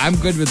bass, I'm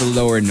good with the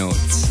lower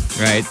notes,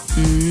 right?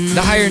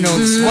 The higher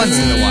notes, once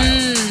in a while.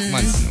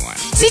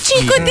 Si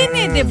Chico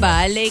din di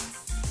ba? Like,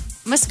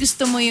 mas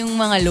gusto mo yung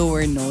mga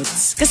lower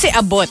notes. Kasi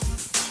abot.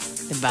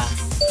 Di ba?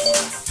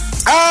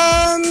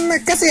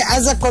 Kasi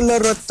as a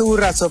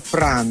coloratura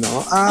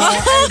soprano,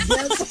 I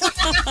guess,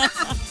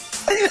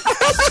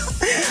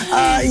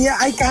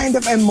 I kind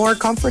of am more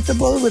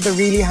comfortable with the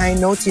really high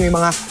notes, yung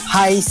mga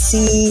high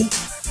C,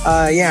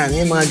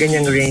 yung mga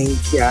ganyang range.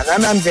 Yeah,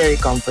 I'm very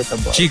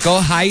comfortable. Chico,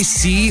 high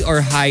C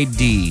or high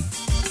D?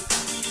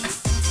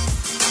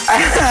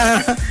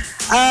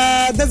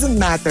 Doesn't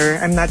matter.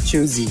 I'm not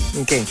choosy.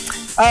 Okay.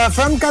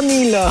 From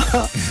Camilo,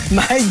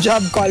 my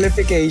job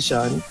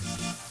qualification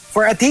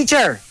for a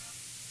teacher.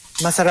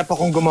 Masarap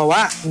akong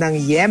gumawa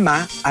ng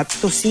yema at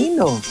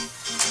tocino.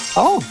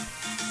 Oh,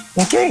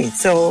 okay.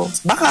 So,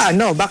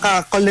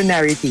 baka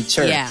culinary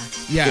teacher. Yeah.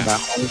 Diba?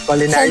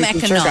 Culinary home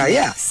teacher ka,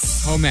 yeah.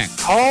 Home ec.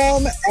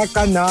 Home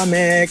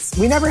economics.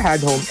 We never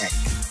had home ec.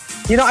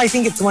 I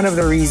think it's one of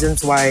the reasons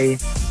why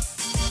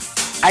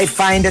I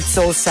find it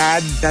so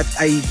sad that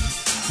I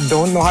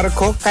don't know how to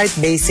cook, kahit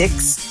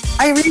basics.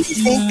 I really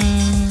think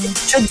it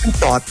should be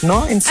taught,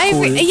 no? In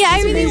school.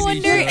 I really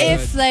wonder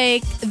if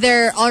like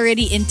they're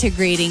already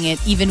integrating it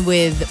even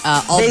with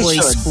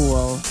all-boys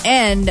school.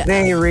 And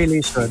they really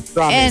should.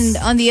 Promise. And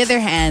on the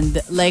other hand,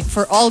 like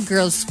for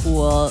all-girls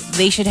school,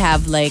 they should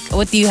have like,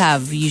 what do you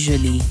have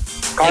usually?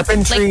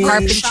 Carpentry.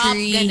 Like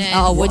carpentry,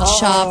 wood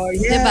shop,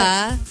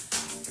 diba?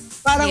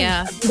 Parang,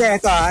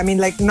 I mean,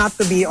 like, not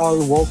to be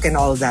all woke and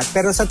all that,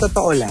 pero sa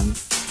totoo lang,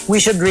 we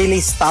should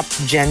really stop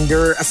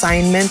gender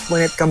assignment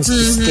when it comes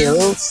to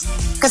skills.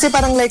 Kasi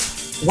parang like,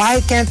 why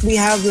can't we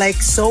have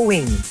like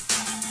sewing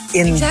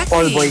in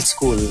all-boys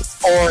school?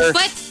 Or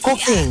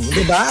cooking,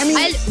 diba? I mean,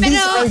 these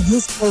are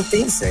useful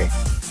things eh.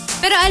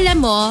 Pero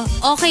alam mo,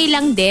 okay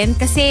lang din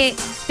kasi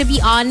to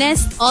be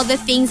honest, all the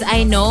things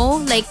I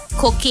know, like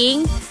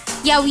cooking,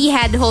 we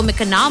had home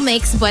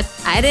economics, but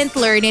I didn't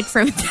learn it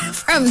from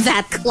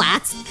that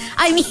class.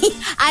 I mean,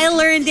 I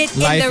learned it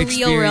Life in the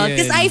real world.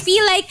 Because I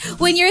feel like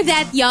when you're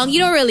that young, you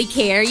don't really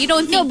care. You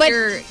don't think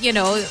you're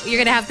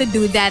going to have to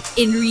do that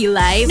in real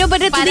life. No,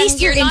 but at least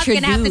you're not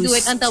introduced. going to have to do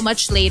it until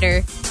much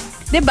later.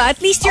 Diba?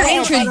 At least you're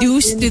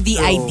introduced to the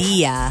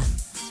idea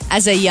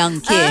as a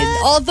young kid.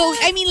 Although,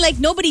 I mean, like,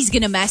 nobody's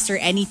going to master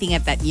anything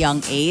at that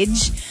young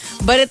age.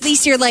 But at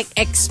least you're, like,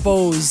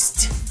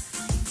 exposed.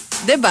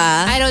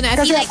 Diba? I don't know. I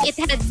feel like it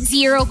had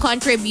zero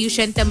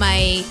contribution to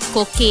my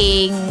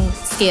cooking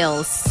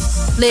skills.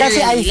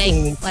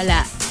 Literally.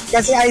 Wala.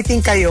 Kasi I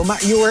think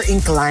you were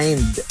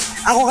inclined.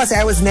 Ako kasi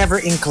I was never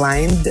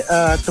inclined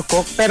to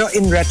cook. Pero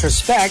in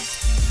retrospect,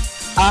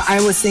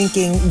 I was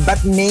thinking, but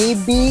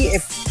maybe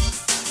if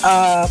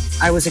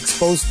I was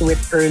exposed to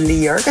it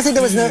earlier. Kasi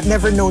there was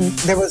never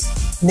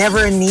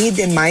a need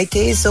in my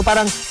case. So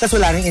parang, tas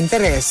wala nang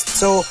interest.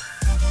 So,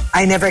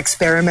 I never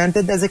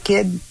experimented as a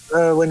kid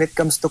when it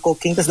comes to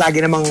cooking. Tapos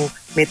lagi namang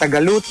may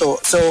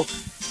tagaluto. So,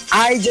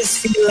 I just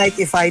feel like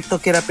if I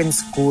took it up in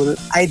school,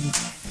 I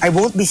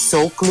won't be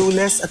so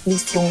clueless. At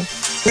least yung,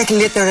 like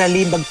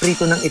literally,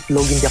 magprito ng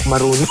itlog, hindi ako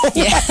marunong.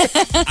 Yeah.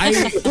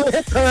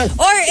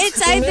 Or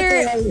it's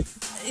either,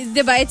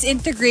 diba, it's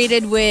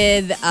integrated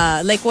with,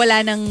 like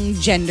wala nang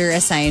gender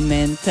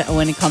assignment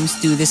when it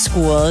comes to the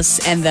schools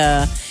and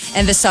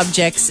the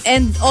subjects.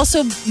 And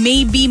also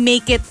maybe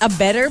make it a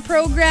better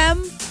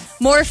program.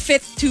 More fit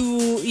to,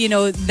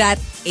 that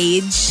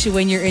age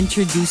when you're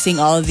introducing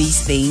all these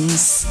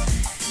things.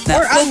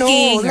 Or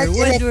cooking, like or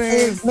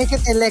woodwork. Make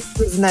it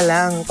elective na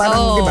lang.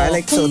 Parang, di ba?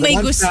 Like, kung may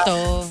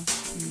gusto.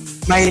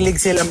 Mahilig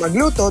sila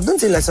magluto, dun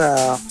sila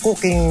sa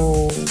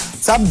cooking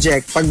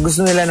subject. Pag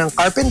gusto nila ng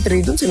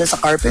carpentry, dun sila sa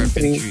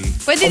carpentry.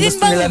 Pwede din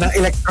gusto nila ng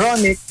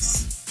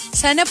electronics.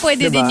 Sana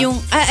pwede din yung,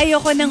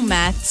 ayoko ng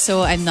math,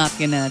 so I'm not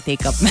gonna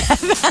take up math.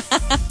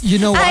 You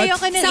know what?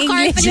 Ayoko ng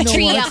English.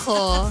 Carpentry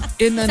ako.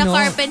 Sa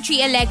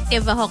carpentry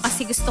elective ako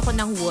kasi gusto ko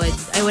ng wood.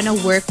 I wanna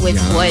work with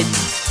wood.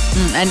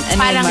 And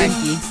parang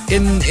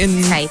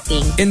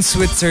Markki. In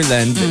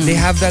Switzerland, they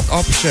have that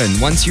option.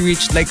 Once you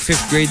reach like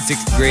 5th grade,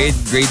 6th grade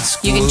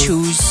school, you can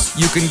choose.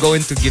 You can go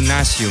into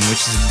gymnasium,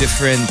 which is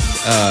different.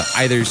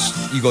 Either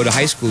you go to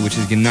high school,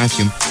 which is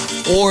gymnasium,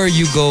 or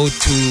you go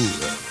to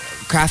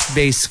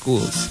craft-based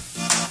schools.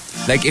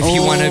 Like if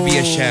you want to be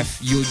a chef,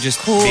 you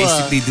just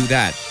basically do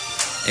that.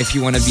 If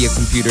you want to be a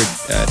computer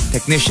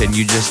technician,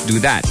 you just do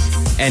that.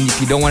 And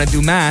if you don't want to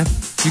do math,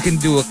 you can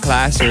do a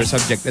class or a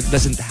subject that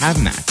doesn't have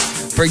math.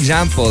 For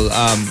example,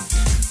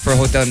 for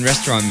hotel and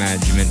restaurant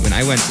management, when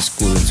I went to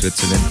school in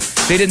Switzerland,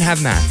 they didn't have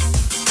math.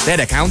 They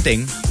had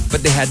accounting,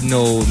 but they had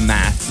no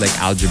math, like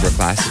algebra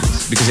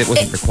classes, because it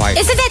wasn't required.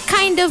 Isn't that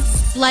kind of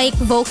like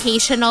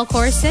vocational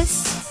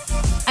courses?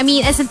 I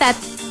mean, isn't that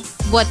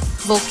what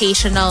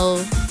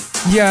vocational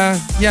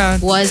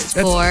was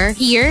for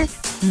here?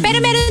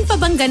 Pero meron pa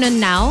bang ganun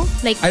now?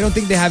 Like, I don't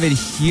think they have it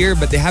here,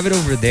 but they have it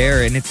over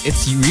there, and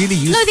it's really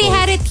useful. No, they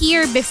had it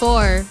here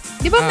before.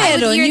 Di ba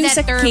meron? Yung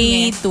sa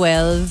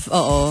K-12,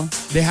 oo.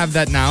 They have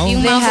that now?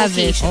 Yung they have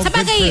it. Oh,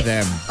 good for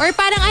them. Or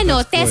parang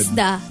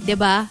TESDA, di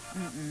ba?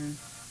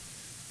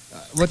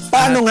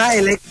 Paano nga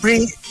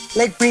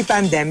like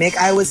pre-pandemic,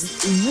 I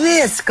was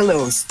this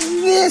close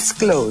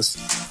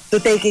to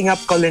taking up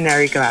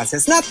culinary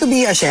classes. Not to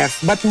be a chef,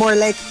 but more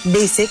like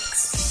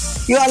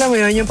basics. Yung alam mo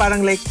yun, yung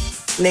parang like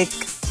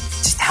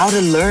just how to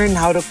learn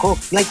how to cook.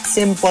 Like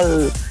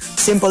simple.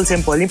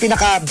 Yung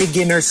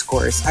pinaka-beginner's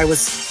course, I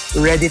was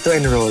ready to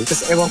enroll.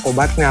 Tapos ewan ko,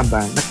 ba't nga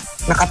ba?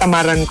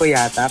 Nakatamaran ko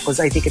yata because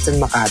I think it's in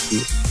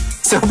Makati.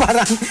 So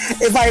parang,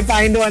 if I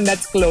find one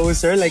that's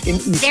closer, like in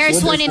Eastwood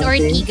there's one in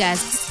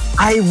Ortigas.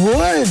 I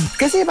would.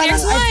 Kasi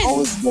parang I've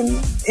always been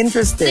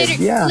interested.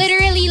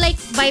 Literally like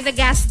by the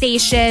gas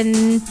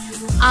station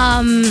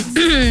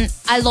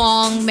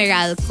along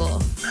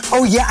Meralco.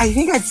 Oh yeah, I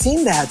think I've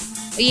seen that.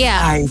 Yeah.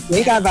 I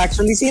think I've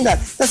actually seen that.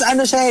 Tapos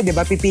ano siya di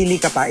ba? Pipili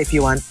ka pa if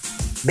you want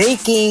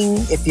baking,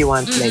 if you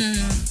want like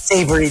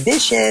savory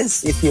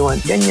dishes, if you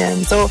want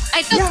ganyan. So,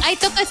 I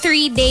took a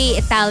 3-day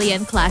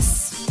Italian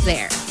class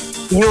there.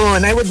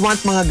 Yun, I would want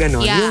mga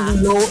ganon. Yeah.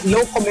 Yung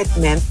low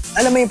commitment.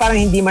 Alam mo yung parang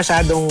hindi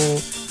masyadong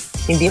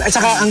at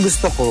saka ang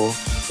gusto ko,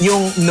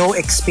 yung no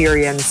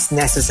experience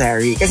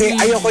necessary. Kasi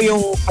ayoko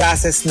yung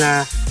process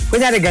na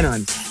Kunyari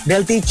ganon.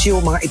 They'll teach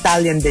you mga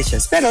Italian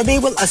dishes, pero they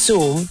will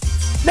assume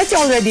that you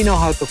already know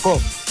how to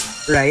cook.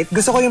 Right?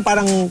 Gusto ko yung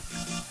parang,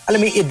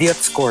 alam mo yung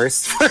idiot's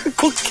course for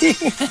cooking.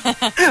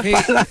 Hey,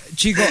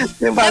 Chico.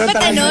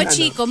 Dapat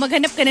Chico,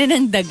 maghanap ka na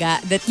ng daga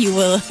that you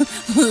will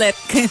let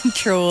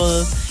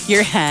control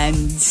your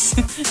hands.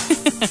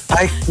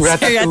 Ay,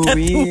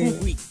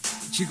 ratatouille.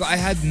 Chico, I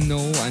had no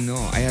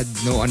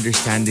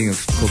understanding of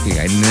cooking.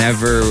 I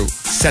never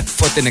set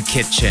foot in a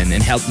kitchen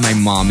and helped my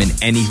mom in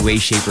any way,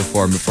 shape, or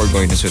form before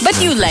going to Switzerland.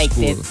 But you liked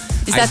school.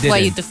 it. Is that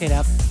why you took it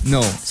up?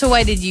 No. So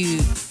why did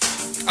you...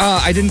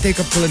 I didn't take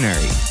up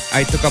culinary.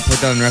 I took up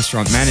hotel and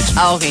restaurant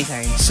management. Oh, okay,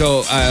 sorry.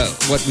 So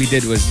what we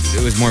did was, it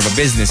was more of a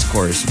business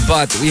course,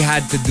 but we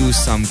had to do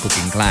some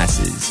cooking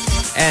classes.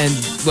 And,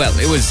 well,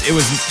 it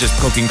wasn't just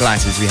cooking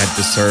classes. We had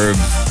to serve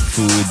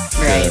food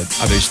to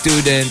other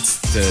students,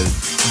 to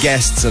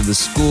guests of the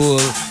school.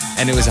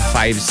 And it was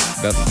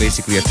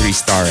basically a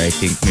 3-star, I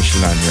think,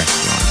 Michelin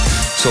restaurant.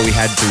 So we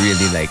had to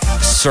really,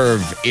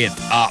 serve it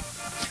up.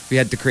 We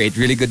had to create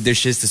really good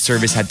dishes. The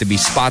service had to be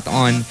spot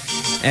on.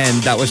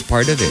 And that was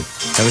part of it.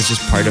 That was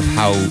just part of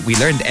how we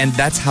learned. And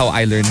that's how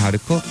I learned how to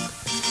cook.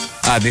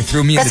 They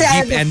threw me in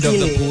the deep end of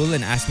the pool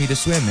and asked me to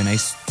swim. And I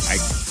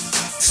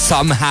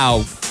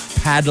somehow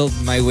paddled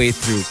my way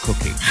through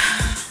cooking.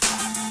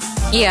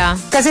 Yeah.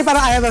 Kasi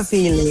parang I have a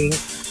feeling,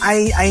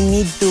 I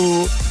need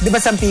to, di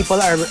ba some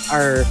people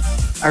are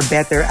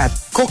better at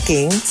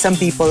cooking. Some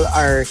people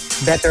are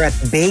better at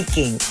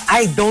baking.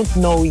 I don't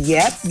know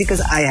yet because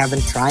I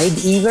haven't tried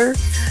either.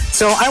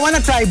 So I want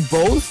to try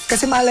both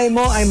kasi malay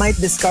mo, I might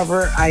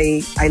discover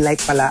I like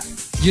pala.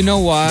 You know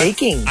what?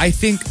 Baking. I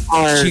think,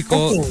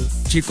 Chico,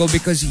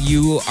 because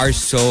you are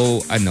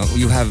so,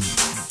 you have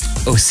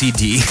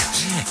OCD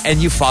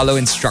and you follow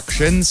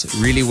instructions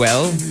really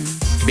well,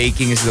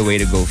 baking is the way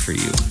to go for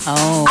you.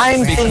 Oh.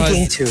 I'm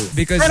thinking too.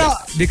 Because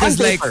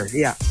paper,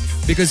 yeah.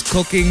 Because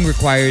cooking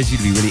requires you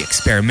to be really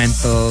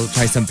experimental,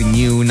 try something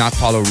new, not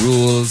follow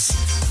rules.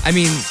 I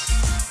mean,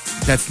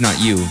 that's not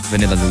you,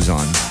 Vanilla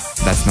Luzon.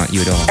 That's not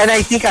you at all. And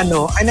I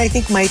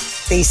think my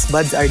taste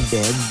buds are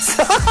dead.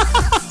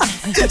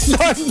 So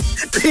I'm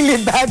really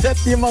bad at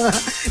yung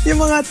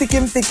mga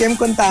tikim-tikim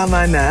kung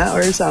tama na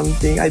or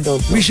something. I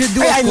don't know. We should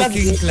do a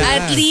cooking class.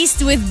 At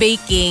least with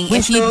baking,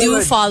 if you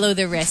do follow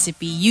the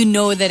recipe, you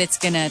know that it's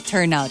gonna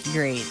turn out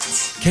great.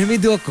 Can we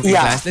do a cooking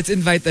class? Let's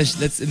invite a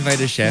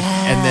chef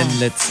and then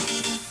let's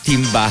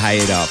team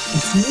bahay it up.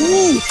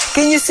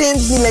 Can you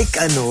send me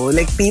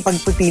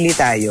pagpipili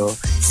tayo,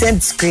 send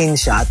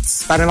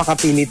screenshots para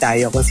makapili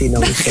tayo kung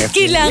sino ang chef.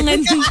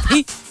 Kailangan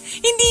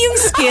hindi yung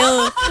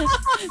skill.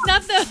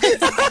 Not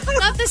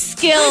the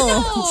skill.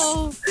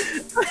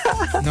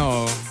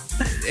 No.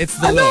 It's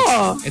the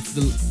look. It's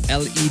the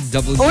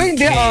LEWK. Oh,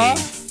 hindi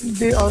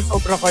Hindi,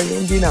 sobra kayo.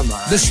 Hindi naman.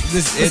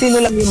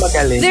 Sino lang yung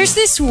magaling? There's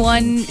this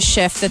one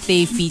chef that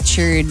they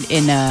featured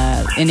in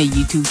a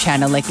YouTube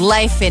channel, like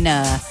life in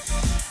a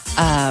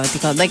what do you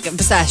call it? Like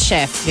basta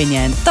chef,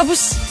 ganyan.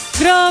 Tapos,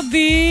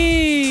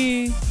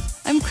 grabe!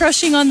 I'm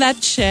crushing on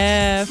that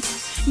chef.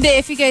 Hindi,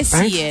 if you guys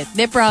see it,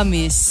 they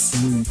promise.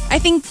 I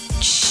think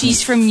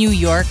she's from New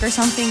York or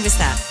something.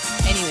 Basta.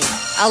 Anyway,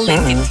 I'll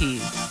link it to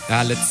you.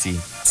 Let's see.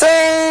 So,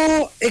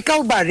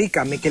 ikaw ba,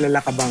 Rica, may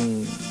kilala ka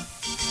bang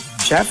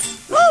chef?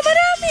 Oh,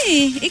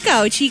 marami.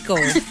 Ikaw, Chico,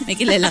 may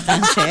kilala kang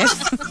chef?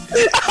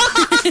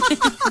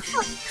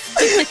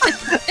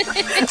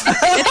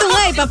 Ito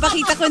nga,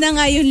 ipapakita ko na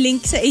nga yung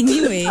link sa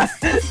inyo eh.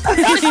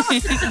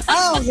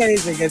 Okay.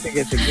 Sige.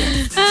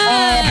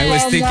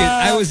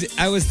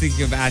 I was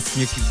thinking of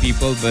asking a few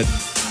people, but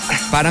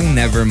parang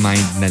never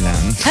mind na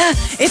lang.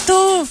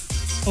 Ito!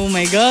 Oh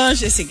my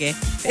gosh. Sige.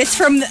 It's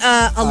from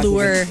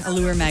Allure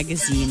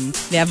magazine.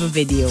 They have a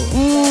video.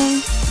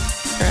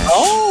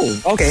 Oh,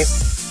 okay.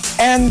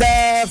 And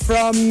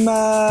from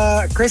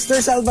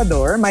Christopher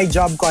Salvador, my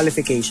job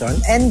qualification,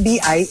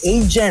 NBI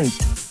agent.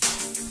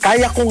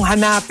 Kaya kong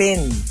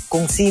hanapin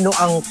kung sino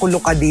ang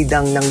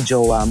kulukadidang ng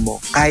jowa mo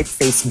kahit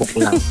Facebook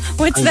lang.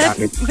 What's that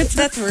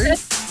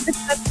word?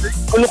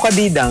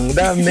 Kulukadidang,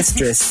 the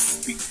mistress.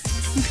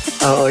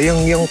 Oo,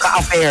 yung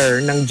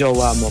ka-affair ng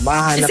jowa mo.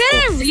 Mahanap ko. Is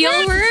that a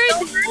real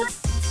word?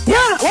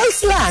 Yeah, well,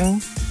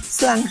 slang.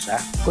 Slang siya.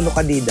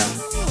 Kulukadidang.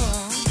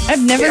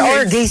 I've never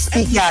heard. Or gay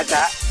speak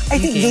yata. I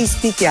think gay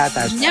speak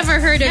yata siya. Never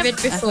heard of it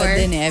before.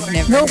 I've never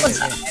heard of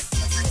it.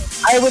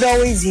 I would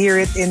always hear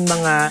it in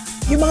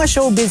yung mga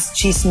showbiz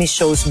chismis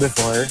shows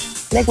before.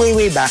 Like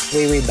way back.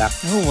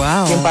 Oh,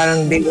 wow. Yung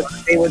parang they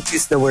would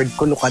use the word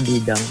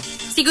kulukadidang.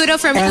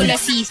 Siguro from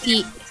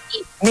Kulasisi.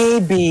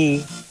 Maybe,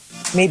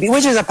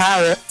 which is a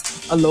parrot,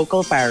 a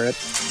local parrot.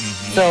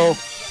 Mm-hmm. So,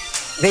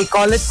 they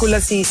call it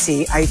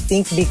kulasisi, I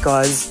think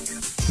because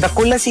the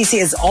kulasisi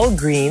is all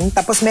green,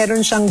 tapos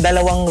meron siyang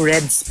 2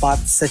 red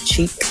spots sa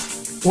cheek,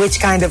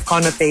 which kind of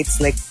connotates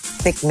like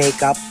thick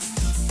makeup.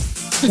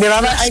 Di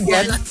ba? I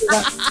get.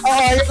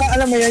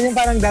 Alam mo yun, yung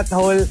parang that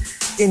whole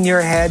in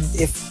your head,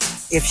 if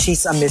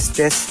she's a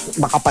mistress,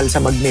 makapal siya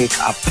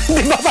mag-makeup.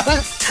 Di ba?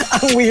 Parang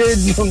ang weird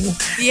nung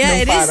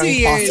it parang is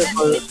weird.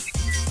 Possible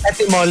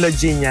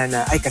etymology niya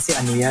na, ay kasi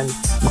ano yan,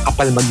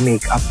 makapal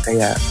mag-makeup,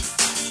 kaya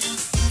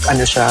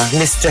ano siya,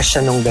 mistress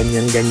siya nung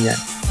ganyan.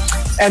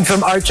 And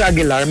from Arch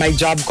Aguilar, my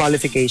job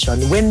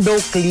qualification, window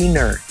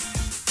cleaner.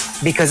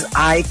 Because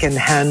I can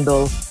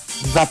handle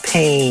the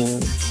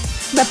pain.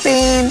 The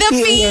pain. The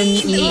pain.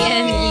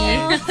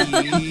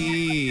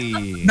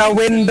 The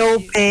window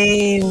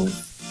pain.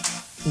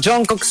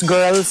 Jungkook's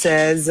girl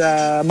says,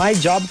 my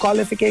job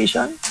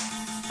qualification?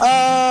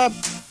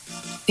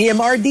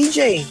 TMR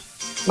DJ.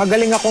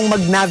 Magaling akong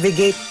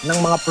mag-navigate ng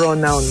mga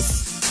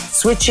pronouns.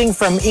 Switching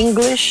from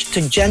English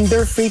to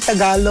gender-free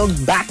Tagalog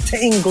back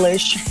to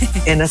English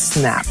in a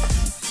snap.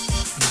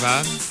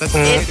 Diba?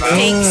 It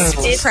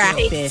takes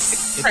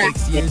practice. It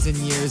takes years and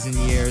years and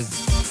years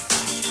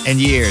and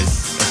years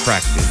of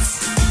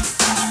practice.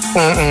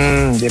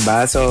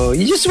 Diba? So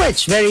you just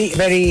switch very,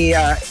 very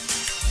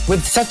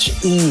with such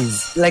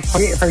ease. Like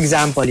for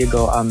example, you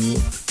go, I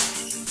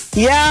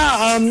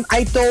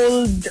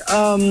told,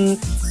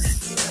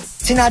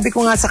 sinabi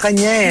ko nga sa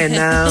kanya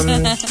na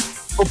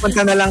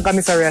pupunta na lang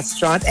kami sa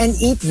restaurant and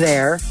eat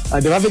there.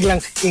 Di ba biglang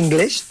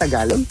English,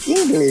 Tagalog,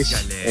 English.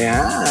 Galing.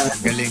 Yeah.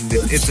 Galing.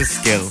 It's a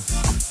skill.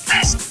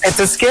 It's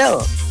a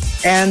skill.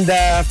 And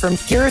from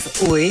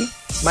Kirth Uy,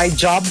 my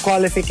job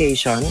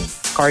qualification,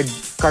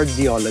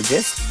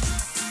 cardiologist.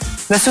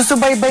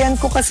 Nasusubaybayan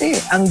ko kasi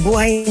ang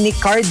buhay ni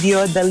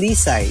Cardio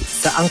Dalisay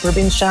sa Ang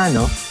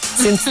Probinsyano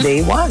since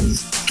day one.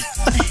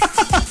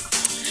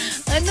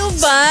 Ano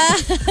ba?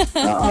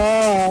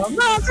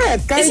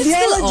 Bakit?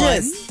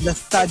 Cardiologist. The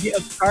study of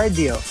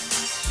cardio.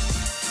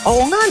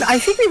 Oo nga, I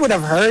think we would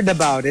have heard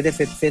about it if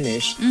it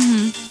finished.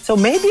 Mm-hmm. So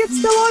maybe it's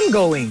still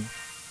ongoing.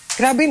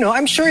 Grabe, no?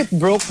 I'm sure it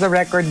broke the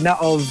record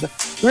na of...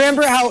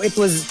 Remember how it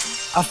was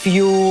a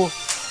few...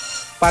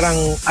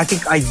 Parang, I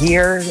think a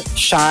year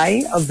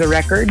shy of the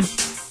record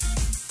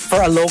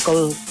for a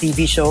local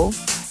TV show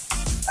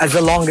as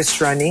the longest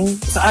running.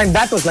 So,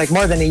 that was like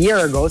more than a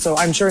year ago, so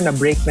I'm sure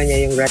na-break na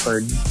niya yung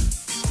record.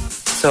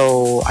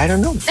 So, I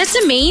don't know. That's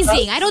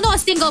amazing. I don't know a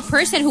single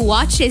person who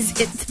watches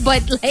it,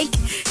 but like,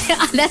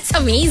 that's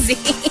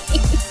amazing.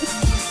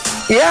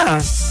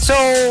 Yeah.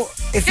 So,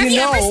 if Have you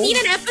know... Have you ever seen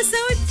an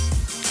episode?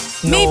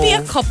 No. Maybe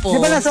a couple. Di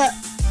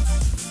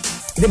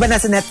ba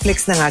nasa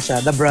Netflix na nga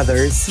siya, The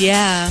Brothers?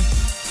 Yeah.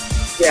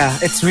 Yeah,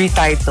 it's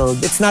retitled.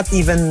 It's not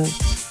even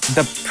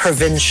The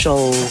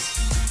Provincial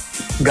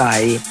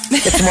Guy.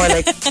 It's more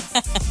like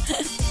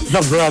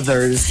The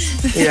Brothers.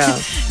 Yeah.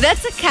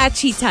 That's a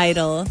catchy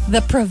title. The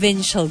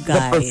Provincial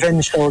Guy. The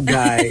Provincial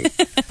Guy.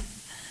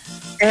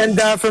 And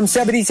from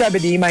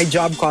 7070, my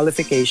job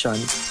qualification,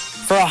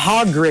 for a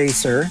hog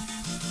racer,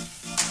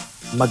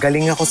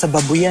 magaling ako sa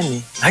babuyan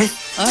eh.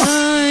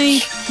 Ay.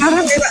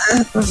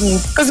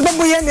 Because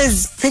babuyan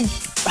is pig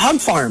hog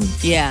farm.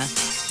 Yeah.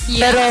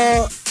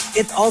 Pero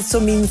it also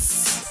means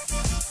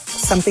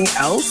something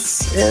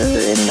else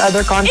in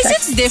other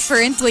contexts. Is it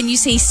different when you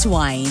say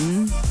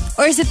swine?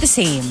 Or is it the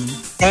same?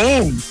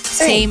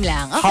 Same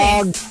lang. Okay.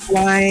 Hog,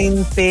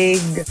 swine,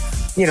 pig,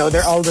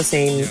 they're all the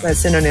same,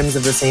 synonyms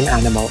of the same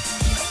animal.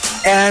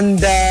 And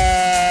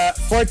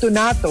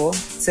Fortunato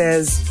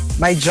says,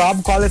 my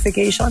job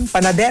qualification,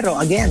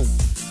 panadero again.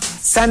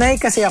 Sanay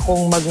kasi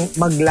akong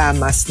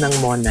maglamas ng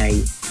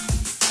monay.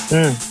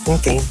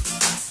 Okay.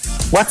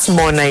 What's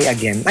monay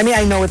again? I mean,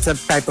 I know it's a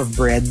type of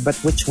bread, but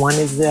which one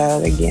is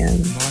that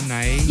again?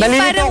 Monay?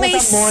 Nalilito ako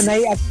sa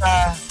monay at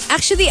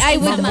Actually, I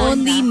would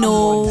only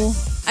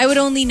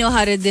know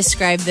how to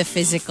describe the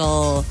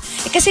physical.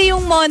 Kasi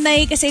yung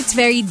monay, kasi it's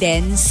very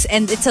dense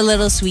and it's a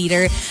little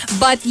sweeter.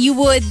 But you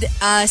would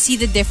see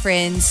the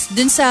difference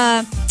dun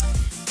sa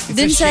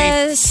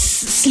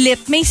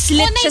slit. May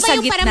slit Monay siya ba sa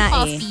yung gitna parang eh.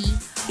 coffee?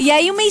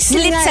 Yeah, yung may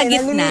slit sa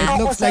gitna.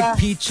 It looks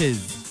like peaches.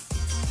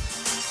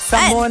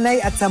 sa monay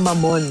at sa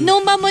mamon.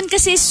 No, mamon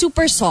kasi is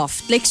super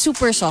soft. Like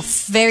super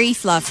soft. Very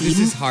fluffy.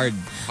 This is hard.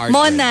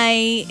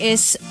 Monay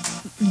is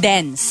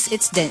dense.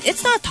 It's dense.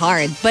 It's not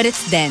hard, but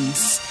it's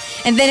dense.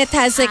 And then it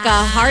has like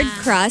a hard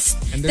crust.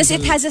 Because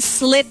it has a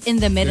slit in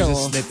the middle.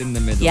 There's a slit in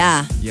the middle.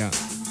 Yeah. Yeah.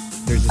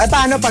 At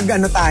paano pag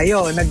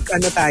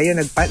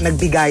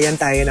nagbigayan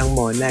tayo ng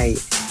monay?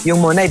 Yung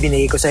monay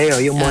binigay ko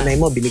sa'yo, yung monay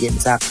mo binigay mo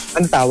sa akin.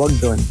 Ano tawag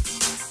doon?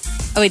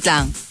 Oh, wait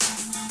lang.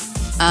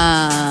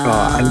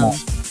 Ano?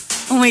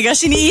 Oh my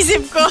gosh,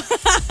 iniisip ko.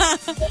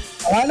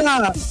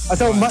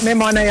 So, may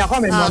monay ako,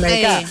 may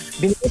monay ka.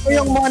 Binigay ko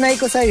yung monay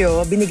ko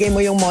sa'yo, binigay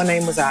mo yung monay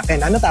mo sa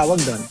akin. Ano tawag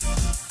doon?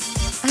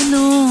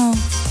 Ano?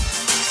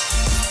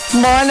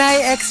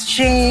 Monay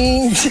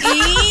exchange.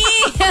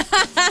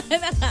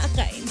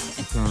 Nakakainis.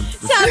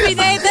 Sabi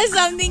na it has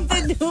something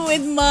to do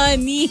with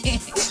money.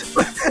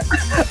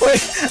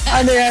 Wait,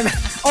 ano yan?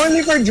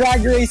 Only for Drag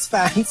Race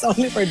fans.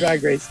 Only for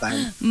Drag Race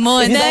fans.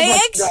 Monay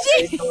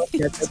exchange.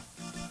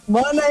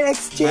 Monay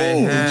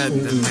exchange.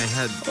 My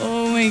head.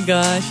 Oh my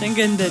gosh, ang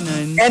ganda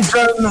nun. And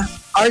from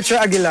Archer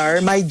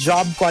Aguilar, my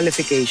job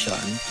qualification,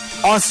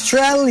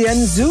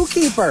 Australian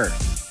zookeeper.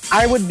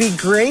 I would be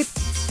great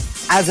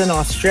as an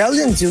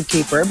Australian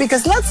zookeeper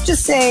because let's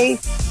just say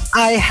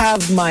I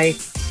have my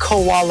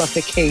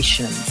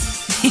qualifications.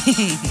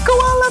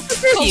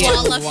 Qualification.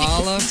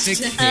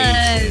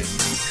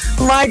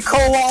 My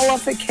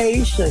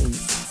qualifications.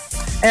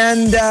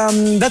 And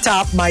the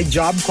top, my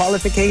job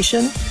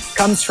qualification,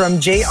 comes from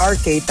J.R.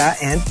 Keita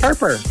and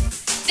Purper.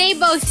 They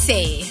both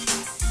say.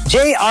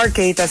 J.R.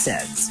 Keita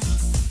says,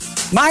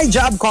 my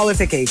job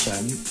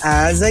qualification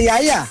as a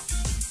yaya.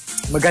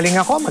 Magaling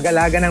ako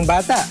mag-alaga ng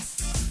bata.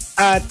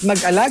 At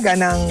mag-alaga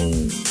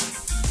ng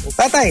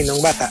tatay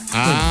ng bata.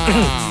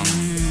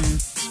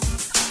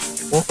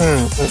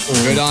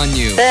 Good on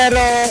you.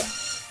 Pero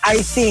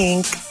I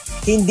think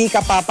hindi ka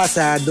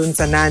papasa dun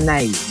sa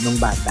nanay ng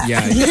bata.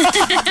 Yeah.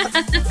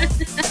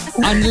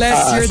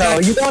 Unless you're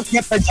so you don't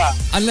get the job.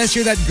 Unless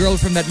you're that girl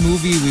from that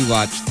movie we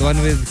watched, the one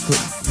with,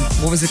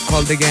 what was it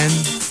called again?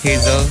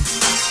 Hazel.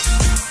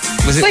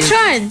 Was it Which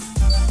one?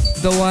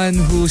 The one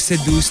who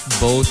seduced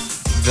both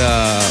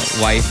the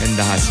wife and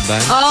the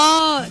husband.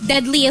 Oh,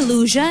 Deadly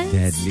Illusion?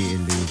 Deadly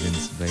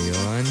Illusions ba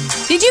yun?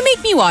 Did you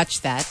make me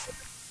watch that?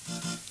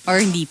 Or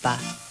hindi pa?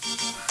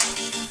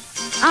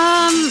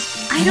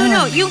 I don't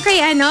know. Yung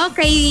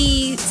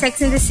kay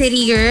Sex and the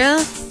City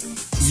girl?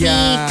 Si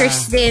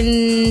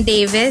Kirsten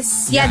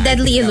Davis? Yeah,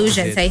 Deadly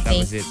Illusions, I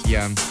think. That was it,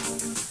 yeah.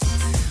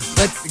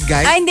 But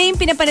guys... hindi yung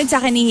pinapanood sa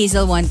akin ni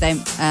Hazel one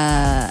time,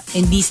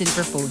 Indecent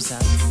Proposal.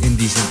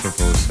 Indecent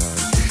Proposal.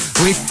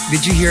 Wait,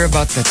 did you hear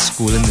about that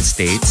school in the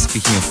States?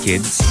 Speaking of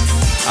kids,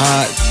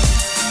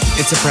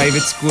 it's a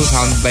private school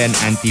founded by an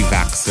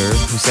anti-vaxxer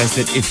who says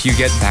that if you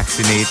get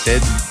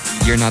vaccinated,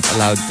 you're not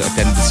allowed to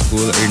attend the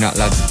school or you're not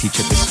allowed to teach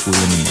at the school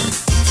anymore.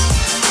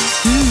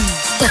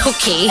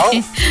 Okay. Oh,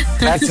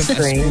 that's It's a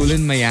school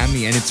in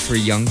Miami and it's for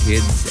young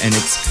kids and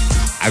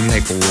I'm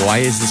like,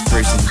 why is this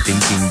person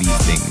thinking these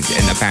things?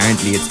 And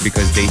apparently it's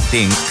because they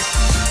think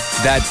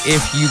that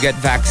if you get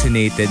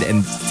vaccinated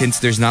and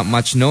since there's not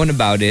much known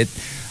about it,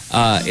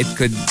 it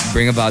could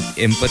bring about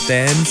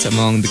impotence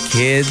among the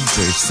kids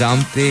or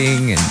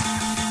something. And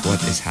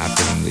what is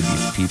happening with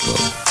these people?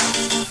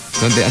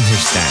 Don't they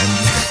understand?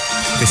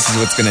 This is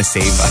what's gonna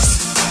save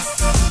us.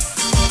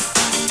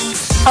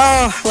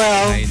 Oh,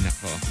 well, Ay,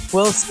 nako.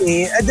 we'll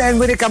see. And then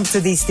when it comes to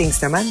these things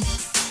naman,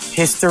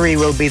 history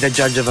will be the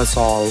judge of us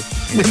all.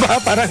 Diba?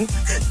 Parang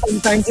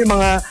sometimes yung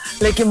mga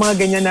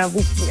ganyan na,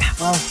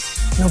 well,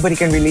 nobody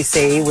can really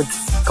say with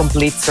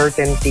complete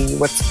certainty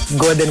what's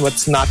good and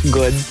what's not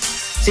good.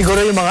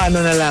 Siguro yung mga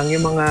ano na lang,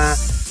 yung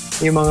mga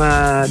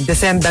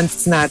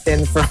descendants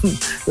natin from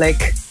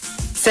like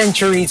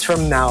centuries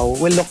from now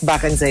will look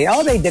back and say,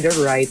 oh, they did it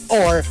right,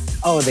 or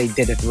oh, they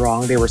did it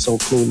wrong. They were so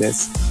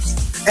clueless.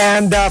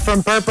 And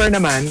from Purper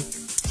naman,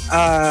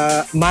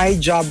 my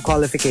job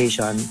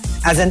qualification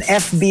as an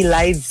FB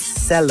live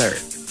seller,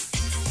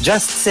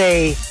 just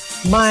say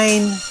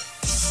mine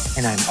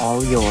and I'm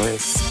all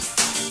yours.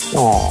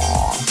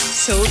 Aww.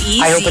 So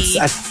easy. I hope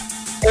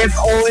if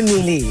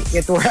only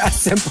it were as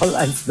simple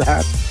as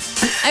that.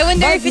 I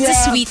wonder But if it's a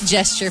sweet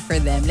gesture for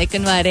them. Like,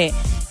 kunwari,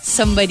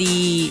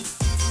 somebody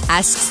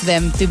asks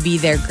them to be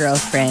their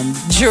girlfriend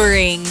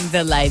during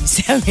the live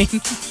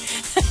selling.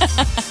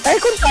 Ay,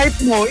 kung type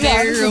mo,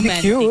 yeah, Very it would be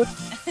romantic. cute.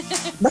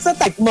 Basta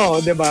type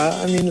mo, diba?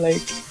 I mean,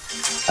 like,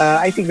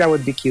 I think that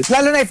would be cute.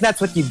 Lalo na if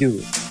that's what you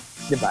do.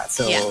 Diba?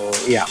 So,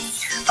 yeah.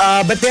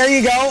 But there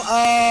you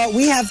go.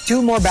 We have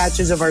 2 more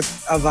batches of our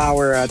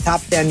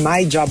top 10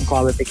 My Job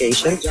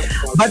Qualification.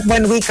 But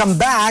when we come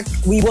back,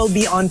 we will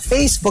be on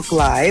Facebook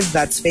Live.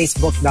 That's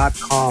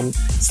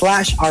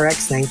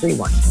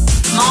facebook.com/RX931.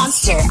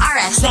 Monster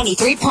RX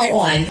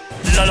 93.1.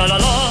 La la la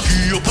la.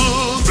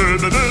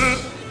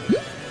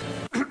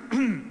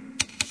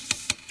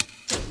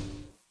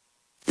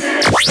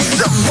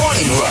 The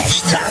Morning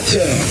Rush Top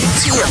 10.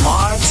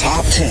 TMR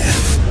Top 10.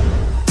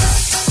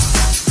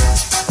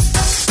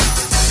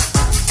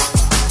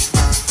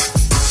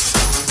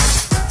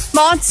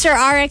 Monster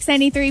RX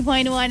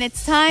 93.1.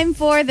 It's time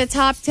for the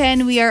top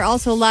 10. We are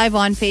also live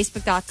on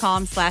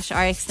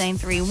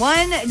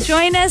facebook.com/RX931.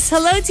 Join us.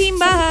 Hello, Team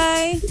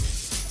Bahay.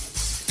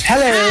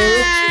 Hello.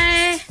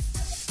 Hi.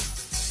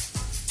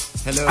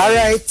 Hello. All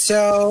right,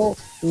 so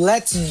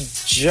let's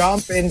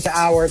jump into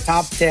our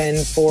top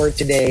 10 for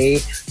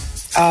today.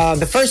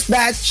 The first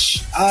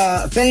batch,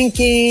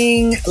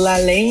 thanking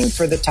Lalaine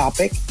for the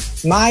topic,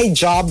 My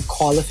Job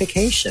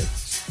Qualification.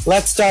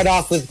 Let's start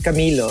off with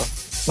Camilo.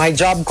 My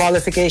job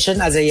qualification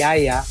as a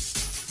yaya,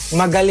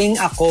 magaling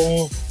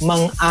akong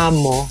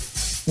mang-amo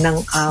ng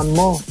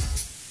amo.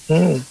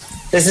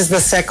 This is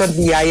the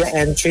second yaya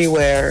entry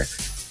where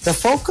the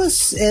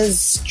focus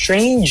is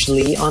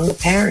strangely on the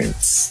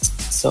parents.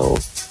 So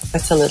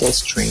that's a little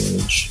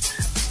strange.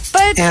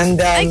 But And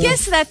I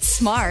guess that's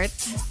smart.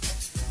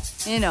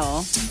 You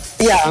know,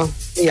 yeah.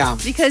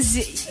 because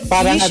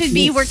Parang you at should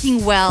be least-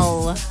 working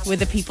well with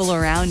the people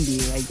around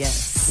you, I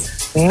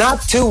guess.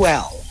 Not too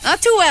well. Not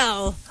too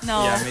well.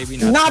 No. Yeah, maybe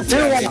Not too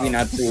well. Maybe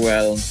not too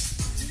well.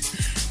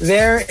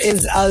 There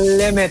is a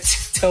limit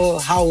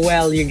to how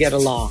well you get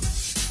along.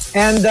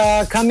 And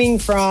coming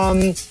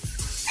from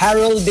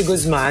Harold de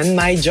Guzman,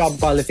 my job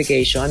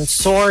qualification,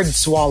 sword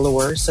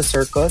swallower sa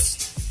circus.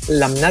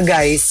 Alam na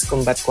guys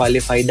kung ba't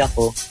qualified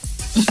ako.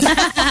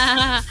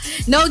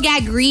 No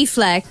gag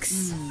reflex.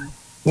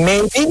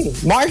 Maybe.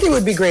 Markki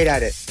would be great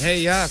at it.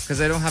 Hey, yeah,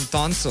 because I don't have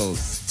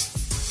tonsils.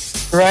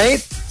 Right?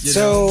 You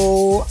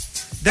so...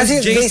 Does kasi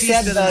they JC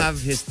said still that- have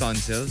his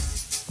tonsils?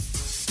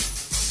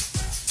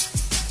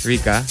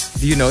 Rica,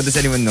 do you know? Does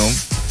anyone know?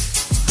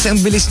 Kasi ang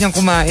bilis niyang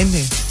kumain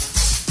eh.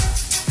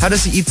 How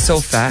does he eat so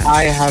fast?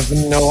 I have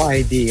no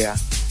idea.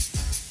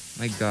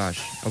 My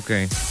gosh.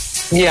 Okay.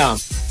 Yeah.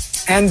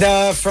 And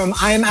from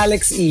I'm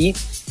Alex E,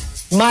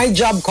 my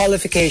job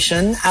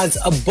qualification as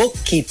a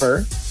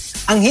bookkeeper,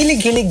 ang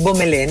hilig-hilig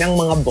bumili ng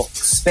mga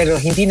books pero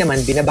hindi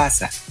naman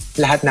binabasa.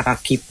 Lahat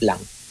naka-keep lang.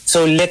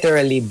 So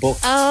literally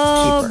bookkeeper.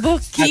 Oh,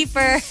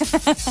 bookkeeper.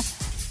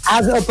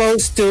 As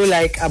opposed to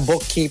like a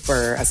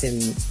bookkeeper as in,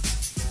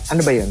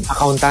 ano ba yun?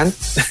 Accountant?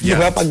 Yeah.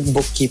 Diba pag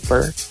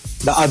bookkeeper?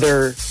 The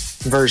other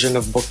version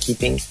of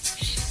bookkeeping.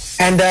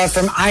 And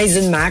from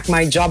Eisen Mac,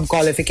 my job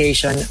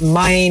qualification,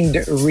 mind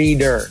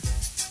reader.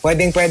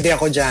 Pwedeng-pwede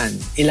ako dyan.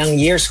 Ilang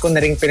years ko na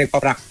rin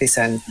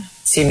pinagpa-practicean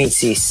si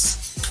Mrs.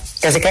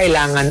 Kasi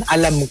kailangan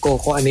alam ko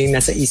kung ano yung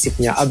nasa isip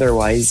niya.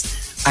 Otherwise,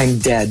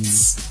 I'm dead.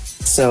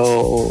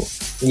 So,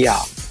 yeah.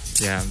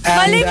 Yeah.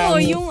 Malay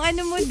mo, yung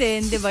ano mo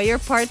din, di ba? Your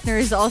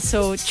partner is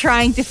also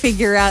trying to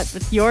figure out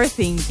what you're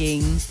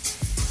thinking.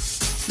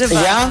 Diba?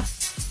 Yeah.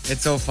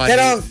 It's so funny.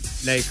 Pero,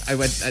 like,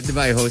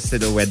 I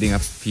hosted a wedding a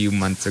few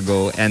months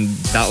ago and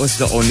that was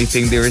the only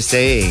thing they were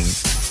saying.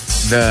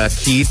 The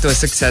key to a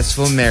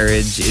successful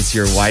marriage is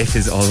your wife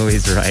is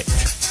always right.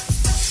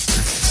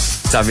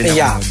 Sabi ng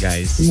mga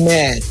guys.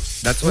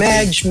 That's what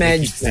they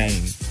keep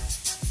saying.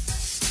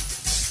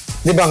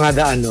 Di ba nga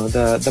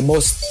the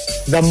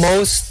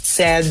most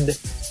said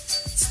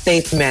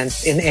statement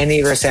in any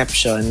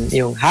reception,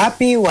 yung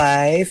happy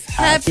wife,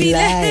 happy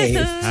life.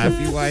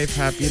 Happy wife,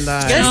 happy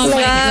life. Oh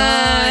my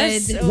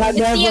God. Not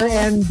never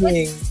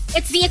ending.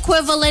 It's the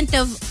equivalent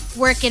of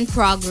work in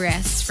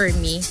progress for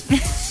me.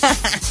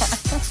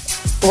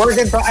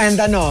 And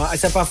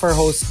isa pa for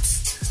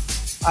hosts,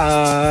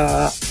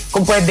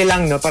 kung pwede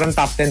lang, no, parang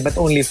top 10 but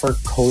only for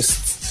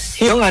hosts.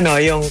 Yung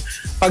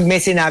pag may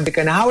sinabi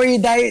ka na, how are you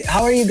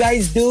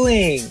guys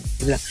doing?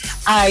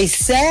 I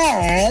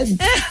said,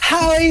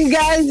 how are you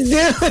guys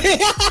doing?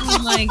 Oh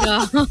my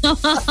God.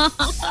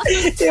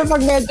 Yung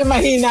pag medyo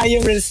mahina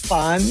yung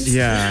response.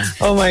 Yeah.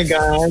 Oh my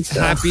God.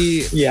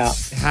 Happy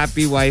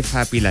wife,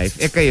 happy life.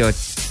 Kayo,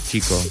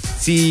 Chico.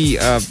 Si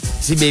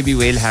Baby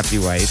Whale, happy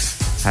wife,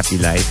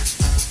 happy life.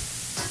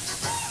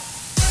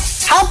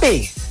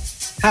 Happy.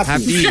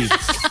 Happy.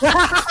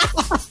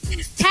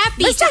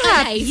 Happy Basta sa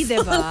happy, life.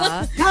 diba?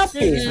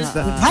 Happy.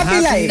 Happy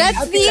life. That's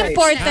happy the life.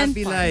 important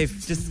Happy part. life.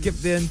 Just skip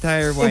the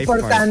entire wife part.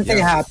 Importante,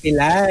 Yeah. happy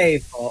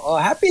life. Oh,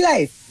 happy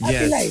life.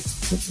 Happy Yes. life.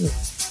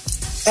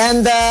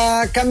 And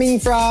coming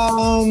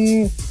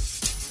from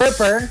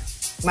Purper,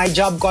 my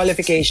job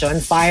qualification,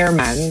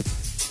 fireman.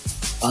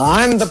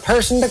 I'm the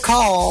person to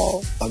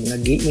call pag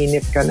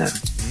nag-iinit ka na.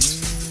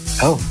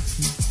 Oh.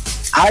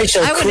 I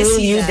shall I wanna cool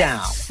see you that.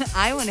 down.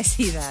 I want to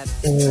see that.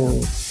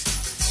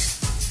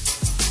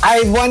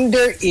 I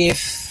wonder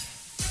if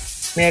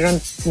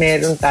meron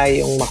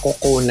tayong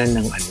makukunan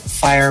ng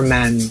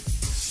fireman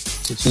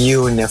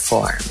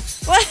uniform.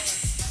 What?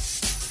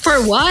 For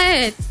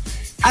what?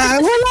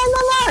 Wala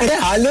naman.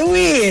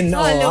 Halloween.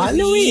 Oh,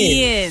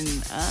 Halloween.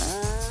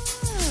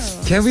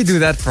 Oh. Can we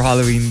do that for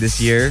Halloween this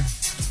year?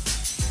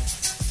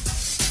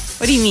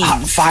 What do you mean?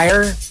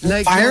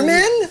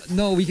 Fireman?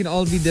 No, we can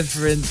all be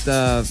different.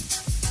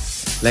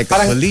 Like a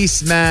Parang-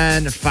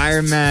 policeman, a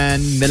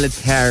fireman,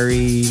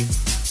 military.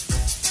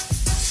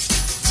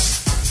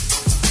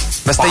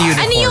 Basta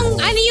uniform.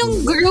 Ano yung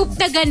group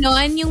na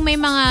ganon? Yung may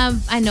mga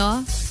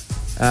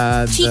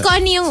Chico,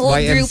 ano yung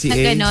old group na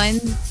YMCA? ganon?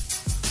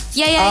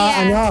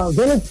 Yeah.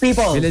 Village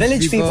people.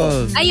 Village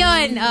people.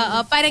 Ayun,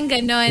 parang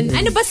ganon.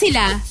 Ano ba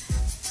sila?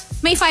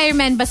 May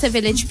fireman ba sa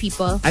village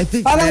people? I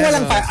think Parang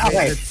meron. walang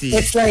okay. Let's see.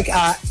 It's like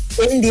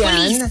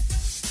Indian,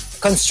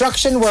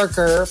 construction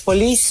worker,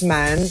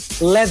 policeman,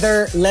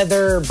 leather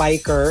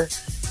biker,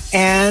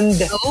 and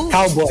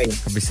cowboy.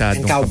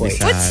 Kabisadong And cowboy.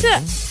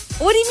 kabisado.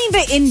 What do you mean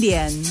by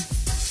Indian?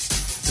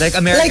 Like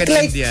American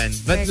Like- Indian.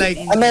 But like,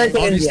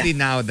 American obviously Indian.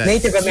 now that...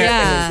 Native American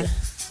Yeah. Indian.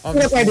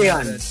 obviously pwede now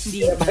yun. that- Hindi.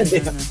 Pwede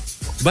yun.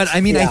 But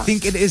I mean, I Yeah.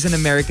 think it is an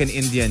American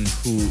Indian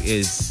who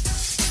is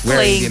wearing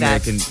Playing the that.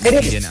 American It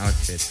is. Indian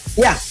outfit.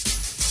 Yeah.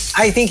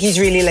 I think he's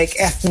really like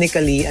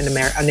ethnically a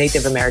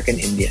Native American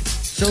Indian.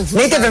 So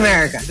Native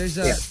American. There's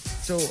a Yeah.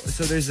 so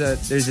there's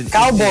an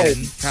Cowboy.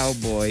 Indian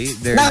cowboy.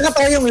 There's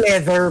Nakakatawa yung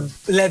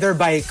leather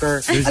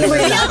biker. There's Alam mo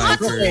the yun? leather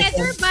biker.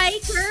 Leather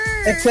biker.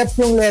 Except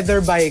yung leather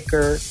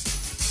biker.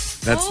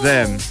 that's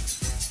them.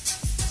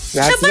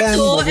 That's Siya ba them,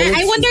 to? the village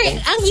I wonder,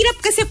 people. ang hirap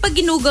kasi pag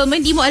ginugol mo,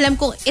 hindi mo alam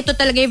kung ito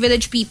talaga yung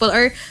village people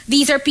or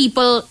these are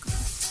people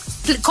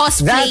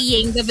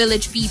cosplaying the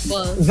village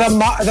people.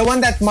 The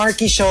one that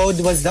Markki showed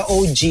was the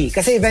OG.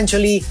 Kasi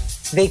eventually,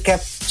 they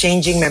kept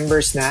changing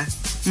members na.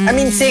 I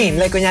mean, same.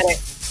 Like,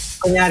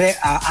 kunyari,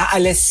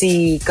 aalis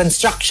si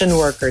construction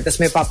worker, tapos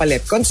may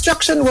papalit.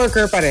 Construction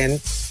worker pa rin,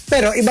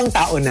 pero ibang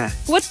tao na.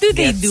 What do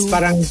they Gets? do?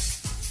 Parang,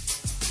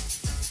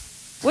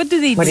 What do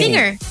they do?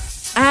 Singer.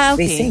 Ah,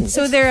 okay. They sing.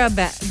 So they're a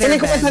band. Sila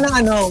ko pa ng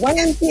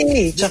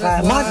YMCA.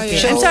 Tsaka Markki.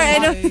 I'm sorry, I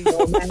don't.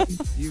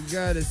 You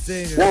gotta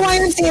sing. No,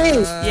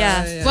 YMCA.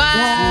 Yeah.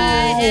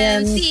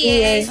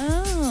 YMCA.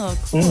 Oh,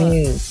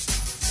 cool.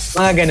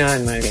 Mga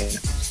ganon.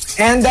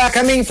 And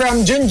coming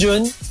from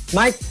Junjun,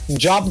 my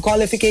job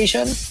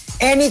qualification,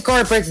 any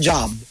corporate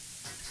job.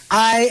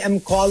 I am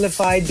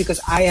qualified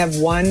because I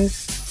have one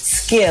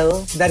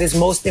skill that is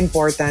most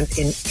important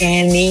in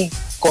any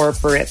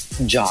corporate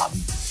job.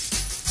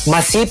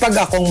 Masipag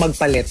akong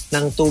magpalit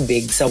ng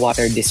tubig sa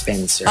water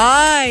dispenser.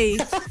 Ay,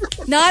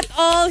 not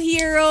all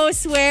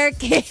heroes wear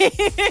capes.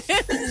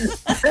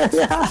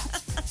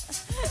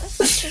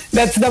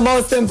 That's the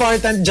most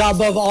important job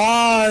of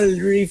all,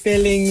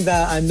 refilling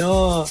the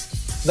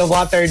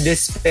water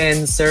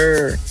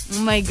dispenser. Oh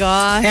my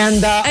gosh.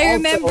 And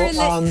I remember,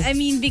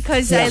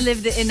 because I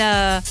lived in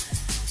a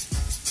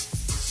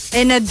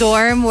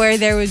dorm where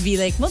there would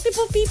be like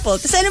multiple people.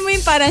 Tapos alam mo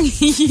yung parang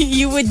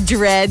you would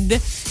dread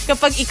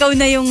kapag ikaw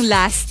na yung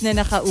last na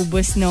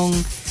nakaubos nung...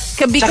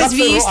 Because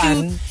we used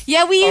to...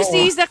 Yeah, we used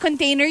to use the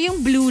container,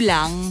 yung blue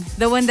lang.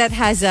 The one that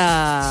has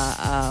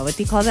a... what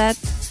do you call that?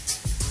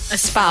 A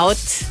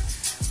spout.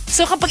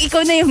 So kapag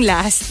ikaw na yung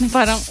last,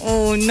 parang,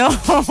 oh no.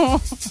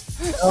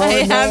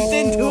 I have to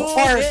do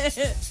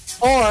it.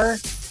 Or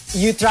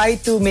you try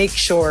to make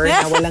sure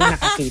na walang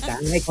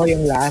nakakita na ikaw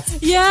yung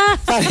last.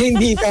 Yeah. Para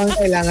hindi ikaw ang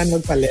kailangan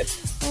magpalit.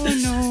 Oh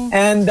no.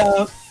 And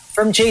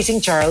from Chasing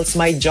Charles,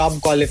 my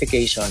job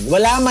qualification,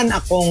 wala man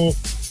akong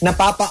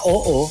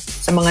napapa-oo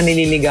sa mga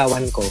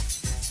nililigawan ko.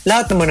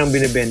 Lahat naman ang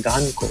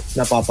binibentahan ko,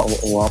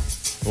 napapa-oo ako.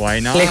 Why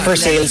not? Like for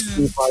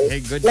salespeople.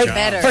 Hey, good like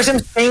job. for some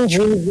strange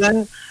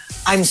reason,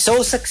 I'm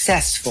so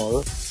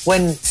successful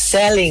when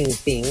selling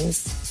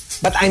things,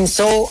 but I'm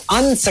so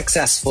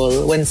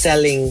unsuccessful when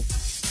selling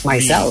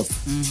myself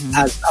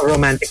as a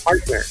romantic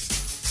partner.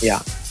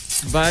 Yeah.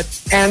 But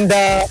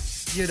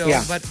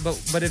Yeah.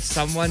 but if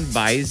someone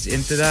buys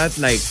into that,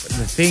 like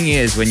the thing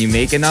is, when you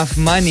make enough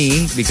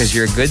money because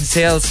you're a good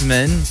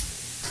salesman,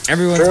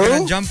 everyone's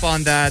gonna jump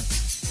on that.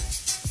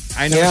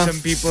 I know some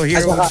people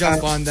here will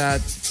jump on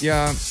that.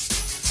 Yeah.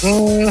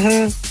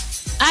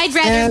 I'd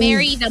rather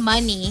marry the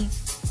money.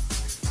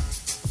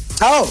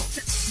 Oh,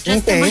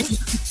 Just the okay. money.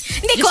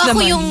 Hindi ko ako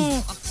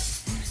yung...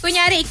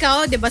 Kunyari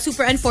ikaw, di ba,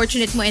 super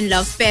unfortunate mo in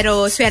love,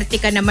 pero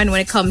swerte ka naman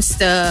when it comes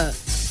to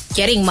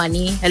getting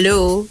money.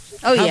 Hello?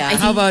 Oh yeah.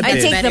 How about I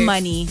this? take the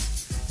money.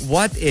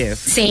 What if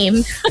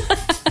Same.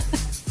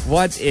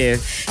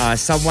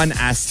 someone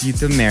asks you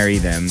to marry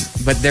them,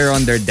 but they're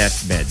on their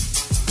deathbed?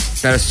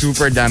 Pero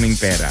super daming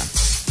pera.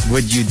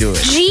 Would you do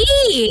it?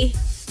 Gee!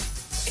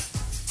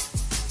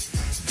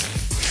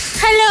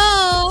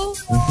 Hello?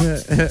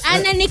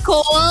 Anna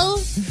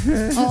Nicole?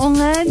 Oo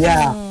nga. No.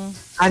 Yeah.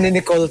 Anna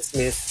Nicole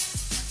Smith.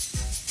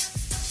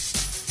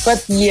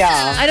 But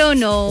yeah. I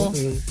don't know.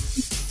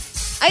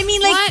 I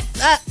mean, like,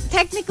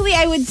 technically,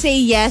 I would say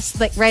yes,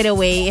 like right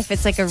away, if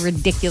it's like a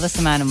ridiculous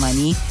amount of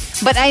money.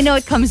 But I know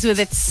it comes with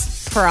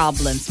its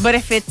problems. But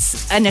if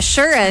it's an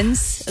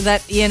assurance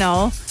that,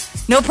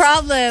 no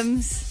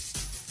problems,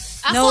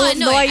 no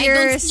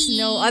lawyers,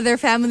 no other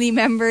family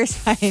members,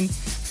 fine.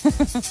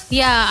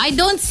 Yeah, I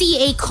don't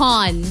see a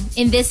con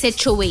in this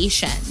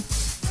situation.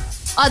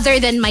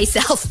 Other than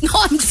myself. No,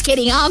 I'm just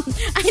kidding. I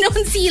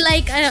don't see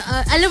like,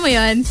 alam mo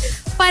yun,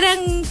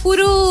 parang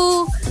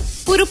puro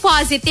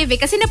positive eh.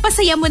 Kasi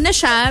napasaya mo na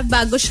siya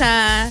bago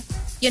siya,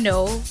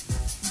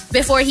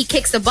 before he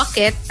kicks the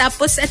bucket.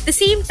 Tapos at the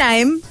same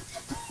time,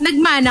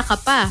 nagmana ka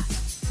pa.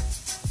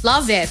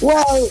 Love it.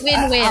 Well,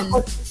 win-win.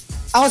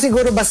 Ako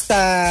siguro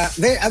basta,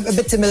 a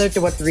bit similar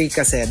to what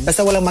Rica said,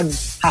 basta walang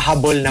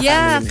maghahabol na family.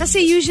 Yeah, kasi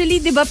usually,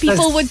 di ba,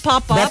 people would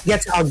pop up. That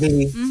gets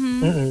ugly.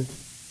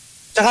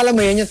 Tsaka alam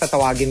mo yun,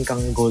 tatawagin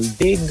kang gold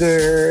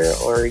digger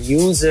or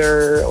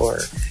user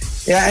or...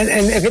 Yeah,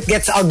 and if it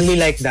gets ugly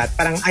like that,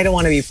 parang I don't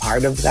want to be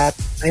part of that.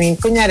 I mean,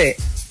 kunyari,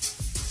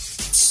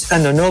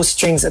 no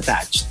strings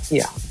attached.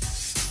 Yeah.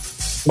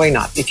 Why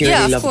not? If you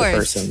really love the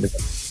person.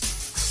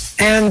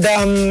 And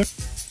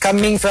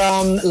coming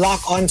from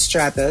Lock On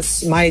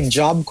Stratus, my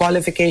job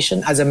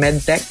qualification as a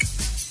medtech,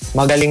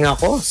 magaling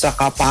ako sa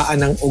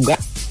kapaan ng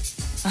ugat.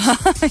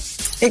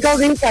 Ikaw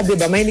rin ka, di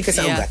ba? Mahilig ka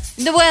sa ugat.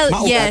 Well,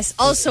 Maugat. yes.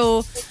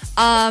 Also,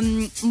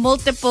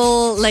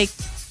 multiple, like,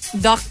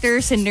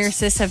 doctors and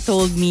nurses have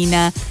told me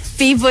na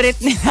favorite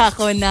nila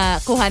ako na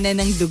kuhanan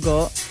ng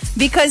dugo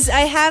because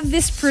I have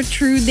this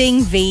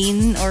protruding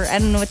vein, or I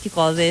don't know what you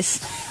call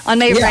this, on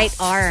my right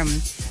arm.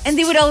 And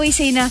they would always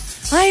say na,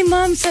 "Ay,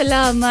 ma'am,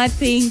 salamat,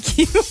 thank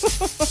you."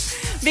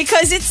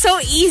 Because it's so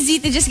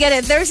easy to just get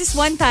it. There was this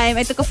one time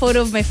I took a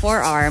photo of my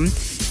forearm,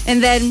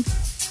 and then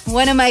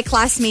one of my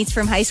classmates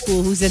from high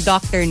school, who's a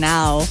doctor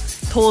now,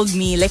 told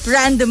me, like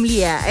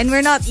randomly, and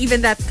we're not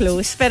even that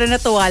close, pero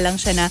natuwa lang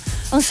siya na,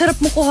 ang sarap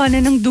mo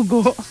kuhanan ng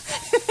dugo.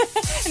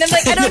 And I'm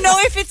like, I don't know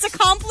if it's a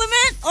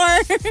compliment or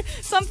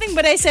something,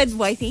 but I said,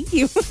 why, thank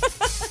you.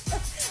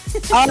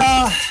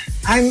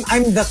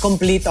 I'm the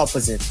complete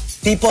opposite.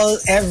 People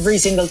every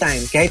single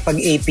time, kahit pag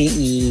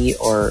APE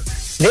or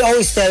they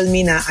always tell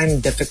me na I'm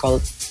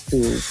difficult to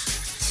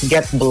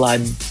get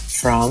blood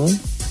from,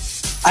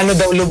 ano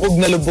daw, lubog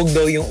na lubog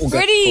daw yung ugat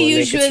Where do you ko.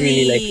 usually,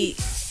 like, it's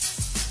really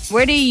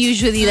where do you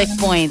usually like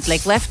point?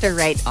 Like left or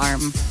right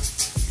arm?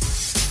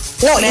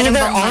 no, Meron either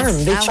bang arm.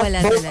 They wala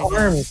checked both talaga.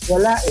 arms.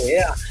 Wala eh.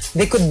 Yeah.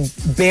 They could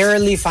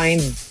barely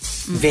find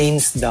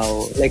veins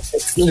daw. Like,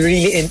 it's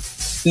really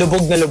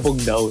lubog na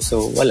lubog daw.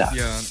 So, wala.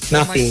 Yeah.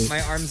 Nothing.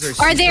 My arms are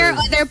Are there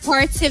super- other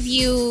parts of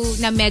you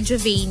na medyo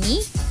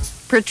veiny?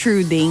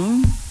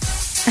 Protruding.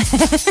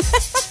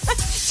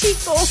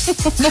 Chico.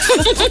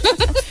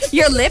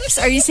 Your lips?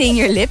 Are you saying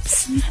your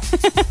lips?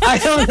 I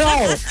don't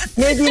know.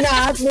 Maybe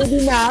not.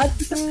 Maybe not.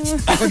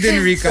 Ako din,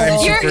 Rica.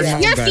 I'm Your super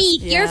your maugat.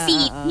 feet, your Yeah.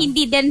 feet,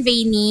 hindi din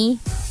veiny.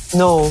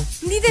 No.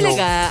 Hindi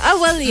talaga. Ah,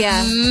 well,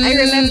 yeah. I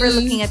remember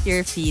looking at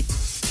your feet.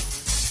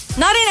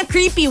 Not in a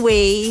creepy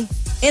way.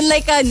 In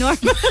like a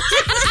normal...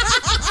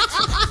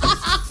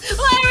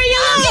 Why were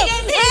you looking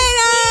at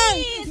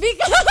Wait,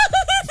 because...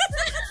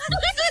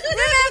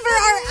 Remember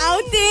our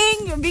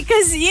outing?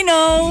 Because, you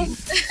know...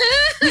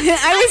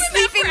 I was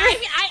sleeping...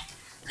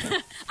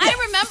 I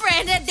remember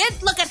and I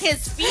didn't look at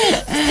his feet.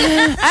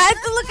 I had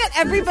to look at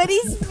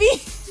everybody's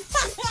feet.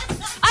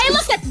 I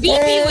looked at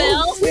BB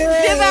Will.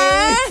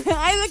 Diba?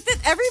 I looked at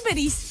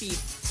everybody's feet.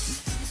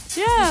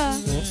 Yeah.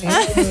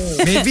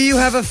 Maybe you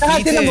have a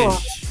Tingnan mo.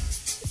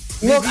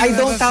 fetish. Look, I Maybe you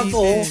don't have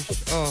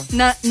fetish. Oh.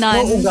 None.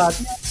 no ugat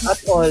at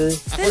all.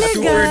 Ako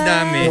super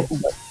dami.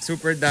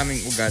 Super daming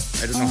ugat.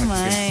 I don't know Oh how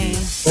to my.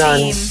 say.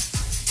 None.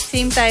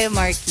 Same tayo,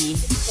 Markki.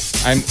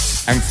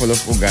 I'm full of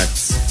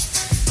ugats.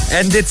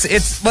 And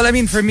it's well, I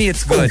mean, for me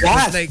it's good.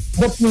 Ugat. It's like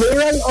The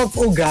plural of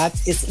ugat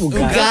is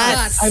ugat.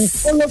 Ugats. I'm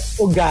full of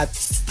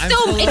ugats. I'm So,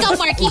 full of ikaw,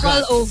 Markki, ugats.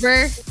 all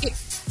over.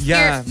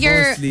 Yeah,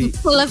 You're mostly.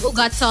 full of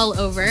ugats all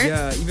over.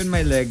 Yeah, even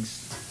my legs.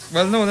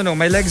 Well, no.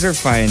 My legs are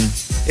fine.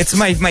 It's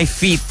my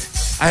feet.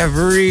 I have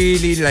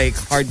really like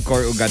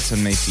hardcore ugats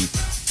on my feet.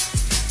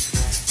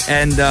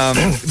 And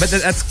but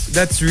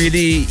that's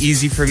really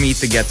easy for me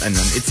to get.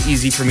 It's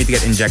easy for me to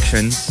get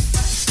injections.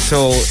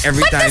 So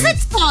every But time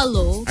does it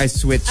follow? I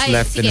switch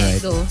left and sige,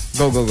 right.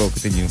 go. Go.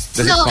 Continue.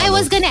 Does No, it I follow?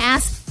 was gonna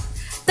ask,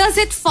 does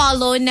it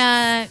follow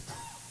na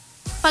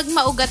pag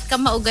maugat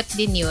ka, maugat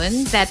din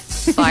yun? That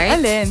part?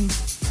 Alin?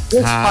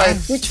 Which Ha? part?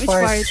 Which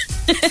part?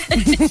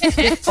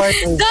 Which part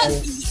is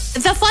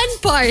The fun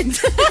part.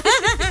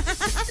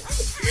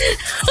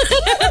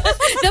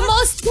 The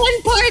most fun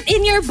part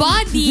in your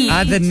body.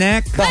 The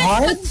neck. the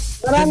heart?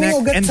 The Maraming neck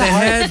ugat and sa the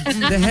heart.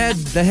 head.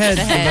 The head,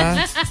 diba?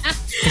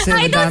 Kasi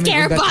I don't madaming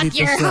care ugat about dito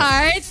your sa-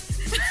 heart.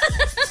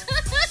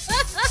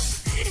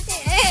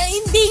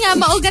 Hindi nga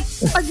maugat.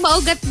 Pag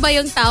maugat ba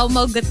yung tao,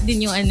 maugat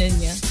din yung ano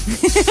niya.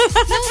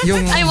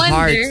 Yung I heart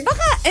wonder.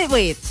 Baka,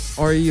 wait.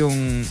 or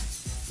yung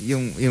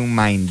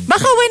mind.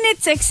 Baka when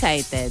it's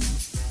excited.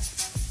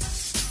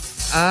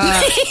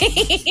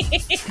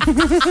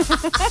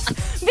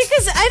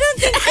 Because I don't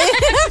think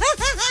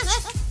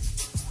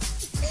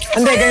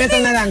Hindi, ganito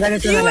na lang.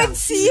 you would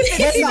see if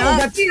Yes, it's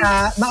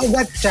not.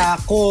 maugat siya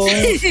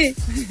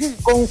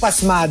kung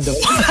pasmado.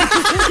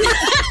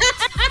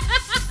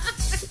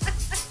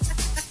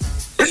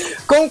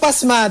 Kung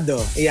pasmado.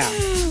 Yeah.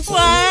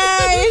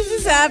 Why is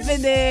this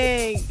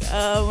happening?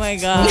 Oh my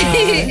god.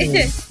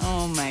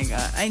 Oh my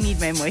god. I need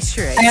my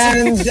moisturizer.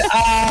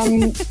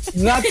 And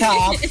the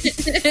top,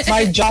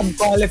 my job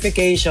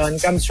qualification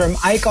comes from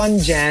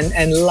Icon Jen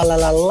and La La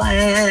La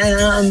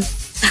Lam.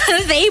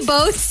 They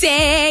both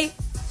say,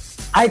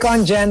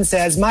 Icon Jen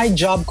says, my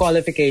job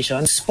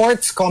qualification,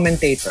 sports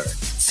commentator.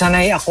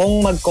 Sanay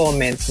akong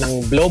mag-comment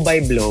ng blow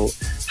by blow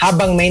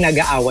habang may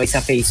nag-aaway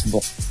sa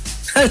Facebook.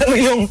 Alam mo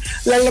yung,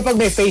 lalo na pag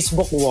may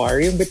Facebook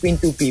war, yung between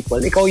two people,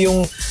 ikaw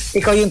yung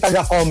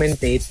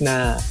taga-commentate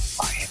na,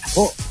 ay,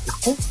 naku,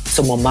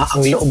 sumama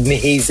ang loob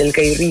ni Hazel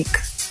kay Rica.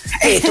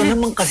 Eh, ito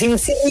naman kasing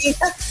si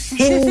Rica,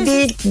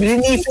 hindi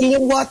refill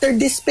yung water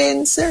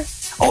dispenser.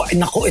 Oh,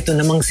 naku, ito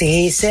namang si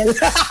Hazel.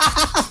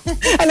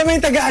 Alam mo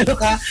yung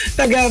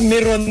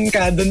taga-meron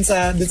ka dun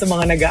sa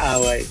mga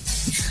nag-aaway.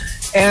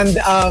 And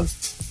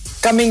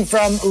coming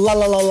from La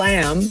La La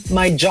Lam,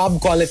 my job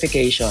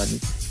qualification,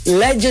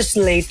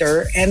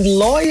 legislator and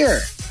lawyer.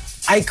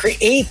 I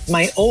create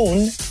my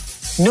own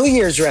New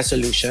Year's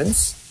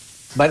resolutions,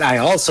 but I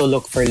also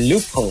look for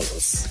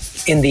loopholes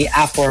in the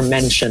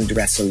aforementioned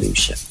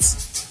resolutions.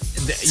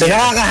 So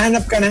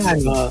nakakahanap ka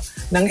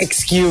ng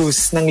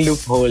excuse, ng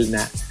loophole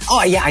na,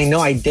 oh yeah, I know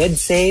I did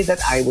say that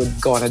I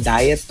would go on a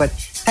diet, but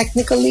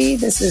technically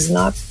this is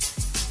not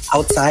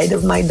outside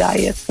of my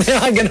diet.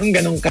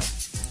 Ganun ka.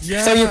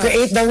 Yeah. So you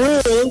create the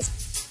rules,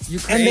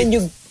 and then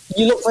you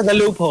look for the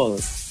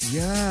loopholes.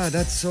 Yeah,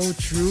 that's so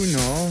true,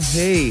 no?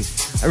 Hey,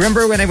 I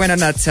remember when I went on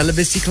that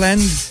celibacy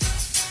cleanse?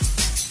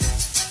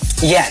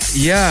 Yes.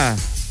 Yeah.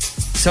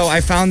 So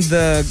I found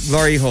the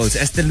glory holes,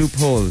 the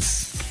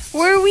loopholes.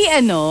 Were we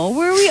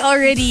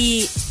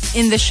already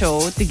in the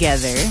show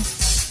together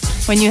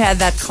when you had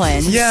that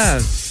cleanse? Yeah.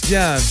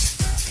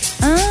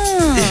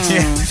 Oh.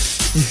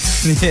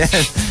 Yeah.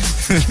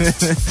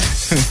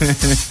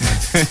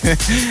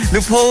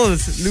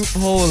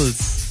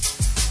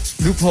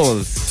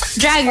 Loopholes.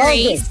 Drag Okay.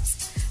 Race.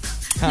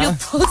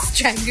 Loopholes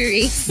Drag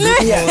Race.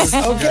 Yes,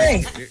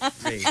 okay.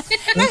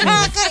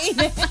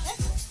 Nakakainis.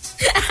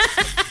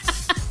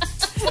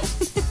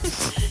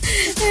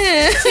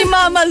 Si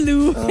Mama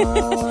Lou.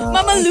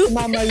 Mama Lou.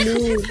 Mama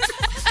Lou.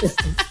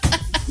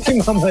 Si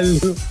Mama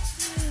Lou.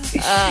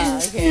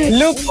 Okay.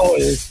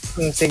 Loopholes.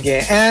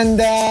 Sige. And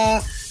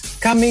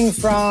coming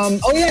from...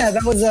 Oh yeah,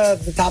 that was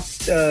the top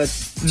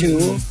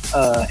two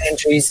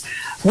entries.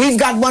 We've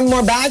got one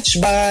more batch,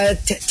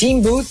 but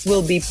Team Booth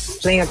will be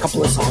playing a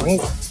couple of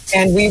songs.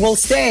 And we will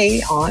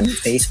stay on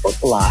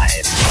Facebook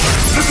Live.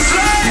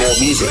 More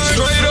music.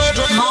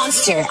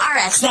 Monster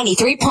RX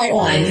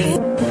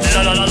 93.1.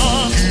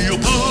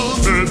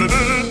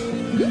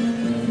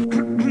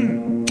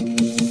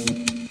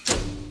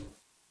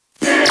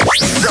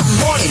 The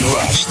Morning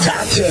Rush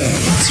Top 10.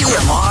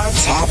 TMR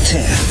Top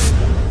 10.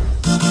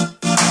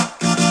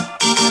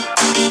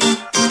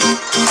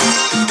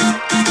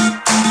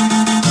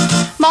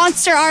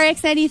 Monster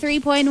RX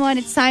 93.1.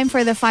 It's time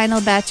for the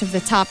final batch of the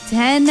top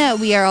 10.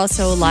 We are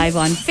also live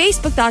on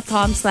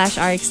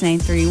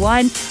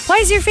Facebook.com/RX931. Why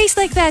is your face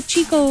like that,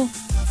 Chico?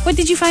 What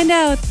did you find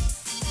out?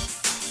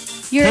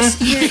 You're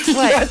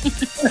what?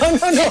 No.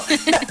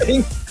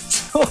 Nothing.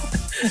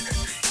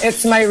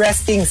 It's my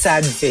resting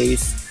sad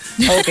face.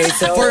 Okay,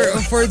 so...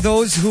 For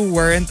those who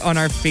weren't on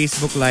our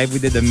Facebook Live, we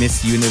did a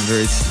Miss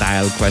Universe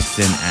style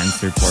question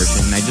answer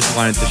portion. And I just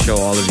wanted to show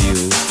all of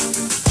you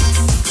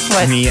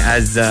me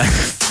as a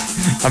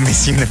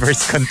Miss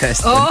Universe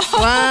contestant. Oh,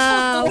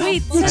 wow.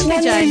 Wait, Which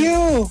one are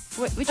you?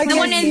 Which The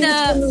one in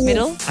the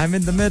middle? I'm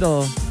in the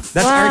middle.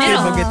 That's Wow. Arcade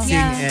Middle.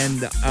 Bogitsing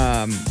and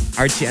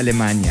Archie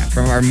Alemania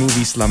from our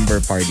movie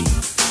Slumber Party.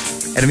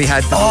 And we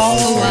had to do all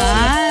sorts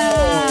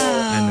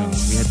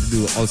we had to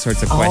do all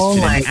sorts of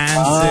question and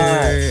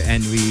answer.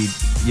 And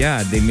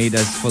they made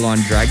us full on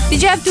drag.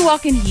 Did you have to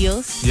walk in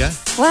heels? Yeah.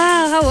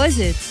 Wow, how was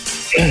it?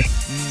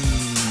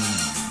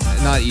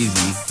 Not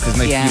easy because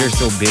my feet are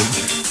so big.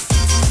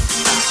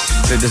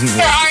 So it doesn't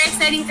work. RX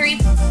 93.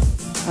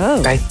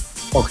 Oh,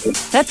 Okay.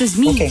 that was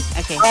me. Okay.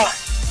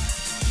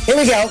 Here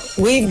we go.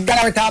 We've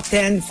got our top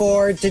 10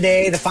 for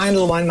today. The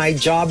final one, my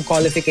job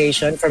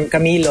qualification from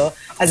Camilo.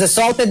 As a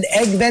salted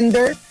egg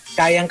vendor,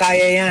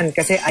 kayang-kaya yan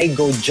kasi I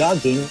go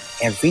jogging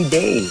every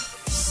day.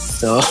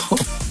 So,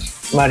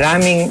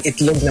 maraming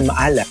itlog na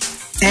maalat.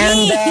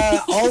 And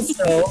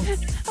also...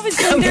 I was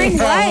wondering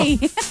why.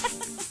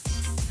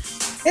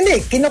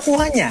 Hindi,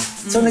 kinukuha niya.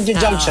 So,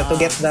 nagja-jog siya to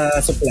get the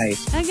supply.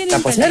 Ganun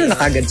Tapos, pala meron yun. na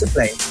kagad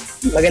supply.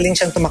 Magaling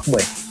siyang tumakbo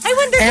eh. I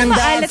wonder And, kung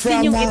maalat din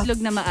from, yung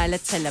itlog na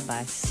maalat sa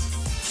labas.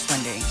 Just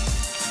wondering.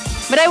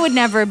 But I would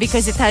never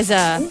because it has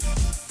a...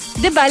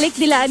 Diba, like,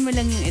 dilaan mo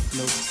lang yung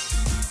itlog.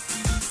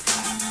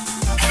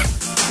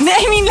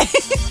 I mean, like...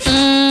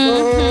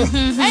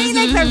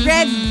 like the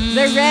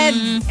red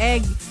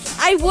egg.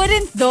 I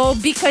wouldn't though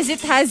because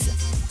it has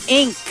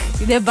ink.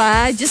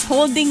 Diba? Just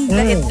holding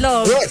the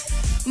itlog.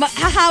 Yes.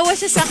 Hahawa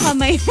siya sa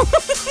kamay mo.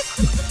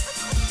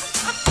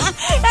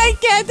 I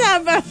can't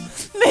have a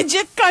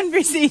legit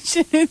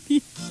conversation with you.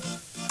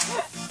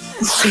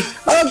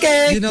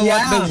 Okay. You know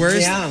what?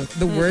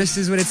 The worst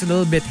is when it's a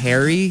little bit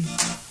hairy.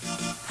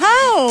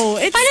 How?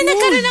 It's Paano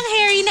nagkaroon ng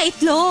hairy na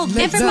itlog?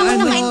 Like Never pa ako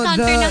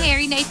naka-encounter ng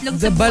hairy na itlog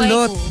sa The buhay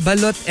ko.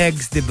 balot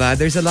eggs, diba?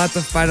 There's a lot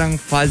of parang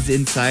fuzz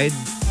inside.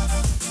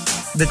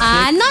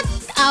 Not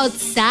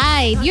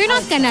outside. You're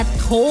not gonna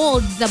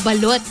hold the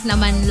balot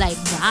naman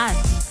like that.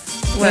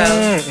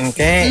 well.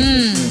 Okay.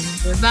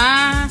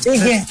 Diba?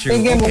 Sige, True.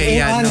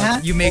 moving on, ha?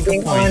 You make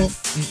Moving a point.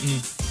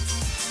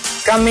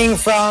 Coming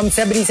from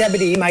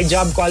 7070, my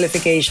job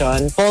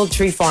qualification,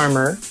 poultry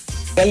farmer.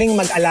 Galing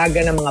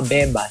mag-alaga ng mga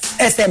bebas.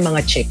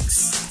 Mga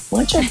chicks.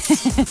 Mga chicks.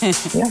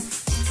 Yeah.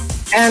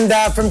 And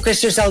from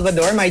Christopher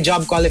Salvador, my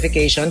job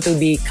qualification to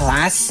be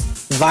class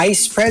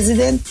vice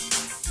president.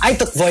 I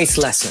took voice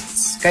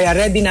lessons. Kaya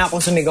ready na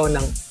akong sumigaw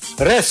ng,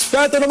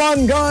 respeto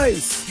naman,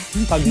 guys!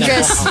 Pag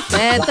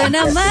Respeto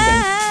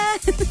naman!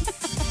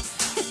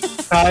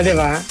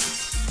 Diba?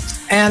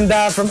 And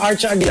from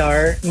Arch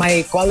Aguilar,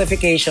 my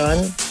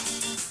qualification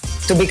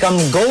to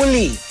become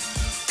goalie.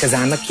 Because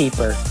I'm a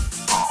keeper.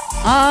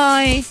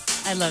 Ay,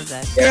 I love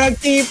that. You're a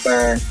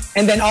keeper.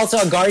 And then also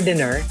a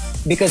gardener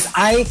because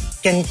I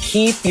can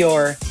keep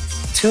your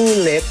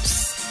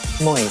tulips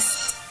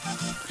moist.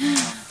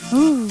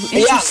 Ooh,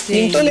 interesting.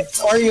 Yeah, yung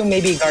tulips or yung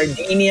maybe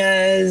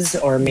gardenias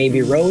or maybe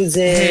roses.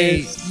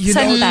 Hey, you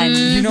Suntan.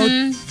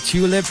 know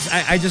tulips?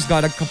 I just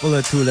got a couple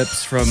of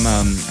tulips from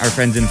our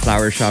friends in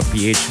Flower Shop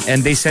PH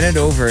and they sent it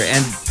over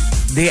and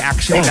they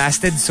actually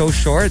lasted so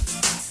short.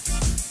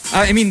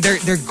 I mean, they're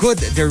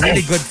good. They're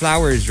really good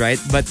flowers, right?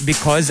 But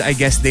because I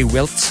guess they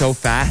wilt so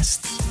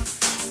fast,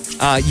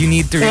 you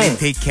need to really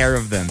take care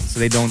of them so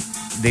they don't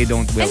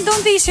wilt. And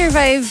don't they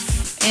survive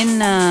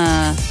in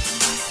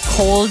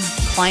cold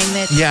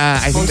climate? Yeah,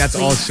 I think that's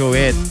mostly? also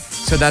it.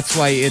 So that's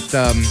why it.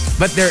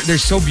 But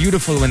they're so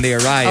beautiful when they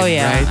arrive. Oh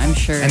yeah, right? I'm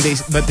sure. And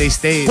they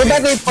stay But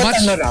they put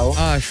much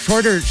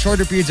shorter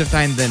periods of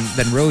time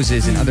than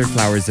roses and other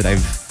flowers that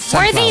I've.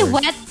 Were they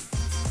sunflowers. wet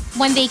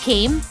when they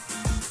came?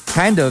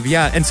 Kind of,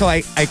 yeah. And so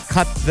I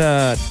cut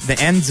the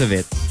ends of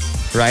it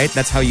right?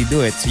 That's how you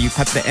do it. So you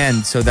cut the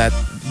end so that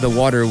the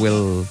water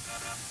will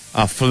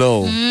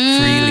flow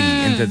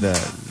freely into the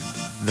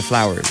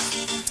flowers.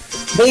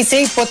 They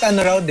say put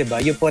ano raw,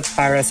 diba? You put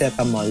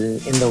paracetamol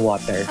in the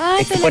water.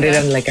 Like you put it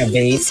on like a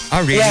vase.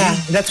 Oh, really? Yeah,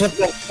 that's what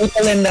the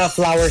people in the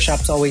flower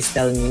shops always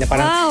tell me. Na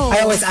parang,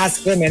 I always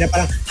ask them, na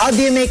parang, how do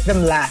you make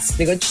them last?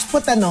 They go, just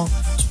put a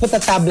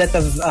tablet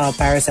of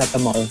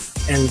paracetamol.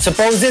 And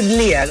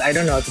supposedly, I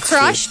don't know if it's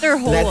crushed true, or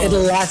whole? that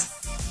it'll last.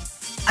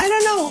 I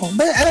don't know,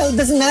 but it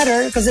doesn't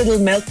matter because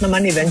it'll melt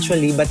naman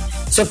eventually. But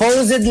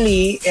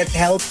supposedly, it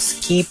helps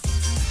keep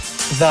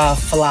the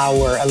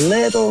flower a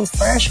little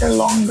fresher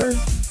longer.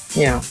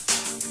 Yeah,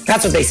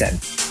 that's what they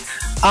said.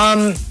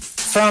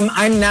 From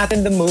I'm not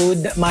in the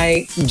mood,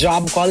 my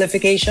job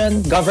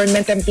qualification,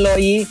 government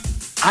employee,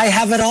 I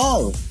have it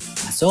all.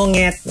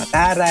 Masungit,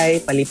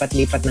 mataray,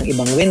 palipat-lipat ng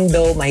ibang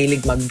window,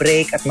 mahilig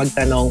mag-break at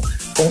magtanong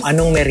kung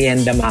anong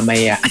merienda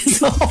mamaya.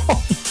 So,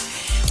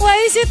 why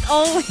is it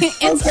always...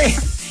 okay.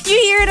 You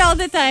hear it all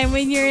the time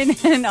when you're in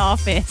an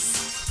office.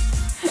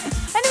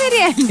 Ano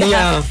merienda?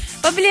 Yeah.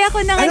 Pabili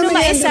ako ng ano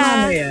mais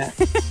mamaya?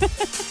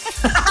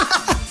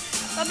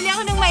 Pabili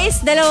ako ng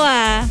mais, 2.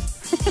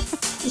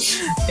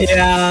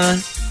 Yeah.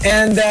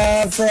 And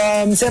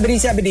from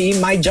 7070,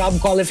 my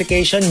job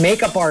qualification,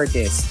 makeup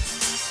artist.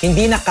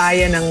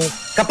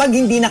 Kapag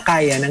hindi na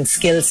kaya ng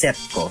skill set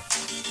ko,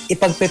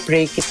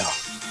 ipagpe-pray kita.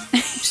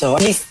 So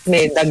at least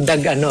may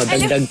dagdag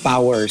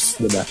powers,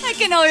 diba? I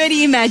can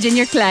already imagine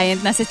your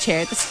client nasa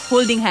chair, tapos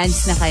holding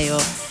hands na kayo.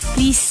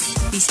 Please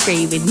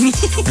pray with me.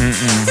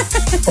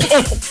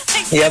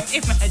 I can't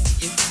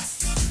imagine.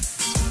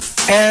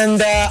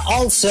 And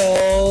also,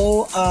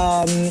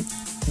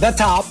 the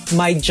top,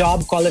 my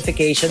job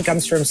qualification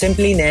comes from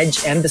Simply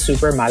Nedge and the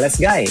Super Malas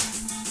Guy.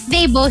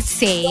 They both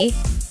say,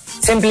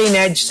 Simply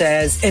Nedge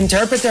says,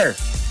 interpreter.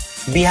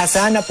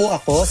 Bihasa na po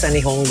ako sa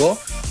Nihongo,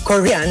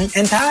 Korean,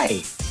 and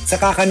Thai. Sa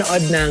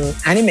kakanood ng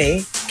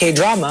anime,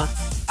 K-drama,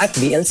 at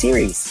BL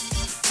series.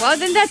 Wow,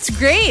 then that's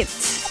great.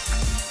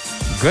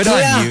 Good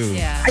on you.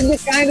 Yeah. And you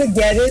kind of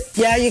get it.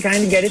 Yeah, you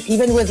kind of get it.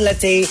 Even with, let's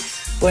say,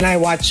 when I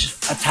watch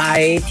a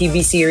Thai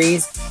TV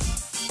series,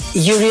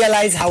 you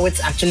realize how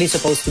it's actually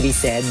supposed to be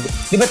said.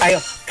 Di ba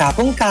tayo,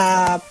 kapong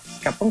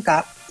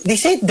kap. They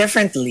say it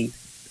differently.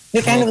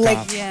 They kind of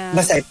like,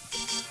 basta,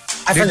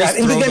 I forgot.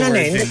 Hindi ganun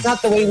eh. It's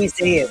not the way we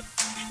say it.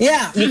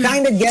 Yeah, you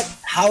kind of get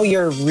how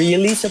you're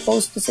really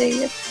supposed to say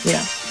it.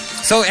 Yeah.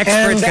 So,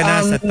 expert ka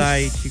na sa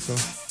Thai, Chico?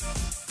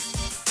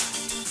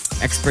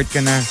 Expert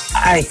ka na?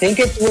 I think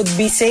it would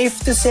be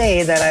safe to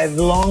say that I've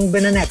long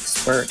been an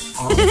expert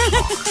on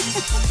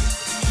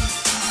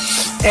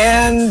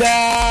And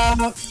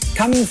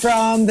coming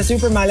from the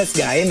Super Malas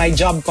Guy, my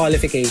job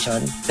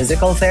qualification,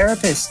 physical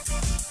therapist.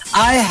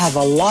 I have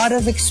a lot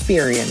of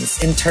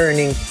experience in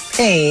turning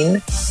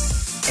pain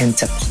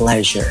into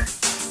pleasure.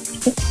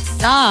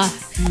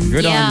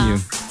 Good on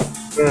you.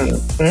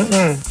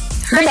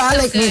 Diba,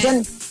 like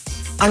minsan,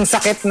 ang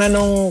sakit na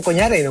nung,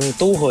 kunyari, nung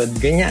tuhod,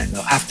 ganyan.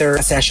 No? After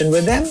a session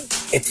with them,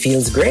 it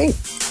feels great.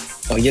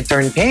 So you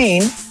turn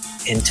pain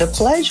into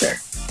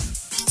pleasure.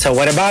 So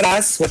what about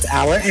us? What's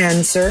our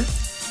answer?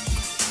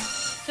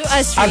 So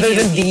us other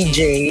than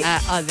DJ,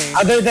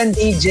 other than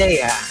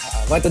DJ,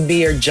 what would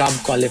be your job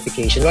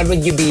qualification? What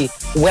would you be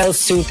well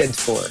suited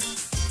for?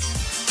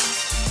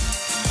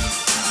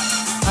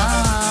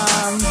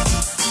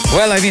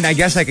 Well, I mean, I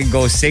guess I could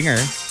go singer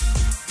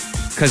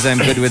because I'm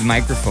good with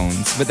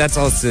microphones, but that's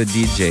also a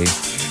DJ.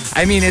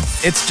 I mean,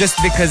 it's just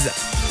because,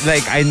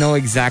 like, I know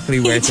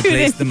exactly where to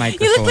place the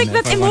microphone. You look like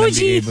that if I want to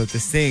be emoji. able to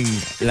sing,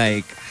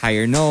 like,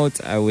 higher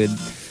notes, I would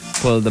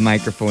pull the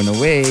microphone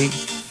away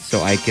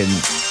so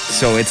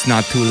it's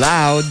not too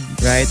loud,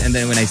 right? And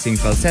then when I sing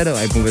falsetto,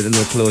 I move it a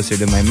little closer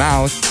to my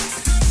mouth.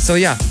 So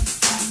yeah,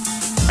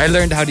 I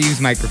learned how to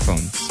use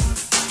microphones.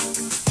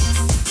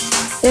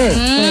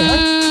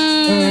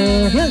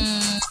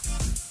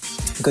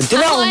 Good to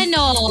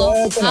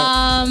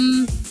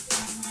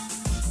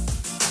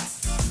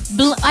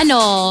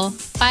know.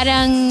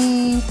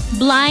 Parang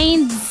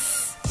blinds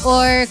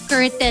or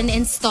curtain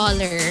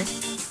installer.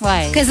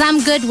 Why? Because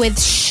I'm good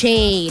with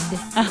shade.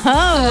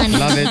 Oh.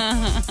 Love it.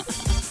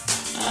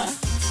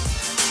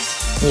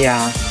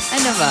 Yeah.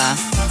 Ano ba?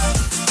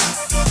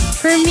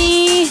 For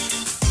me,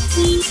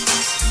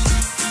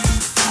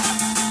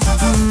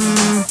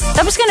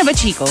 tapos ka na ba,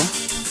 Chico?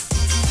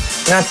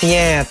 Not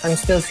yet. I'm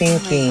still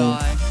thinking. Oh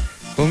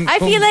my God. I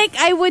feel like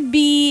I would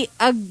be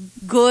a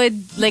good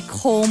like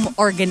home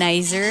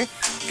organizer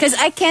because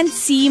I can't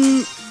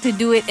seem to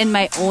do it in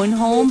my own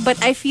home,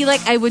 but I feel like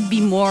I would be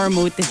more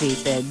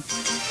motivated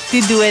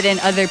to do it in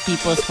other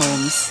people's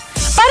homes.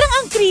 Parang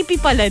ang creepy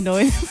pala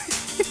nun.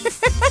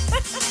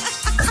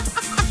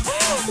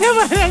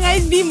 Parang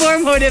I'd be more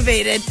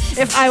motivated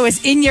if I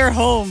was in your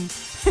home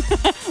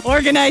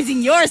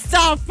organizing your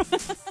stuff.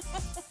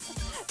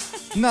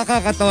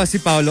 Nakakatawa si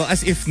Paolo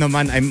as if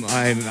naman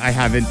I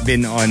haven't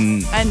been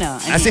on...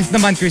 As if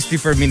naman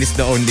Christopher Min is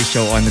the only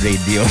show on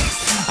radio.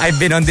 I've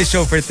been on this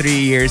show for 3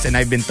 years and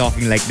I've been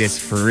talking like this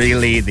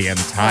freely the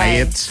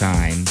entire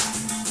time.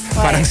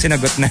 Parang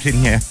sinagot na rin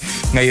niya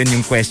ngayon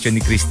yung question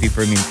ni Christy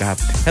Fermin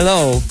kahapon.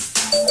 Hello.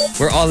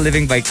 We're all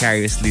living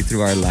vicariously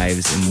through our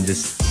lives and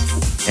just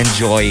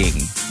enjoying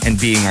and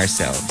being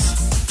ourselves.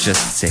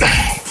 Just saying.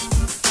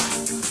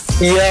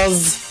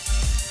 Yes.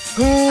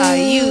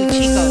 You,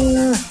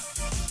 Chico.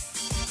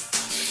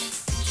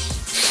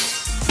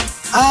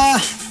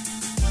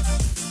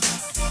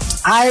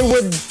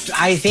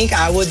 I think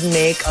I would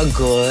make a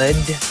good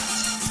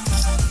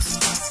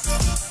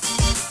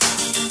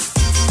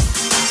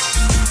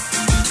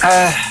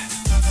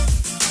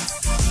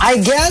I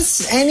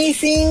guess any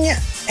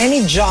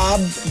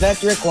job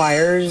that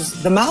requires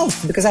the mouth,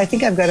 because I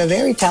think I've got a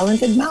very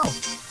talented mouth.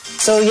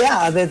 So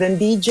yeah, other than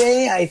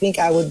DJ, I think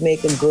I would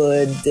make a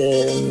good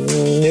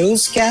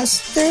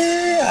newscaster.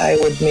 I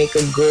would make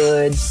a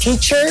good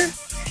teacher.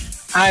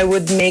 I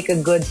would make a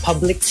good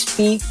public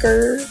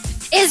speaker.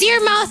 Is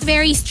your mouth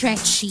very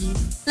stretchy?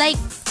 Like,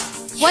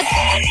 what?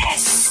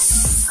 Yes.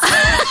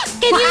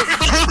 Can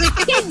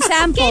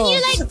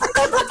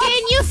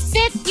you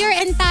fit your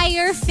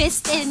entire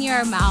fist in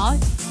your mouth?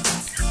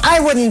 I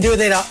wouldn't do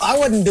that. I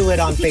wouldn't do it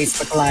on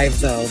Facebook Live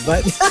though.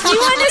 But you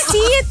want to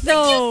see it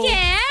though? You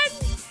can.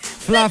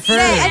 Fluffer.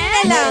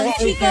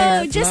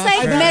 Chico, just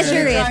like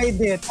measure it. I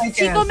tried it. I can't.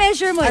 Chico,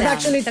 measure mo I've lang.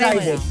 actually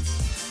tried it.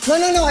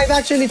 No. I've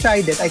actually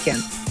tried it. I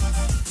can't.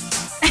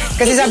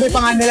 Kasi sabi pa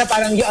nga nila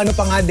parang yung ano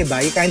pa nga,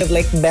 diba? You kind of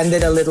like bend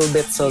it a little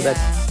bit so that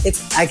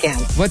I can't.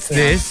 What's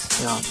this?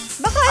 No.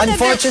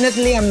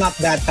 Unfortunately, I'm not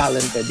that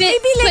talented.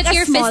 Maybe like put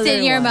your fist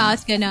in your one.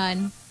 mouth,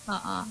 ganon.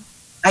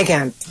 I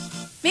can't.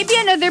 Maybe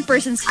another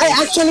person's fist. I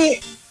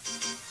actually...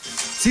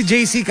 Si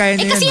JC kaya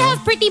niya Kasi you no?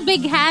 have pretty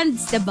big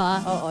hands,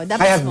 diba? Oo,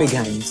 I have big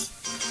hands.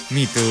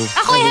 Me too.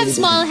 Ako, I have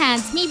small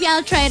hands. Maybe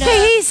I'll try to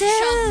Hazel.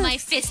 shove my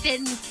fist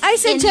in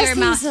suggest your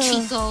mouth,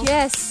 Hazel. Chico.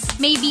 Yes.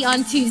 Maybe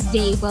on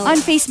Tuesday. Well, On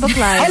Facebook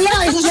Live.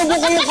 Hala, isusubo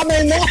ko yung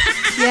kamay mo.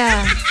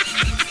 Yeah.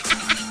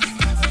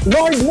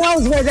 Lord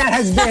knows where that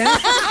has been.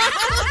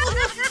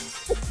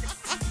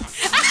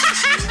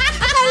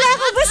 Akala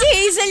ko ba si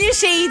Hazel yung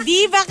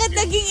shady? Bakit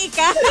naging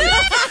ikaw?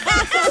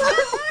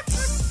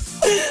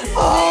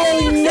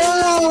 Oh, no.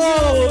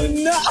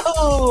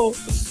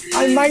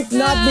 I might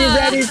not be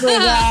ready for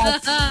that.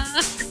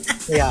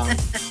 Yeah.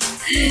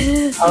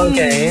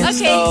 Okay.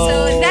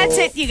 So that's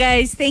it, you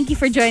guys. Thank you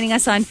for joining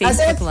us on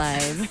Facebook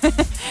Live.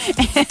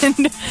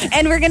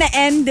 and we're gonna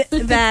end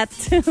that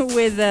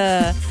with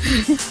a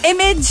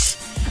image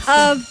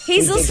of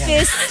Hazel's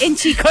fist in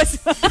Chico's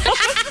mouth.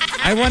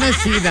 I want to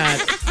see that.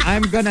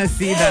 I'm gonna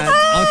see that.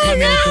 I'll come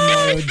in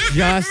tomorrow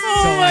just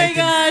so I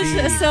can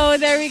see. So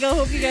there we go.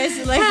 Hope you guys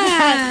like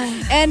that.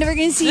 And we're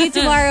gonna see you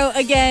tomorrow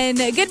again.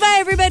 Goodbye,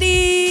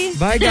 everybody.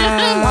 Bye,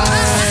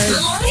 guys. The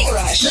Morning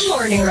Rush. The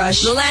Morning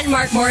Rush. The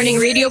landmark morning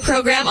radio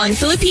program on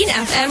Philippine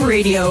FM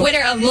Radio.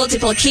 Winner of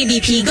multiple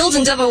KBP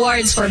Golden Dove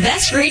Awards for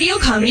Best Radio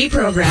Comedy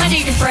Program.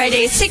 Monday to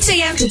Friday, 6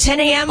 a.m. to 10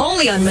 a.m.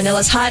 Only on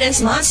Manila's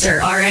hottest Monster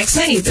RX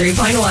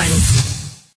 93.1.